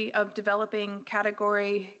probability of developing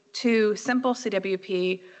category 2 simple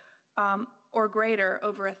CWP or greater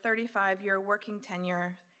over a 35-year working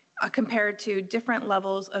tenure compared to different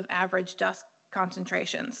levels of average dust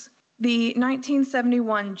concentrations. The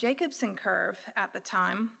 1971 Jacobson curve at the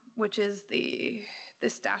time, which is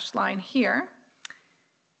this dashed line here,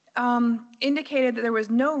 indicated that there was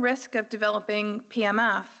no risk of developing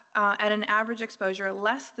PMF at an average exposure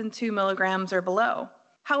less than 2 milligrams or below.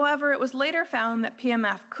 However, it was later found that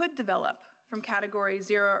PMF could develop from category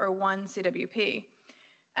 0 or 1 CWP.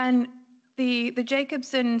 And the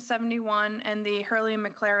Jacobson 71 and the Hurley and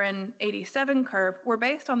McLaren 87 curve were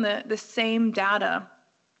based on the same data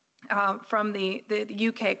from the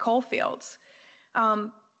UK coal fields,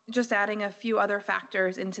 just adding a few other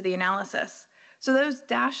factors into the analysis. So those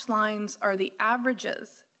dashed lines are the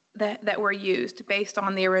averages that were used based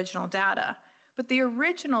on the original data. But the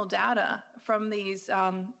original data from these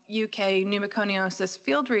UK pneumoconiosis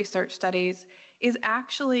field research studies is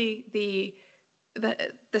actually the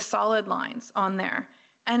solid lines on there.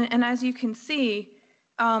 And as you can see,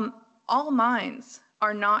 all mines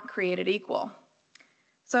are not created equal.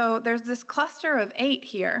 So there's this cluster of 8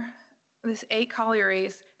 here, this 8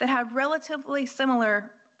 collieries that have relatively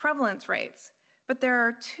similar prevalence rates, but there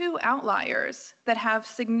are 2 outliers that have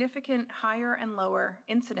significant higher and lower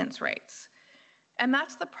incidence rates. And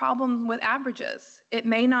that's the problem with averages. It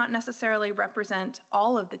may not necessarily represent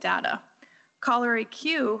all of the data. Colliery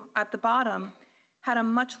Q at the bottom had a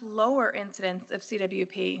much lower incidence of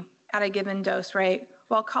CWP at a given dose rate,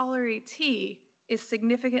 while colliery T is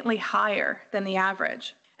significantly higher than the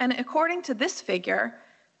average. And according to this figure,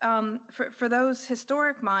 for those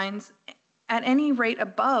historic mines, at any rate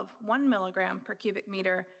above 1 milligram per cubic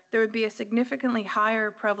meter, there would be a significantly higher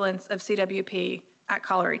prevalence of CWP at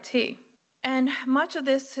colliery T. And much of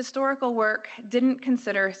this historical work didn't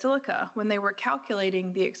consider silica when they were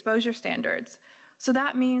calculating the exposure standards. So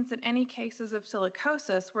that means that any cases of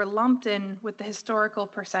silicosis were lumped in with the historical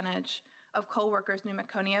percentage of coal workers'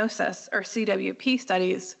 pneumoconiosis, or CWP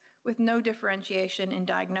studies, with no differentiation in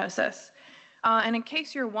diagnosis. And in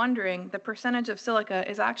case you're wondering, the percentage of silica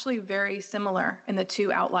is actually very similar in the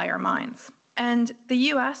 2 outlier mines. And the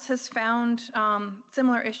US has found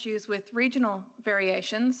similar issues with regional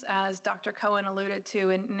variations, as Dr. Cohen alluded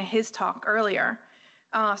to in his talk earlier.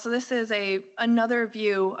 So this is another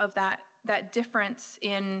view of that difference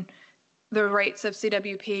in the rates of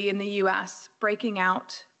CWP in the US breaking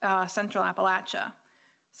out Central Appalachia.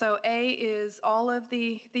 So A is all of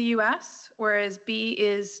the US, whereas B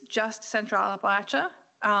is just Central Appalachia,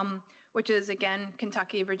 which is, again,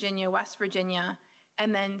 Kentucky, Virginia, West Virginia,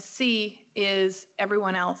 and then C is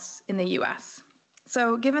everyone else in the US.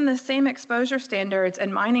 So given the same exposure standards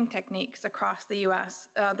and mining techniques across the US,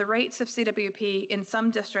 the rates of CWP in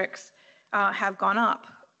some districts have gone up,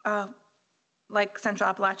 like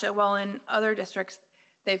Central Appalachia, while in other districts,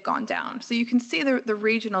 they've gone down. So you can see the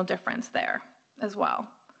regional difference there as well.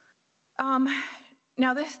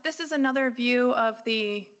 Now this is another view of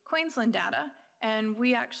the Queensland data, and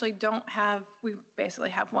we actually we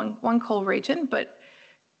basically have one coal region, but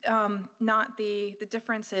not the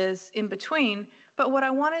differences in between. But what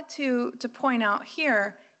I wanted to point out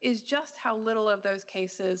here is just how little of those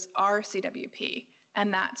cases are CWP,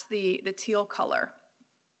 and that's the teal color.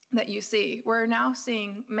 that you see. We're now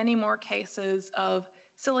seeing many more cases of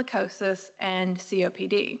silicosis and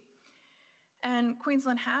COPD. And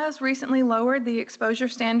Queensland has recently lowered the exposure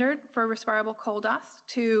standard for respirable coal dust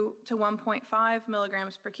to 1.5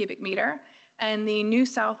 milligrams per cubic meter. And the New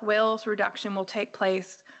South Wales reduction will take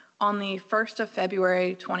place on the 1st of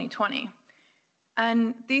February 2020.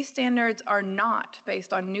 And these standards are not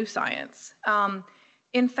based on new science.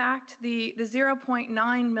 In fact, the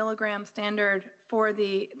 0.9 milligram standard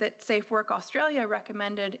that Safe Work Australia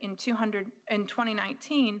recommended in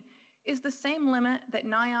 2019 is the same limit that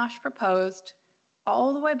NIOSH proposed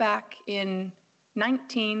all the way back in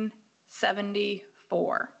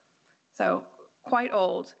 1974. So quite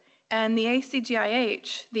old. And the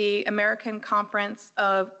ACGIH, the American Conference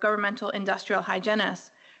of Governmental Industrial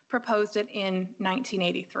Hygienists, proposed it in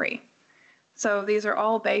 1983. So these are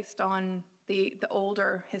all based on the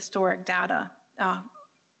older historic data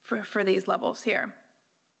for these levels here.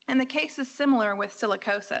 And the case is similar with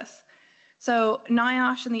silicosis. So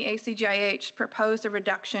NIOSH and the ACGIH proposed a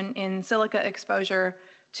reduction in silica exposure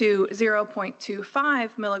to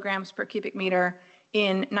 0.25 milligrams per cubic meter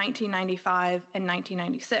in 1995 and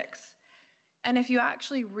 1996. And if you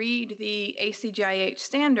actually read the ACGIH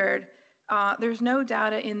standard, there's no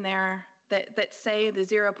data in there that say the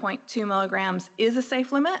 0.2 milligrams is a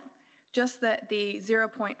safe limit, just that the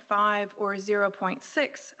 0.5 or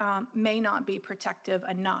 0.6 may not be protective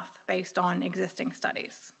enough based on existing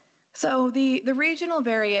studies. So the regional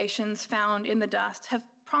variations found in the dust have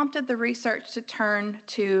prompted the research to turn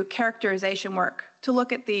to characterization work to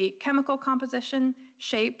look at the chemical composition,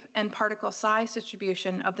 shape, and particle size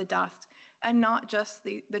distribution of the dust, and not just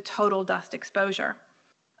the total dust exposure.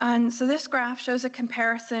 And so this graph shows a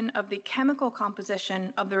comparison of the chemical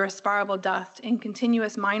composition of the respirable dust in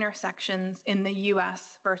continuous minor sections in the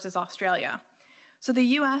US versus Australia. So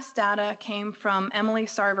the US data came from Emily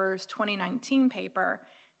Sarver's 2019 paper,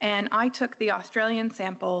 and I took the Australian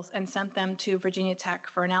samples and sent them to Virginia Tech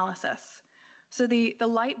for analysis. So the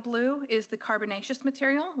light blue is the carbonaceous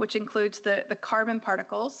material, which includes the carbon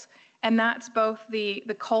particles, and that's both the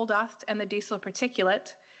coal dust and the diesel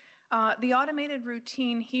particulate. The automated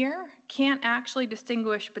routine here can't actually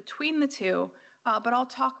distinguish between the two, but I'll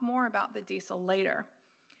talk more about the diesel later.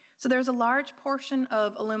 So there's a large portion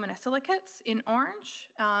of aluminosilicates in orange,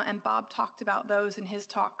 and Bob talked about those in his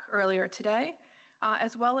talk earlier today,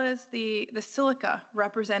 as well as the silica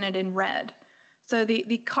represented in red. So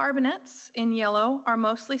the carbonates in yellow are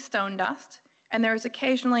mostly stone dust, and there's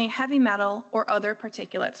occasionally heavy metal or other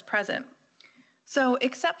particulates present. So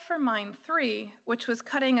except for mine 3, which was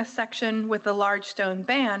cutting a section with a large stone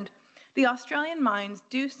band, the Australian mines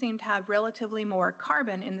do seem to have relatively more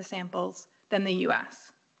carbon in the samples than the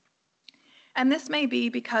US. And this may be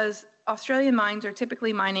because Australian mines are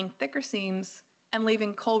typically mining thicker seams and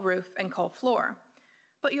leaving coal roof and coal floor.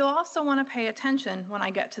 But you'll also want to pay attention when I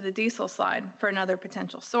get to the diesel slide for another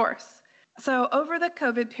potential source. So over the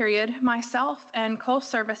COVID period, myself and coal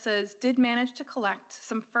services did manage to collect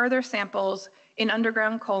some further samples in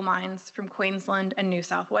underground coal mines from Queensland and New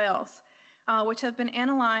South Wales, which have been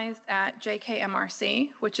analyzed at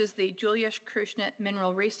JKMRC, which is the Julius Kruschnitt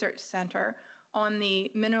Mineral Research Center, on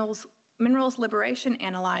the Minerals Liberation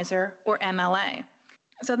Analyzer, or MLA.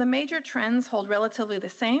 So the major trends hold relatively the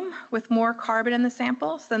same, with more carbon in the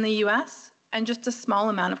samples than the US and just a small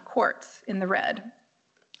amount of quartz in the red.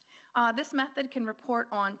 This method can report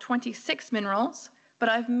on 26 minerals, but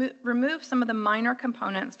I've removed some of the minor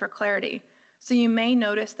components for clarity, so you may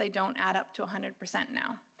notice they don't add up to 100%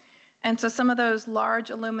 now. And so some of those large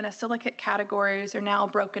aluminosilicate categories are now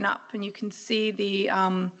broken up, and you can see the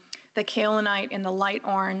kaolinite in the light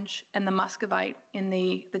orange and the muscovite in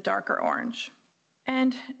the darker orange.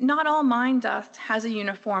 And not all mine dust has a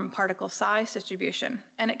uniform particle size distribution,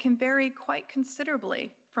 and it can vary quite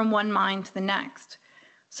considerably from one mine to the next.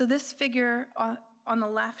 So this figure on the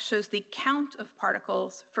left shows the count of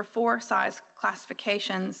particles for 4 size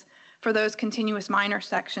classifications for those continuous minor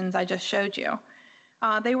sections I just showed you.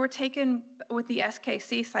 They were taken with the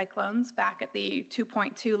SKC cyclones back at the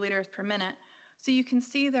 2.2 liters per minute, so you can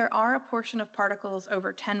see there are a portion of particles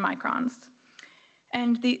over 10 microns.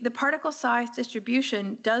 And the particle size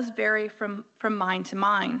distribution does vary from mine to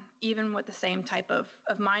mine, even with the same type of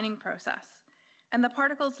mining process. And the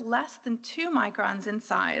particles less than 2 microns in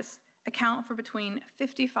size account for between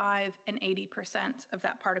 55 and 80% of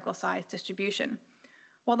that particle size distribution,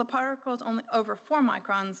 while the particles over 4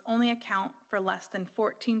 microns only account for less than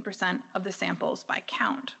 14% of the samples by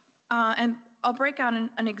count. And I'll break out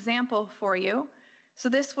an example for you. So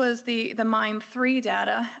this was the mine 3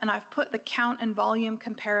 data, and I've put the count and volume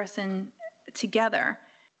comparison together.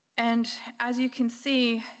 And as you can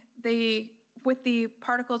see, with the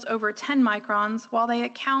particles over 10 microns, while they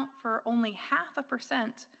account for only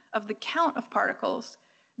 0.5% of the count of particles,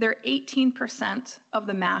 they're 18% of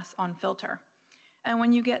the mass on filter. And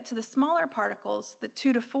when you get to the smaller particles, the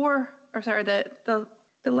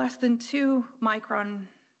less than 2 micron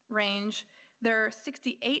range, they're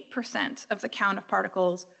 68% of the count of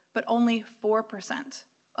particles, but only 4%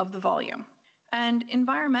 of the volume. And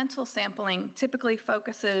environmental sampling typically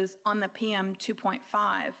focuses on the PM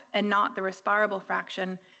 2.5 and not the respirable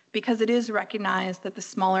fraction, because it is recognized that the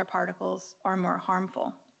smaller particles are more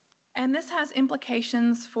harmful. And this has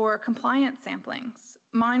implications for compliance samplings.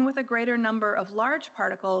 Mine with a greater number of large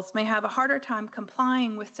particles may have a harder time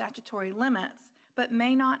complying with statutory limits, but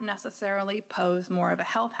may not necessarily pose more of a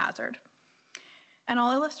health hazard. And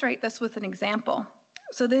I'll illustrate this with an example.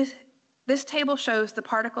 So this table shows the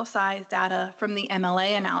particle size data from the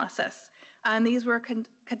MLA analysis. And these were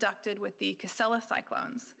conducted with the Casella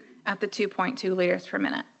cyclones at the 2.2 liters per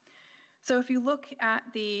minute. So if you look at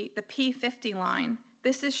the P50 line,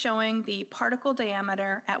 this is showing the particle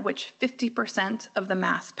diameter at which 50% of the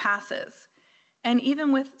mass passes. And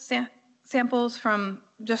even with samples from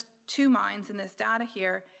just 2 mines in this data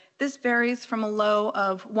here, this varies from a low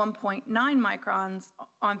of 1.9 microns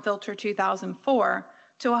on filter 2004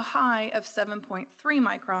 to a high of 7.3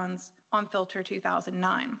 microns on filter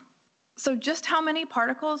 2009. So just how many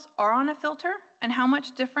particles are on a filter and how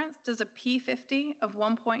much difference does a P50 of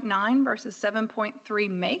 1.9 versus 7.3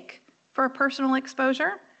 make for a personal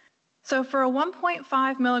exposure? So for a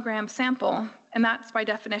 1.5 milligram sample, and that's by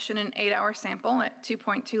definition an 8-hour sample at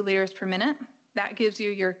 2.2 liters per minute, that gives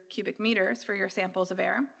you your cubic meters for your samples of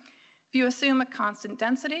air. If you assume a constant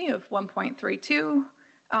density of 1.32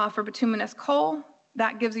 for bituminous coal,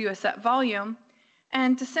 that gives you a set volume.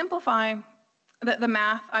 And to simplify the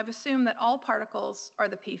math, I've assumed that all particles are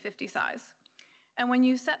the P50 size. And when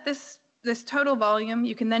you set this total volume,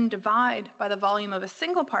 you can then divide by the volume of a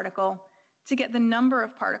single particle to get the number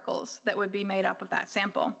of particles that would be made up of that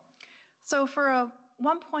sample. So for a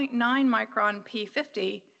 1.9 micron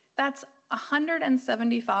P50, that's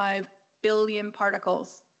 175 billion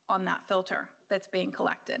particles on that filter that's being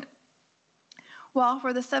collected. While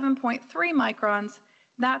for the 7.3 microns,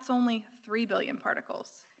 that's only 3 billion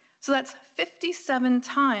particles. So that's 57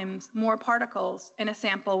 times more particles in a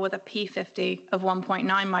sample with a P50 of 1.9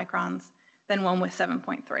 microns than one with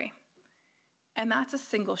 7.3. And that's a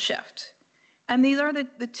single shift. And these are the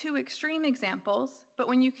 2 extreme examples, but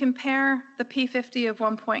when you compare the P50 of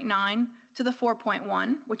 1.9 to the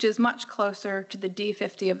 4.1, which is much closer to the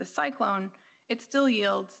D50 of the cyclone, it still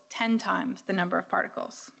yields 10 times the number of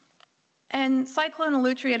particles. And cyclone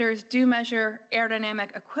elutriators do measure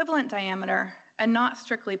aerodynamic equivalent diameter and not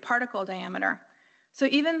strictly particle diameter. So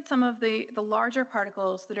even some of the larger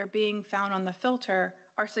particles that are being found on the filter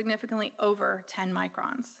are significantly over 10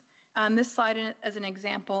 microns. This slide is an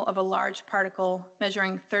example of a large particle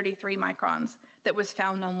measuring 33 microns that was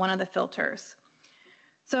found on one of the filters.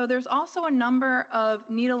 So there's also a number of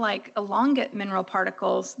needle-like elongate mineral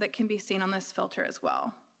particles that can be seen on this filter as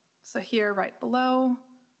well. So here, right below,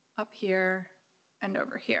 up here, and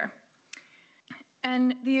over here.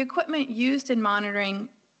 And the equipment used in monitoring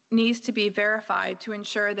needs to be verified to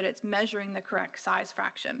ensure that it's measuring the correct size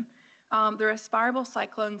fraction. The respirable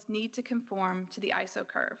cyclones need to conform to the ISO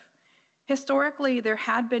curve. Historically, there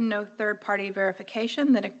had been no third-party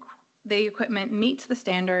verification that the equipment meets the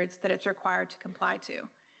standards that it's required to comply to.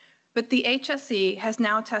 But the HSE has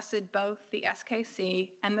now tested both the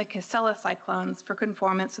SKC and the Casella cyclones for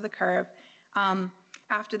conformance to the curve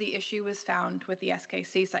after the issue was found with the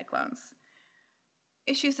SKC cyclones.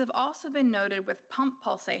 Issues have also been noted with pump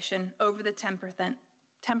pulsation over the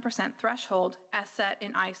 10% threshold as set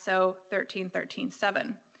in ISO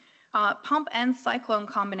 13137. Pump and cyclone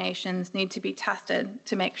combinations need to be tested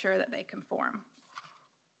to make sure that they conform.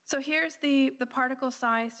 So here's the particle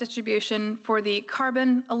size distribution for the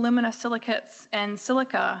carbon, aluminosilicates, and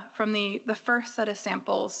silica from the first set of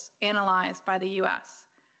samples analyzed by the US.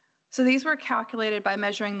 So these were calculated by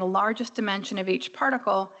measuring the largest dimension of each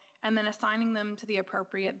particle and then assigning them to the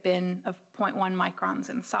appropriate bin of 0.1 microns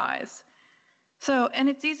in size. So, and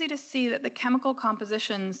it's easy to see that the chemical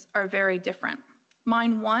compositions are very different.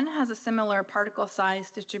 Mine 1 has a similar particle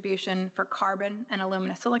size distribution for carbon and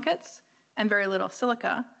aluminosilicates and very little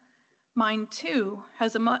silica. Mine 2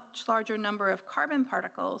 has a much larger number of carbon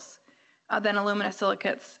particles than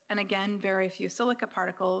aluminosilicates, and again, very few silica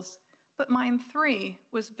particles. But mine 3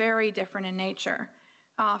 was very different in nature.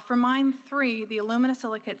 For mine 3, the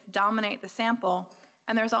aluminosilicates dominate the sample,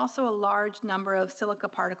 and there's also a large number of silica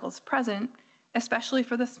particles present, especially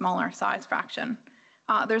for the smaller size fraction.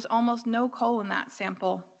 There's almost no coal in that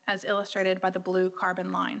sample, as illustrated by the blue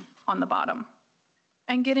carbon line on the bottom.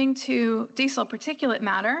 And getting to diesel particulate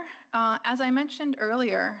matter, as I mentioned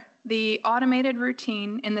earlier, the automated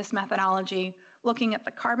routine in this methodology looking at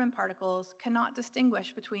the carbon particles cannot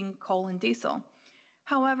distinguish between coal and diesel.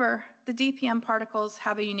 However, the DPM particles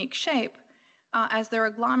have a unique shape as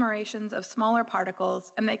they're agglomerations of smaller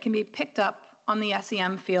particles, and they can be picked up on the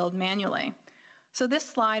SEM field manually. So this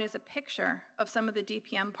slide is a picture of some of the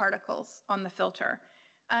DPM particles on the filter,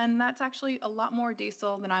 and that's actually a lot more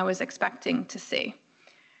diesel than I was expecting to see.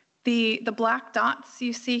 The black dots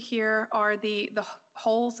you see here are the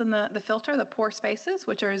holes in the filter, the pore spaces,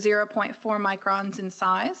 which are 0.4 microns in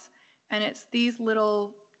size, and it's these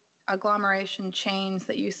little agglomeration chains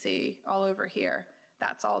that you see all over here.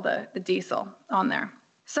 That's all the diesel on there.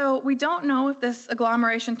 So we don't know if this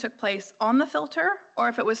agglomeration took place on the filter or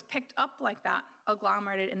if it was picked up like that,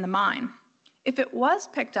 agglomerated in the mine. If it was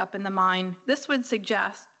picked up in the mine, this would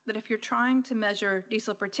suggest that if you're trying to measure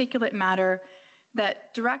diesel particulate matter,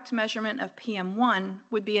 that direct measurement of PM1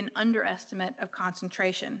 would be an underestimate of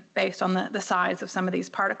concentration based on the size of some of these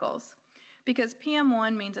particles. Because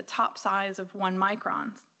PM1 means a top size of 1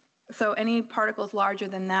 micron. So any particles larger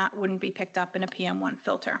than that wouldn't be picked up in a PM1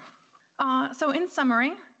 filter. So in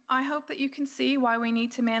summary, I hope that you can see why we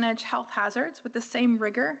need to manage health hazards with the same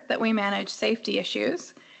rigor that we manage safety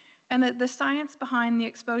issues, and that the science behind the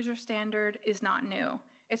exposure standard is not new.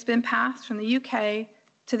 It's been passed from the UK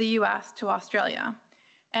to the US to Australia.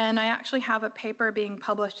 And I actually have a paper being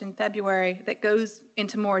published in February that goes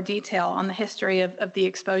into more detail on the history of the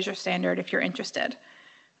exposure standard if you're interested.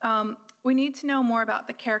 We need to know more about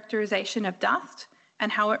the characterization of dust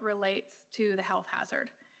and how it relates to the health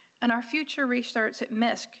hazard. And our future research at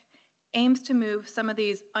MISHC aims to move some of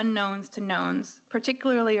these unknowns to knowns,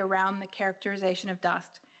 particularly around the characterization of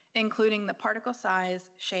dust, including the particle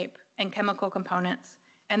size, shape, and chemical components,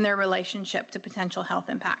 and their relationship to potential health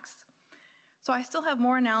impacts. So I still have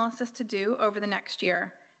more analysis to do over the next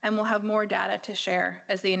year, and we'll have more data to share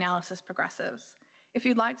as the analysis progresses. If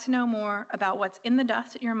you'd like to know more about what's in the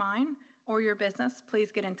dust at your mine or your business,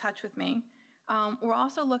 please get in touch with me. We're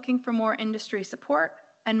also looking for more industry support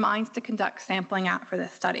and mines to conduct sampling at for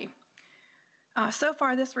this study. So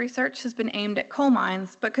far, this research has been aimed at coal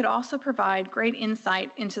mines, but could also provide great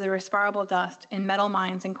insight into the respirable dust in metal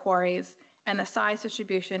mines and quarries and the size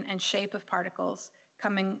distribution and shape of particles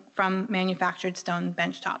coming from manufactured stone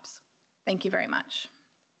benchtops. Thank you very much.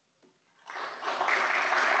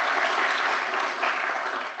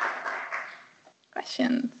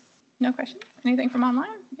 Questions? No questions? Anything from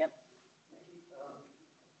online? Yep.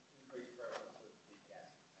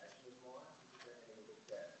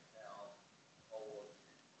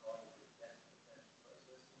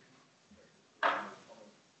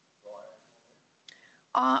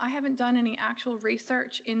 I haven't done any actual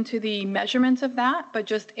research into the measurements of that, but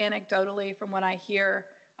just anecdotally from what I hear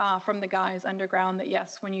from the guys underground that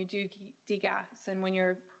yes, when you do degas and when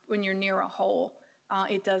you're near a hole,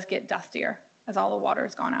 it does get dustier as all the water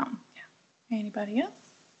has gone out. Yeah. Anybody else?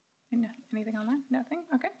 Anything online? Nothing?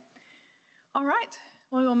 Okay. All right.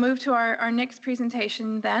 Well, we'll move to our next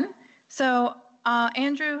presentation then. So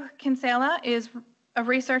Andrew Kinsella is a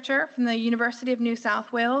researcher from the University of New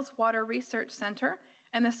South Wales Water Research Centre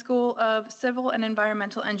and the School of Civil and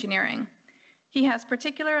Environmental Engineering. He has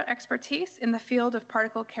particular expertise in the field of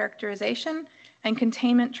particle characterization and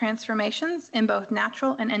containment transformations in both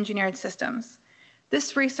natural and engineered systems.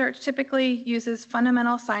 This research typically uses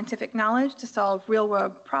fundamental scientific knowledge to solve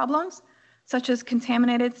real-world problems, such as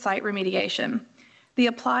contaminated site remediation. The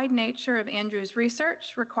applied nature of Andrew's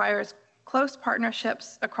research requires close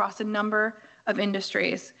partnerships across a number of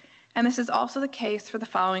industries, and this is also the case for the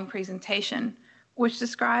following presentation, which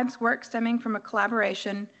describes work stemming from a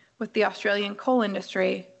collaboration with the Australian coal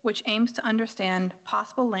industry, which aims to understand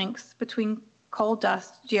possible links between coal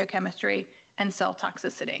dust geochemistry and cell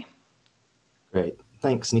toxicity. Great,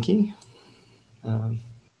 thanks, Nikki.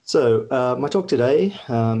 My talk today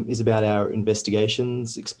is about our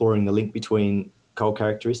investigations exploring the link between coal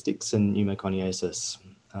characteristics and pneumoconiosis.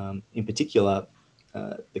 In particular,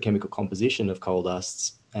 the chemical composition of coal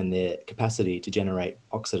dusts and their capacity to generate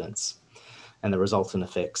oxidants and the resultant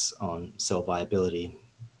effects on cell viability.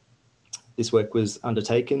 This work was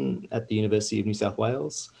undertaken at the University of New South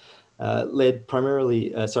Wales, the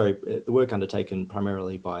work undertaken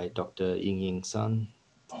primarily by Dr. Ying Sun,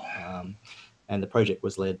 and the project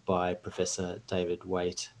was led by Professor David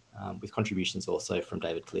Waite, with contributions also from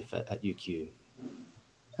David Cliff at UQ.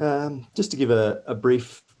 Just to give a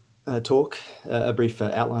brief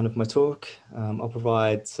outline of my talk, I'll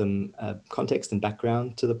provide some context and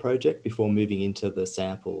background to the project before moving into the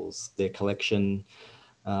samples, their collection,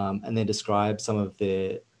 and then describe some of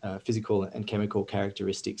their physical and chemical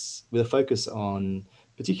characteristics with a focus on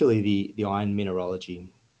particularly the iron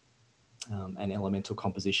mineralogy and elemental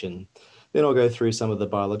composition. Then I'll go through some of the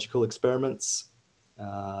biological experiments,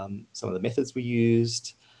 some of the methods we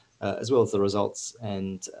used, as well as the results,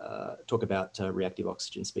 and talk about reactive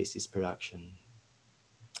oxygen species production.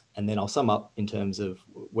 And then I'll sum up in terms of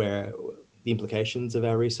where the implications of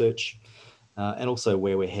our research and also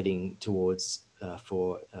where we're heading towards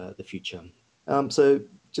for the future. So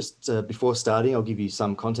just before starting, I'll give you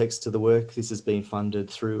some context to the work. This has been funded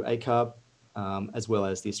through ACARB, as well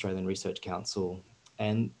as the Australian Research Council.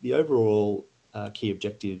 And the overall key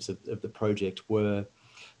objectives of the project were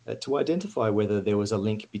to identify whether there was a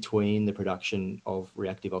link between the production of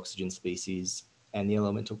reactive oxygen species and the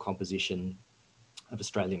elemental composition of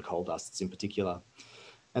Australian coal dusts in particular.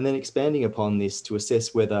 And then expanding upon this to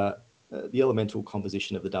assess whether the elemental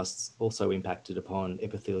composition of the dusts also impacted upon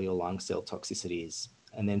epithelial lung cell toxicities.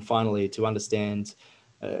 And then finally, to understand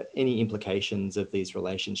any implications of these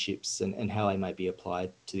relationships and how they may be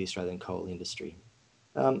applied to the Australian coal industry.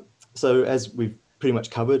 So as we've pretty much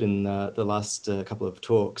covered in the last couple of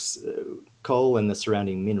talks, coal and the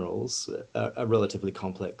surrounding minerals are relatively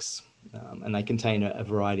complex, and they contain a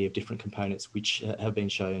variety of different components which have been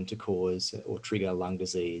shown to cause or trigger lung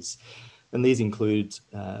disease. And these include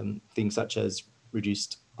things such as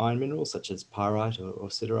reduced iron minerals, such as pyrite or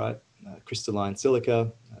siderite, crystalline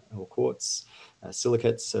silica or quartz,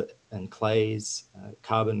 silicates and clays,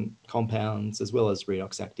 carbon compounds, as well as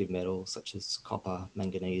redox active metals such as copper,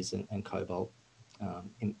 manganese, and cobalt,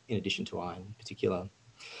 in addition to iron in particular.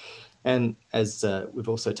 And as we've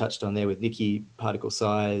also touched on there with Nikky, particle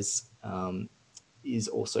size is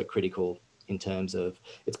also critical in terms of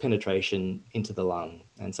its penetration into the lung.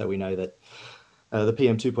 And so we know that the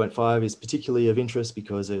PM2.5 is particularly of interest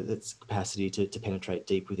because of its capacity to penetrate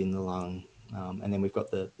deep within the lung. And then we've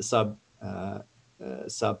got the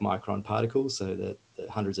sub-micron particles, so the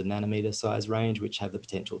hundreds of nanometer size range, which have the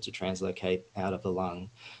potential to translocate out of the lung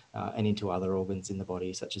and into other organs in the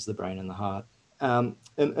body, such as the brain and the heart. And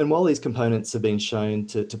while these components have been shown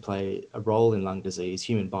to play a role in lung disease,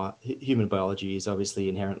 human biology is obviously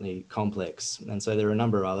inherently complex. And so there are a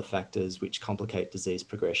number of other factors which complicate disease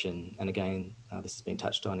progression. And again, this has been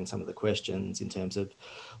touched on in some of the questions in terms of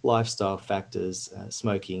lifestyle factors,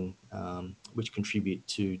 smoking, which contribute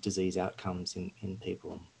to disease outcomes in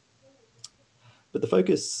people. But the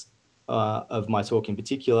focus of my talk in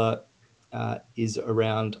particular is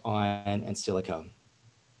around iron and silica.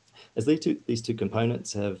 As these two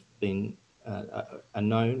components have been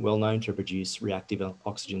well known to produce reactive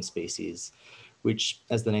oxygen species, which,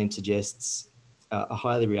 as the name suggests, are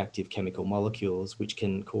highly reactive chemical molecules which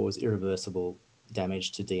can cause irreversible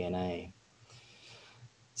damage to DNA.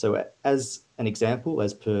 So as an example,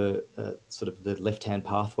 as per sort of the left-hand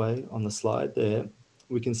pathway on the slide there,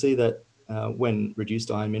 we can see that when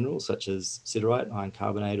reduced iron minerals such as siderite, iron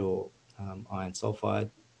carbonate, or iron sulfide,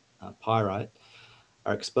 pyrite,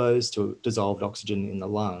 are exposed to dissolved oxygen in the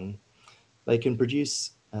lung, they can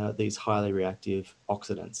produce these highly reactive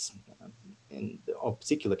oxidants. And of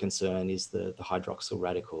particular concern is the hydroxyl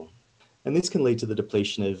radical. And this can lead to the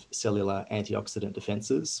depletion of cellular antioxidant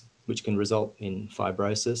defenses, which can result in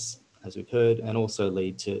fibrosis, as we've heard, and also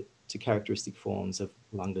lead to characteristic forms of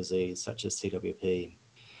lung disease, such as CWP.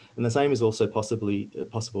 And the same is also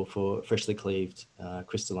possible for freshly cleaved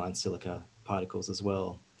crystalline silica particles as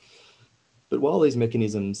well. But while these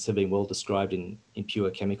mechanisms have been well described in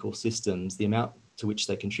pure chemical systems, the amount to which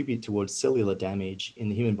they contribute towards cellular damage in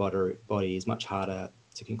the human body is much harder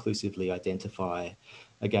to conclusively identify,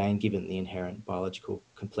 again, given the inherent biological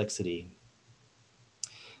complexity.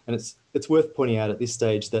 And it's worth pointing out at this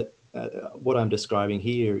stage that what I'm describing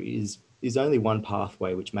here is only one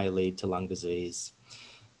pathway which may lead to lung disease.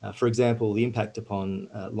 For example, the impact upon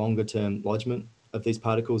longer-term lodgement of these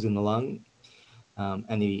particles in the lung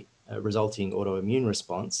and the resulting autoimmune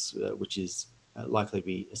response, which is likely to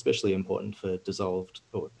be especially important for dissolved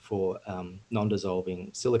or for non-dissolving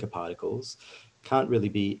silica particles, can't really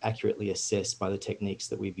be accurately assessed by the techniques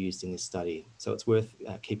that we've used in this study. So it's worth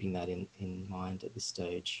keeping that in mind at this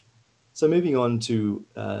stage. So moving on to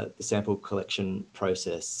the sample collection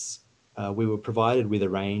process, we were provided with a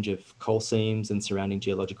range of coal seams and surrounding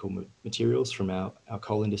geological materials from our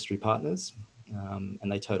coal industry partners, and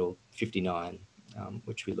they total 59.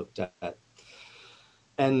 Which we looked at.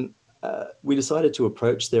 And we decided to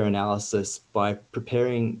approach their analysis by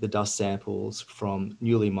preparing the dust samples from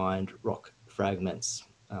newly mined rock fragments.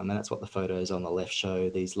 And that's what the photos on the left show,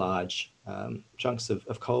 these large chunks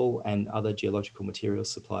of coal and other geological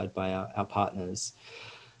materials supplied by our partners.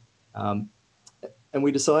 And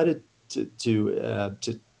we decided to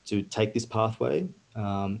take this pathway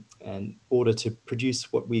in order to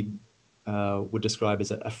produce what we would describe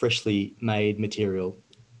as a freshly made material,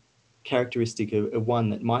 characteristic of one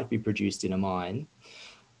that might be produced in a mine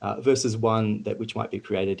versus one which might be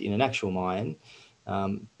created in an actual mine,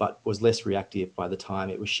 but was less reactive by the time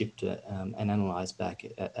it was shipped and analysed back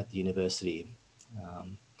at the university.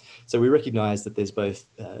 So we recognise that there's both,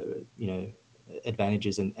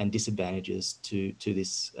 advantages and disadvantages to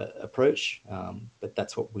this approach, but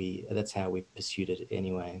that's how we pursued it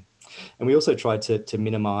anyway. And we also tried to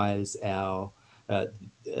minimise our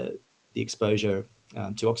the exposure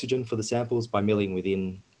to oxygen for the samples by milling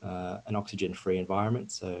within an oxygen-free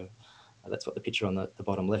environment. So that's what the picture on the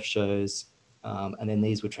bottom left shows. And then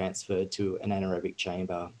these were transferred to an anaerobic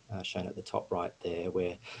chamber shown at the top right there,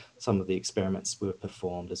 where some of the experiments were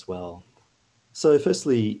performed as well. So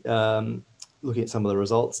firstly, looking at some of the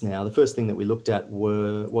results now, the first thing that we looked at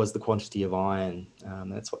was the quantity of iron.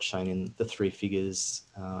 That's what's shown in the three figures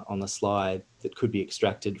on the slide that could be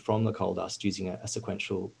extracted from the coal dust using a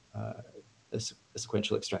sequential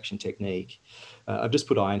extraction technique. I've just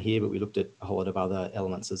put iron here, but we looked at a whole lot of other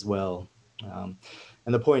elements as well. And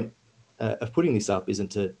the point of putting this up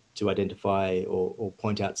isn't to identify or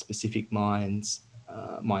point out specific mine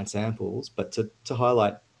samples, but to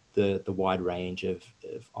highlight the wide range of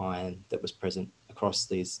iron that was present across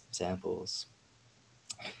these samples.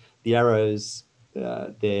 The arrows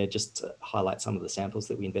there just highlight some of the samples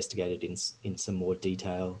that we investigated in some more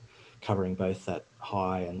detail, covering both at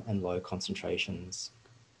high and low concentrations.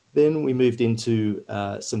 Then we moved into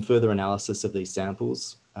some further analysis of these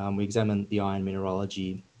samples. We examined the iron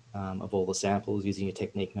mineralogy of all the samples using a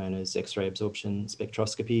technique known as X-ray absorption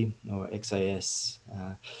spectroscopy, or XAS.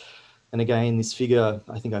 And again, this figure,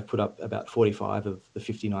 I think I've put up about 45 of the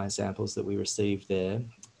 59 samples that we received there.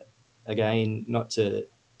 Again, not to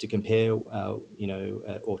compare,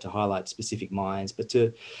 or to highlight specific mines, but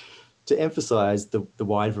to emphasize the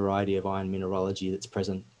wide variety of iron mineralogy that's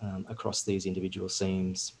present across these individual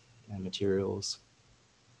seams and materials.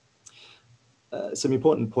 Some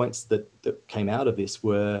important points that came out of this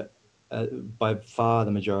were by far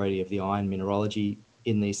the majority of the iron mineralogy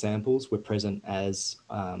in these samples were present as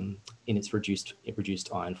in its reduced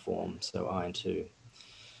iron form, so iron 2.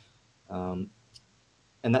 And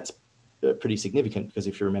that's pretty significant because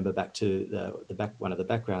if you remember back to one of the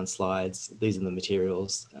background slides, these are the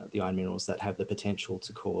materials, the iron minerals that have the potential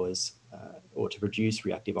to cause or to produce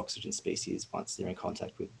reactive oxygen species once they're in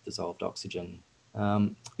contact with dissolved oxygen.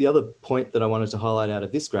 The other point that I wanted to highlight out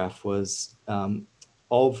of this graph was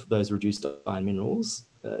of those reduced iron minerals,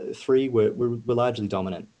 3 were largely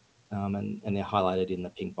dominant, and they're highlighted in the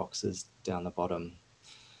pink boxes down the bottom.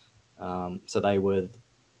 So they were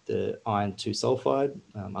the iron 2 sulfide,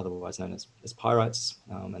 otherwise known as pyrites,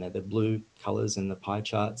 and they're the blue colours in the pie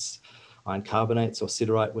charts. Iron carbonates or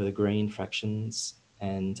siderite were the green fractions,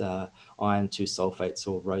 and iron 2 sulfates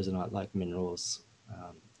or rosenite-like minerals,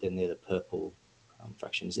 then they're the purple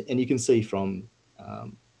fractions. And you can see from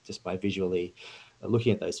just by visually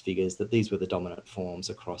looking at those figures that these were the dominant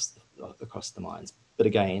forms across the mines, but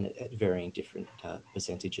again at varying different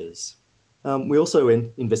percentages. We also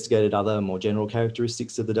investigated other more general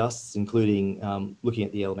characteristics of the dusts, including looking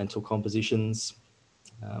at the elemental compositions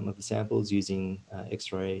of the samples using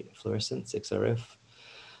X-ray fluorescence, XRF,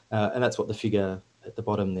 and that's what the figure at the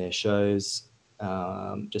bottom there shows,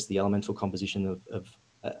 just the elemental composition of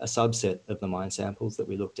a subset of the mine samples that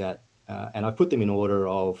we looked at, and I put them in order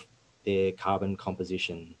of their carbon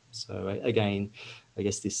composition. So again, I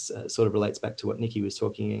guess this sort of relates back to what Nikki was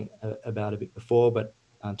talking about a bit before, but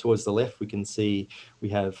towards the left we can see we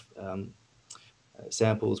have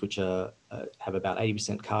samples which have about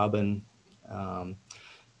 80% carbon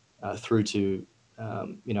through to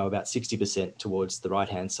about 60% towards the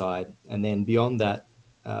right-hand side, and then beyond that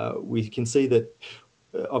we can see that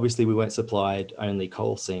obviously we weren't supplied only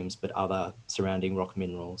coal seams but other surrounding rock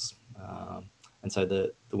minerals. And so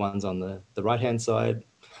the ones on the right-hand side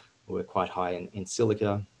were quite high in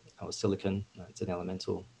silica or silicon. It's an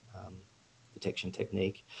elemental detection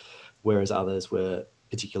technique, whereas others were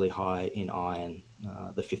particularly high in iron.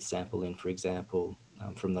 The 5th sample in, for example,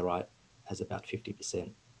 from the right has about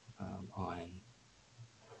 50% iron.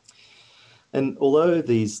 And although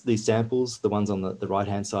these samples, the ones on the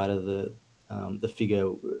right-hand side of the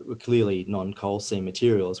figure, were clearly non-coal seam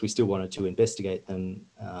materials, we still wanted to investigate them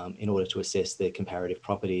in order to assess their comparative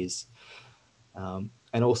properties.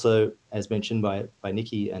 And also, as mentioned by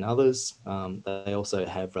Nikki and others, they also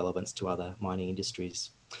have relevance to other mining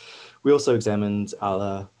industries. We also examined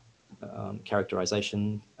other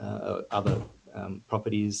characterization, other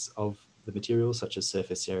properties of the materials such as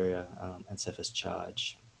surface area and surface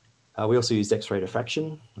charge. We also used X-ray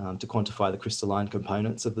diffraction to quantify the crystalline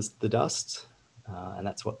components of the dust, and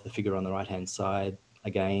that's what the figure on the right-hand side,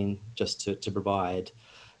 again, just to provide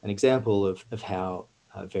an example of how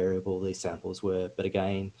variable these samples were. But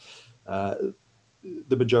again,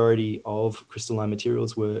 the majority of crystalline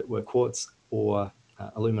materials were quartz or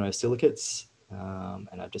aluminosilicates,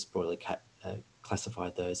 and I've just broadly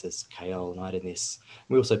classified those as kaolinite in this.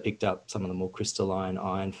 We also picked up some of the more crystalline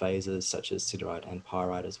iron phases such as siderite and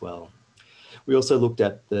pyrite as well. We also looked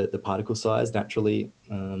at the particle size naturally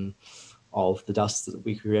of the dust that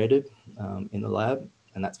we created in the lab,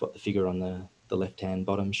 and that's what the figure on the left-hand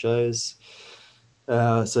bottom shows.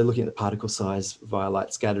 So looking at the particle size via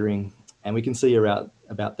light scattering, and we can see about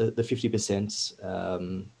the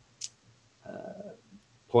 50%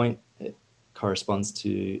 point. It corresponds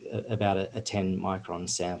to about a 10 micron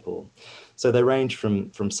sample. So they range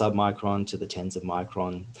from sub-micron to the tens of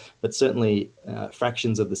micron, but certainly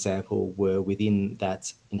fractions of the sample were within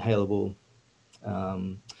that inhalable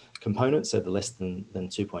component, so the less than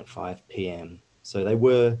 2.5 ppm. So they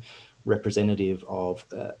were representative of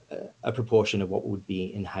a proportion of what would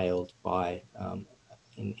be inhaled by,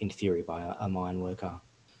 in theory, by a mine worker.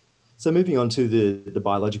 So moving on to the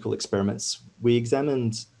biological experiments, we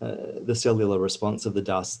examined the cellular response of the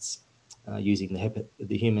dusts using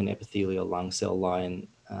the human epithelial lung cell line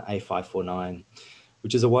A549,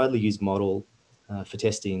 which is a widely used model for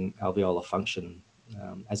testing alveolar function.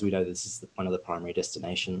 As we know, this is one of the primary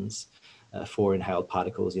destinations for inhaled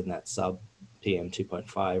particles in that sub-PM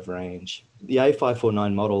 2.5 range. The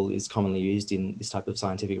A549 model is commonly used in this type of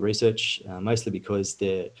scientific research, mostly because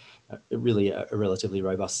they're really a relatively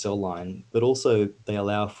robust cell line, but also they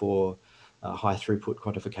allow for high throughput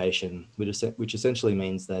quantification, which essentially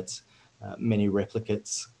means that many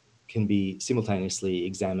replicates can be simultaneously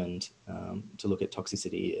examined to look at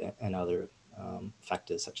toxicity and other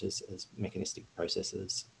factors such as mechanistic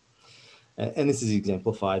processes. And this is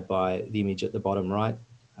exemplified by the image at the bottom right,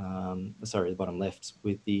 the bottom left,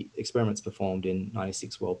 with the experiments performed in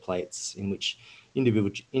 96 well plates in which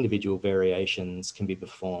individual variations can be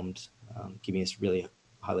performed, giving us really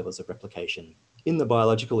high levels of replication. In the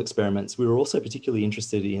biological experiments, we were also particularly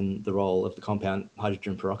interested in the role of the compound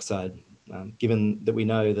hydrogen peroxide, given that we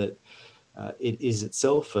know that it is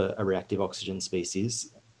itself a reactive oxygen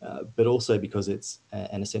species, but also because it's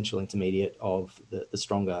an essential intermediate of the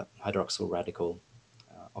stronger hydroxyl radical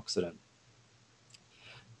oxidant.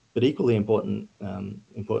 But equally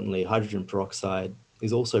importantly, hydrogen peroxide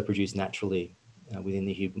is also produced naturally within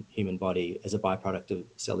the human body as a byproduct of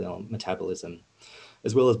cellular metabolism,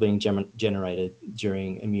 as well as being generated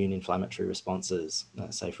during immune inflammatory responses,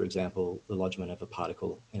 say, for example, the lodgement of a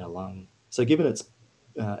particle in a lung. So given its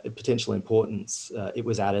potential importance, it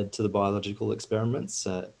was added to the biological experiments,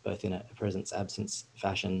 both in a presence-absence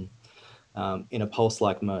fashion, in a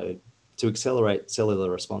pulse-like mode, to accelerate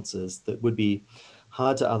cellular responses that would be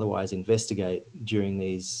hard to otherwise investigate during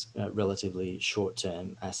these relatively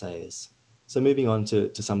short-term assays. So moving on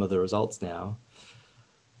to some of the results now,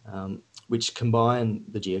 which combine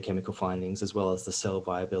the geochemical findings as well as the cell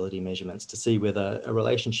viability measurements to see whether a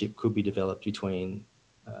relationship could be developed between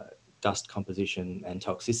dust composition and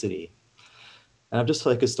toxicity. And I've just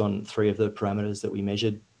focused on three of the parameters that we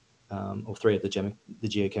measured, or three of the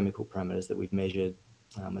geochemical parameters that we've measured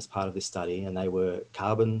as part of this study, and they were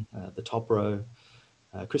carbon, the top row,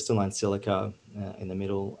 crystalline silica in the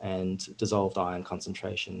middle, and dissolved iron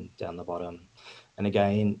concentration down the bottom. And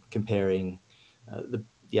again, comparing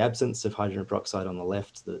the absence of hydrogen peroxide on the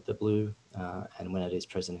left, the blue, and when it is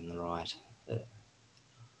present in the right.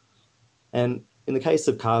 And in the case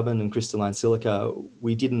of carbon and crystalline silica,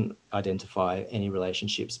 we didn't identify any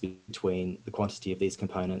relationships between the quantity of these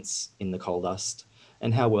components in the coal dust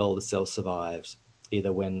and how well the cell survived,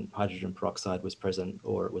 either when hydrogen peroxide was present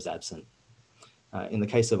or it was absent. In the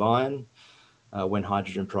case of iron, when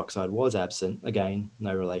hydrogen peroxide was absent, again,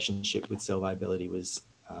 no relationship with cell viability was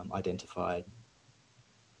identified.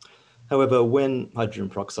 However, when hydrogen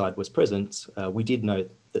peroxide was present, we did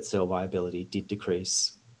note that cell viability did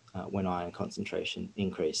decrease when iron concentration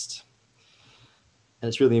increased. And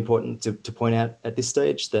it's really important to point out at this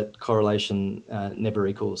stage that correlation never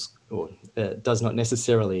equals, or does not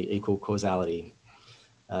necessarily equal causality.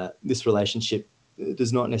 This relationship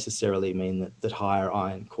does not necessarily mean that higher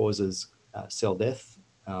iron causes cell death,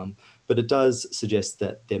 but it does suggest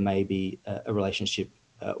that there may be a relationship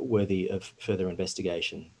worthy of further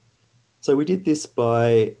investigation. So we did this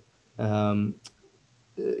by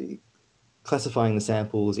classifying the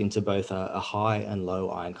samples into both a high and low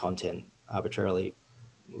iron content. Arbitrarily,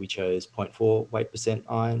 we chose 0.4 weight %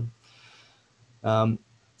 iron, And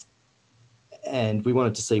we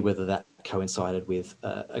wanted to see whether that coincided with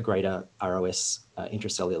a greater ROS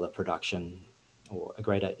intracellular production or a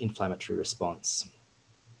greater inflammatory response.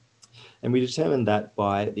 And we determined that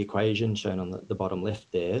by the equation shown on the bottom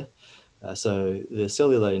left there. So the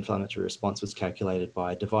cellular inflammatory response was calculated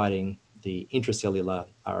by dividing the intracellular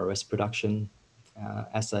ROS production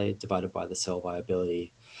assay divided by the cell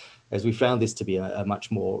viability, as we found this to be a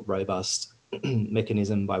much more robust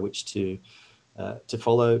mechanism by which to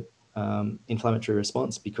follow inflammatory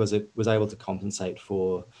response, because it was able to compensate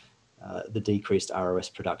for the decreased ROS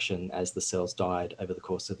production as the cells died over the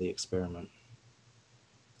course of the experiment.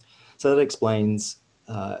 So that explains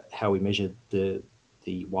how we measured the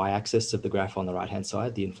y-axis of the graph on the right-hand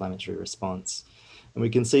side, the inflammatory response. And we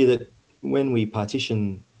can see that when we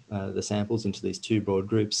partition the samples into these two broad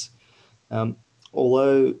groups,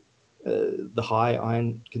 although the high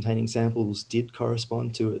iron containing samples did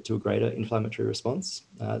correspond to a greater inflammatory response,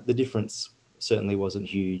 the difference certainly wasn't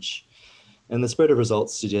huge. And the spread of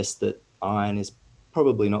results suggests that iron is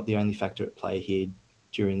probably not the only factor at play here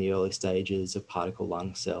during the early stages of particle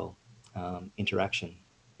lung cell interaction.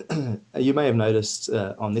 You may have noticed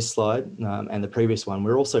on this slide and the previous one,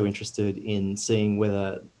 we're also interested in seeing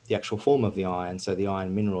whether the actual form of the iron, so the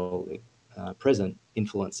iron mineral present,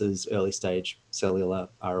 influences early stage cellular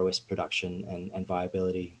ROS production and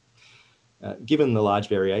viability. Given the large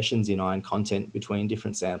variations in iron content between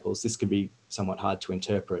different samples, this can be somewhat hard to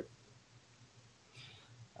interpret.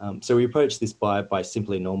 So we approach this by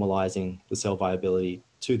simply normalizing the cell viability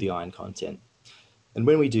to the iron content. And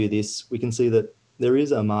when we do this, we can see that there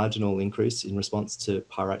is a marginal increase in response to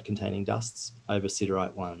pyrite-containing dusts over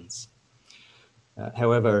siderite ones.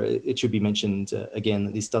 However, it should be mentioned again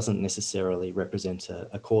that this doesn't necessarily represent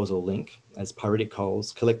a causal link, as pyritic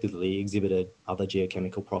coals collectively exhibited other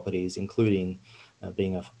geochemical properties, including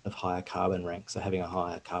being of higher carbon rank, so having a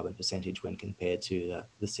higher carbon percentage when compared to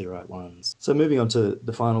the siderite ones. So moving on to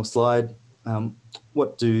the final slide,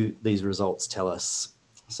 what do these results tell us?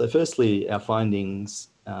 So firstly, our findings,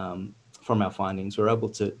 from our findings, we're able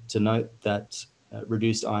to note that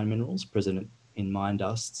reduced iron minerals present in mine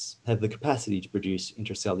dusts have the capacity to produce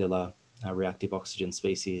intracellular reactive oxygen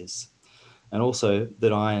species, and also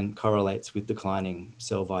that iron correlates with declining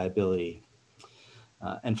cell viability.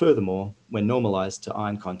 And furthermore, when normalized to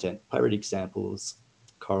iron content, pyritic samples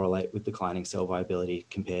correlate with declining cell viability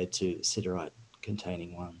compared to siderite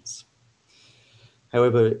containing ones.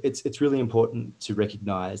 However, it's really important to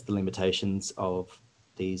recognize the limitations of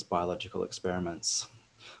these biological experiments.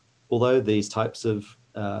 Although these types of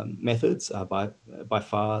methods are by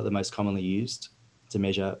far the most commonly used to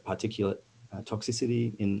measure particulate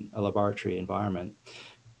toxicity in a laboratory environment,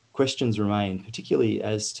 questions remain, particularly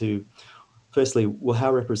as to, firstly, well,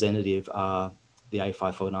 how representative are the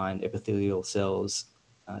A549 epithelial cells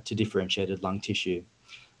to differentiated lung tissue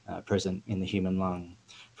present in the human lung?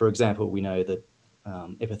 For example, we know that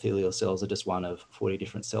epithelial cells are just one of 40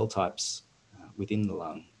 different cell types within the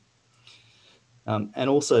lung. And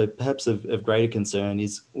also, perhaps of greater concern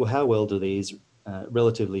is, well, how well do these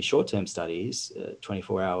relatively short-term studies,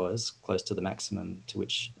 24 hours, close to the maximum to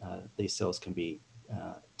which these cells can be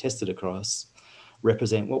tested across,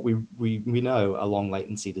 represent what we know are long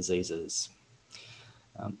latency diseases?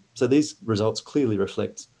 So these results clearly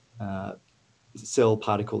reflect cell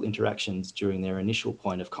particle interactions during their initial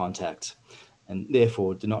point of contact, and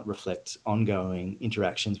therefore do not reflect ongoing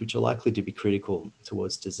interactions which are likely to be critical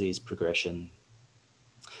towards disease progression.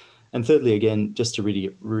 And thirdly, again, just to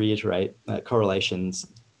reiterate, correlations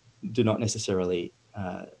do not necessarily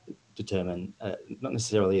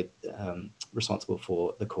responsible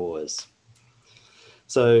for the cause.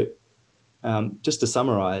 So just to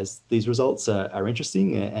summarize, these results are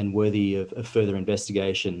interesting and worthy of further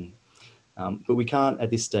investigation, but we can't at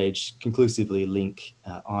this stage conclusively link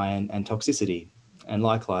iron and toxicity. And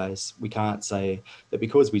likewise, we can't say that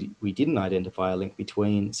because we didn't identify a link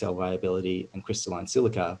between cell viability and crystalline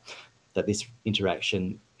silica, that this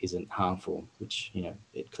interaction isn't harmful, which, you know,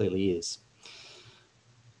 it clearly is.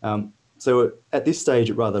 So at this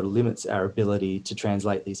stage, it rather limits our ability to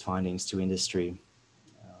translate these findings to industry.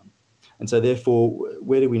 And so therefore,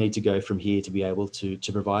 where do we need to go from here to be able to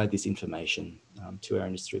provide this information to our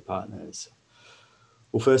industry partners?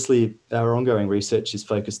 Well, firstly, our ongoing research is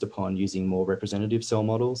focused upon using more representative cell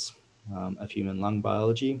models of human lung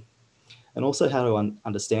biology, and also how to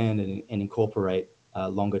understand and incorporate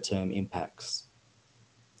longer term impacts.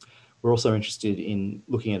 We're also interested in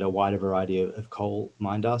looking at a wider variety of coal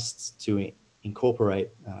mine dusts to incorporate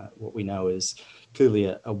what we know is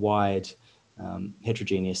clearly a wide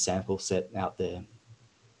heterogeneous sample set out there.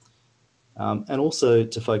 and also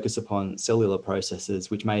to focus upon cellular processes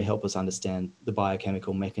which may help us understand the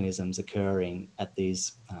biochemical mechanisms occurring at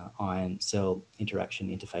these ion cell interaction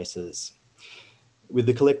interfaces, with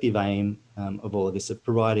the collective aim of all of this of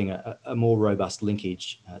providing a more robust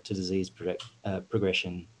linkage to disease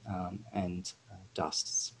progression and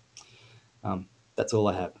dusts. That's all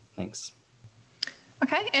I have. Thanks.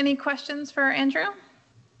 Okay, any questions for Andrew?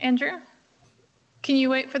 Andrew, can you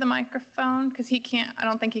wait for the microphone? Because he can't, I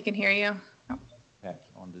don't think he can hear you. Oh. Impact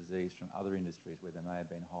on disease from other industries where there may have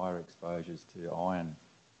been higher exposures to iron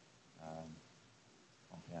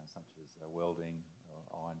compounds such as welding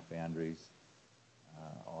or iron foundries,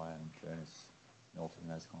 iron furnace melting,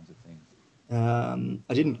 those kinds of things.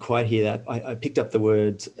 I didn't quite hear that. I picked up the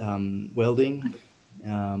word welding.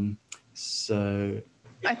 So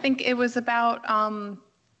I think it was about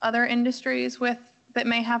other industries that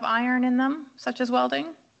may have iron in them, such as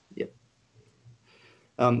welding. Yep.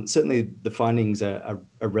 Certainly the findings are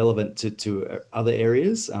relevant to other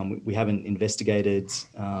areas. We haven't investigated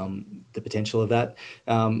the potential of that.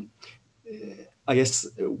 I guess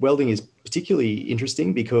welding is particularly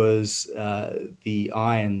interesting because the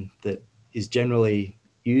iron that is generally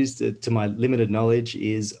used, to my limited knowledge,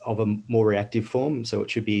 is of a more reactive form. So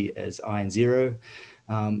it should be as iron 0.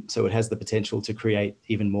 So it has the potential to create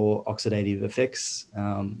even more oxidative effects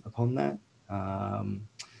upon that.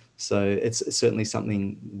 So it's certainly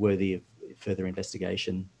something worthy of further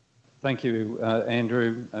investigation. Thank you,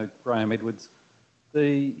 Andrew. Graham Edwards.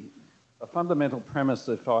 A fundamental premise,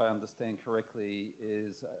 if I understand correctly,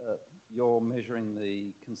 is you're measuring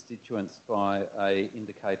the constituents by an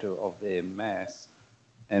indicator of their mass.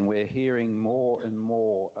 And we're hearing more and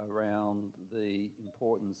more around the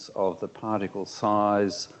importance of the particle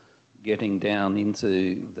size getting down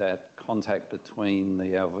into that contact between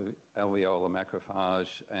the alveolar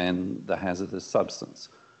macrophage and the hazardous substance,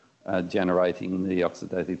 generating the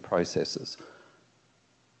oxidative processes.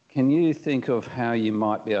 Can you think of how you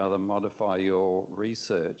might be able to modify your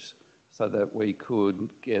research so that we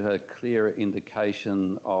could get a clearer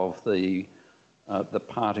indication of the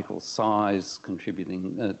particle size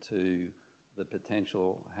contributing to the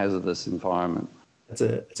potential hazardous environment? That's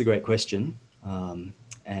a great question.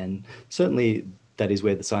 And certainly that is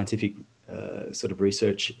where the scientific sort of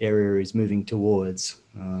research area is moving towards.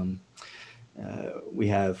 We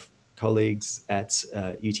have colleagues at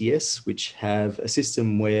UTS which have a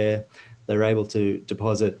system where they're able to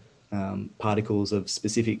deposit particles of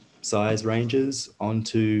specific size ranges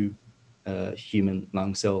onto human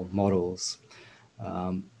lung cell models.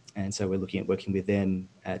 And so we're looking at working with them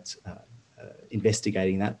at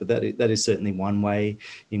investigating that, but that is certainly one way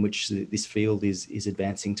in which this field is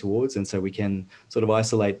advancing towards. And so we can sort of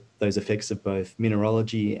isolate those effects of both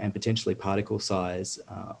mineralogy and potentially particle size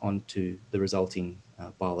onto the resulting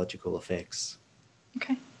biological effects.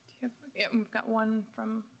 Okay, yeah, we've got one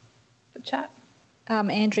from the chat.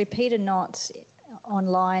 Andrew, Peter Knott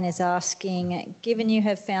online is asking, given you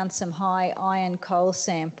have found some high iron coal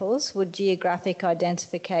samples, would geographic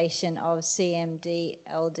identification of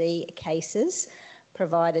CMD-LD cases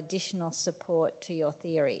provide additional support to your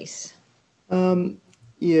theories?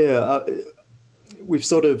 Yeah, we've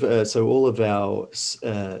sort of, so all of our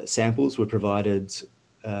samples were provided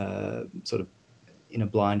sort of in a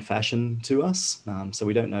blind fashion to us, so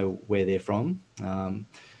we don't know where they're from.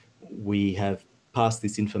 We have passed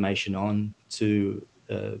this information on to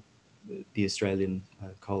the Australian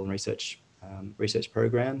Coal and Research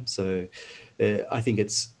Program. So I think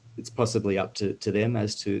it's possibly up to them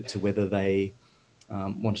as to whether they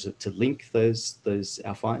wanted to link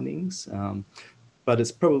our findings. But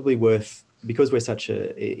it's probably worth, because we're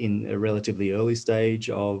in a relatively early stage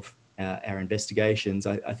of our investigations,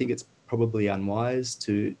 I think it's probably unwise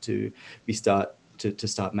to start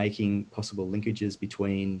making possible linkages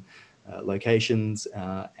between locations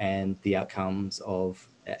and the outcomes of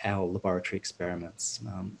our laboratory experiments.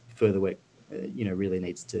 Further work, really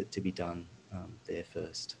needs to be done there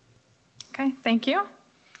first. Okay, thank you. All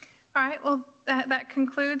right, well, that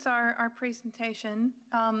concludes our presentation.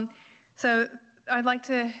 So I'd like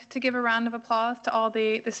to give a round of applause to all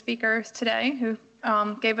the speakers today who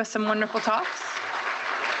gave us some wonderful talks.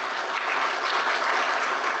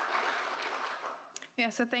 Yeah,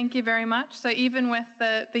 so thank you very much. So even with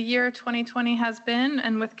the year 2020 has been,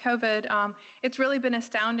 and with COVID, it's really been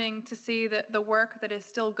astounding to see the work that is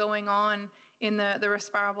still going on in the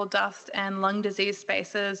respirable dust and lung disease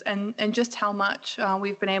spaces, and just how much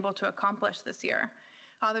we've been able to accomplish this year.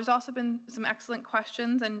 There's also been some excellent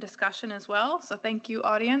questions and discussion as well. So thank you,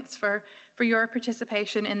 audience, for your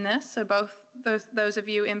participation in this. So both those of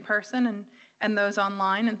you in person and those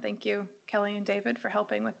online, and thank you, Kelly and David, for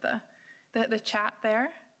helping with the the chat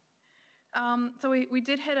there. So we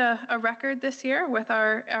did hit a record this year with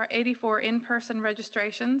our 84 in-person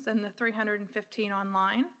registrations and the 315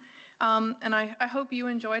 online. And I hope you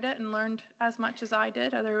enjoyed it and learned as much as I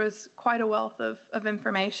did. There was quite a wealth of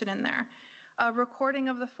information in there. A recording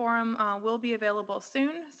of the forum will be available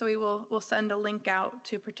soon, so we'll send a link out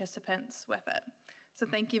to participants with it. So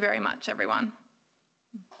thank you very much, everyone.